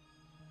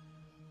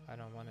 I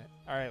don't want it.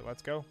 All right,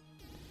 let's go.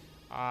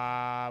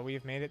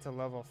 We've made it to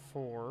level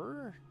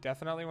 4.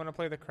 Definitely want to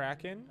play the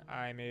Kraken.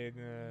 I made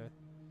a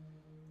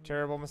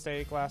terrible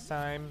mistake last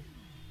time,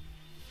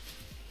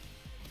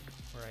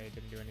 where I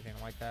didn't do anything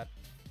like that.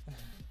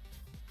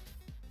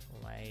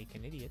 Like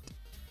an idiot.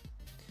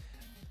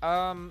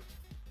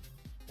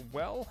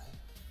 Well,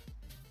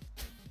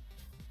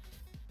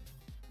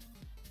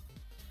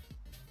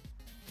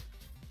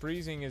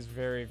 freezing is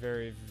very,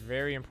 very,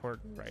 very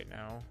important right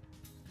now.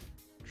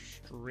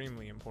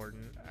 Extremely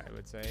important, I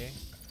would say.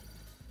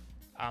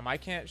 I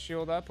can't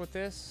shield up with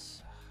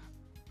this.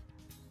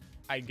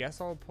 I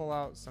guess I'll pull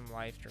out some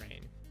life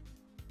drain.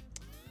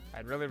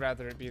 I'd really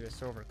rather it be the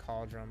silver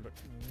cauldron, but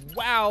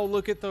wow,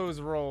 look at those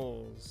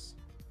rolls.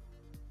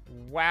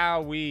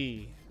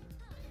 Wowee.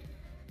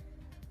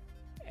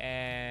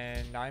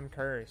 And I'm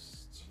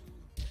cursed.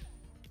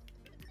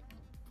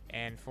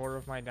 And 4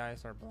 of my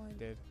dice are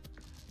blinded.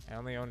 I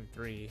only own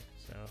 3,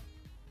 so.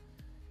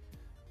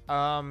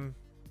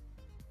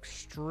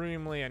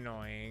 Extremely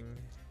annoying.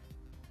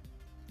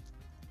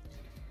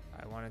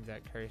 I wanted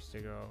that curse to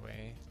go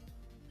away.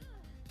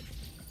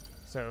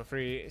 So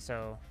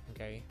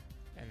okay.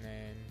 And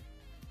then,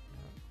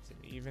 it's an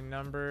even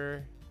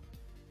number.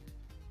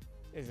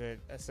 Is it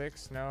a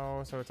 6?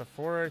 No, so it's a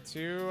 4 or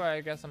 2.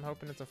 I guess I'm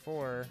hoping it's a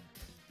 4.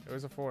 It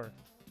was a 4.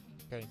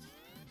 Okay.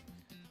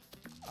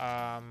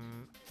 I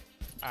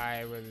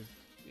would,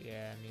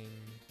 yeah, I mean,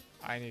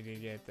 I need to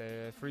get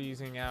the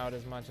freezing out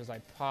as much as I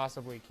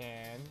possibly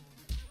can,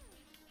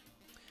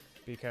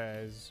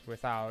 because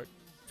without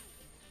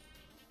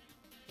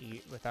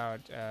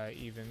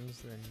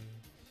evens, then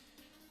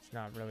It's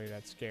not really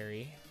that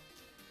scary.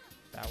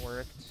 That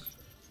worked.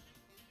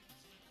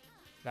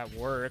 That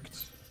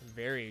worked.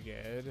 Very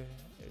good.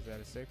 Is that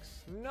a 6?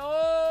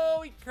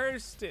 No! He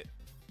cursed it!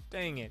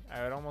 Dang it.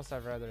 I would almost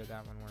have rather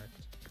that one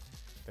worked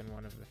than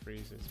one of the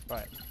freezes.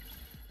 But,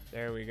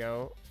 there we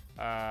go.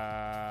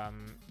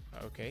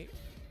 Okay.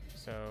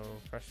 So,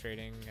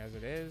 frustrating as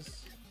it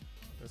is.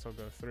 This will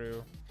go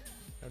through.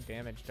 No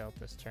damage dealt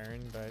this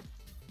turn, but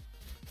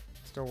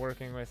still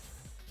working with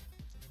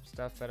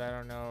stuff that I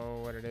don't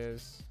know what it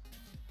is.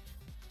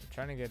 I'm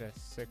trying to get a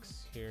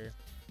 6 here.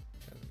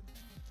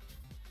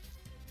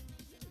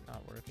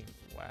 Not working.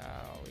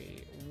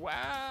 Wowie.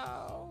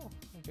 Wow!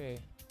 Okay.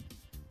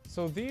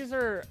 So these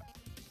are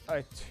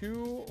a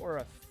 2 or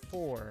a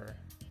 4.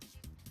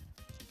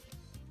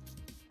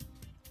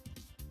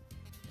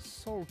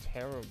 So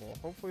terrible.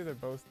 Hopefully they're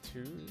both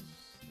 2s.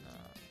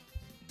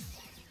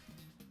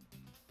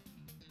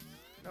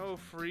 No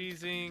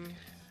freezing.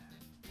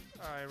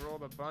 I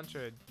rolled a bunch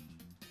of...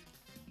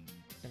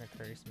 It's gonna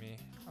curse me.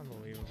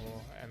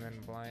 Unbelievable. And then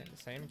blind.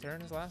 Same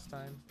turn as last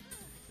time.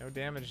 No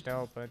damage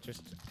dealt, but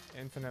just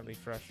infinitely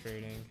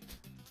frustrating.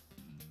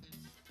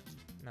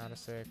 Not a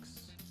 6.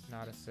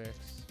 Not a 6.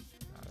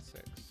 Not a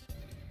 6.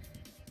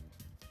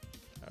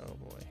 Oh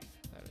boy.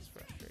 That is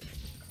frustrating.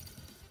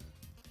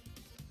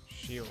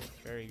 Shield.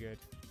 Very good.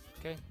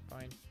 Okay,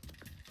 fine.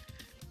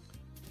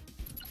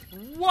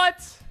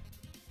 What?!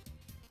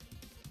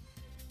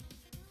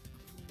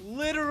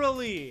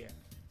 Literally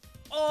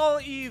all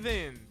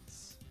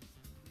evens.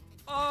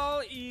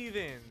 All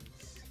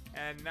evens.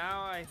 And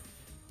now I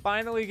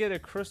finally get a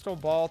crystal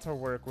ball to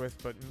work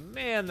with, but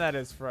man, that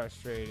is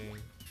frustrating.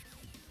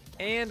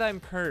 And I'm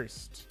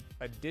cursed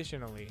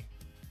additionally.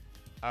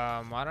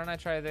 Why don't I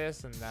try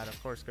this? And that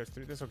of course goes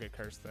through. This will get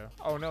cursed though.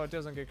 Oh no, it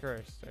doesn't get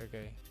cursed.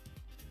 Okay.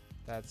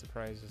 That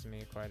surprises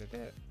me quite a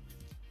bit.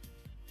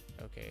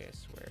 Okay, I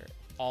swear.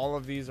 All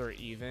of these are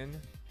even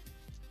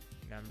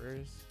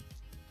numbers.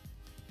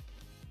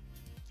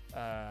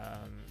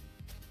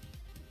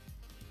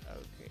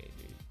 Okay,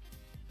 dude.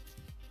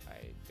 I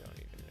don't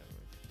even know.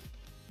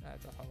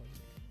 That's a holiday.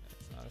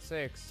 That's not a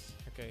 6.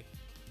 Okay.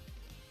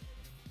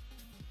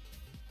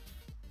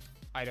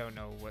 I don't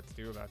know what to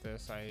do about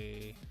this.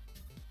 I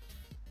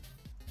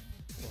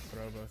will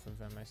throw both of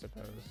them, I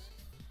suppose.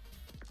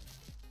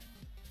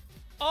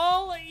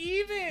 All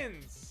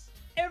evens!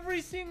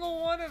 Every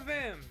single one of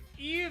them!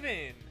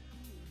 Even!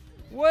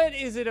 What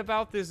is it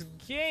about this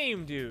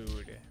game,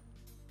 dude?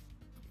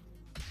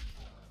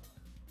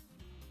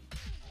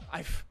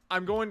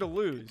 I'm going to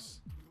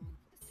lose.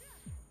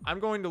 I'm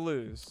going to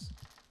lose.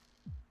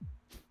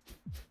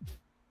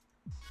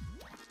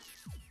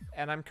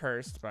 And I'm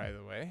cursed, by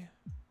the way.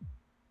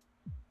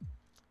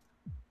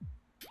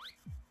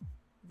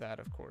 That,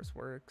 of course,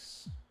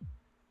 works.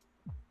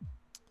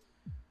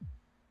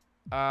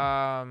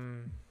 Yeah.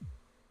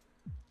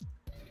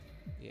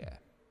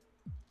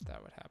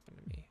 That would happen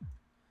to me.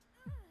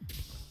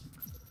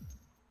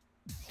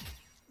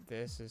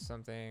 This is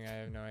something I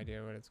have no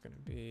idea what it's going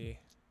to be.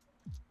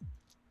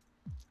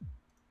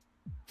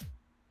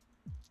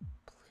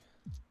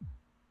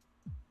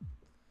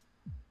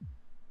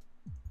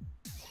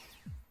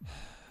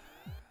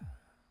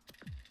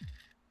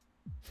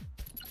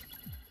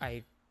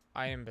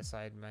 I am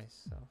beside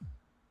myself.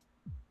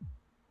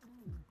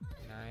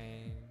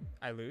 9.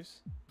 I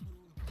lose.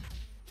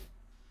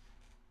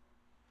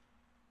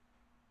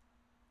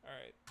 All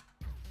right.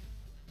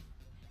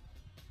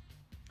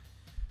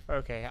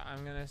 Okay,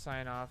 I'm gonna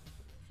sign off.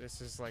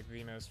 This is like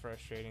the most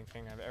frustrating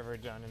thing I've ever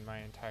done in my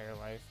entire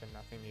life, and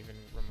nothing even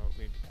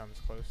remotely comes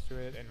close to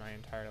it in my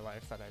entire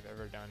life that I've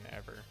ever done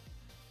ever.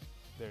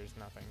 There's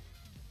nothing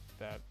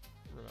that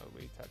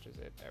remotely touches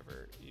it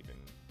ever, even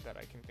that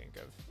I can think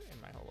of in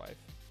my whole life.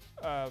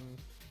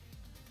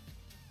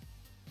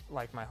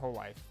 Like my whole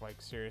life,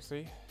 like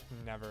seriously,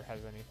 never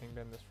has anything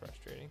been this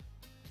frustrating.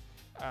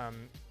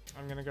 I'm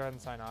gonna go ahead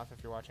and sign off.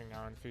 If you're watching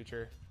now in the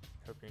future,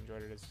 hope you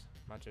enjoyed it as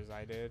much as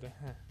I did.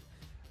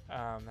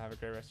 Have a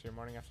great rest of your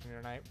morning, afternoon,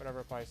 or night,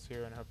 whatever applies to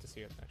you, and I hope to see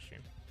you at the next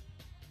stream.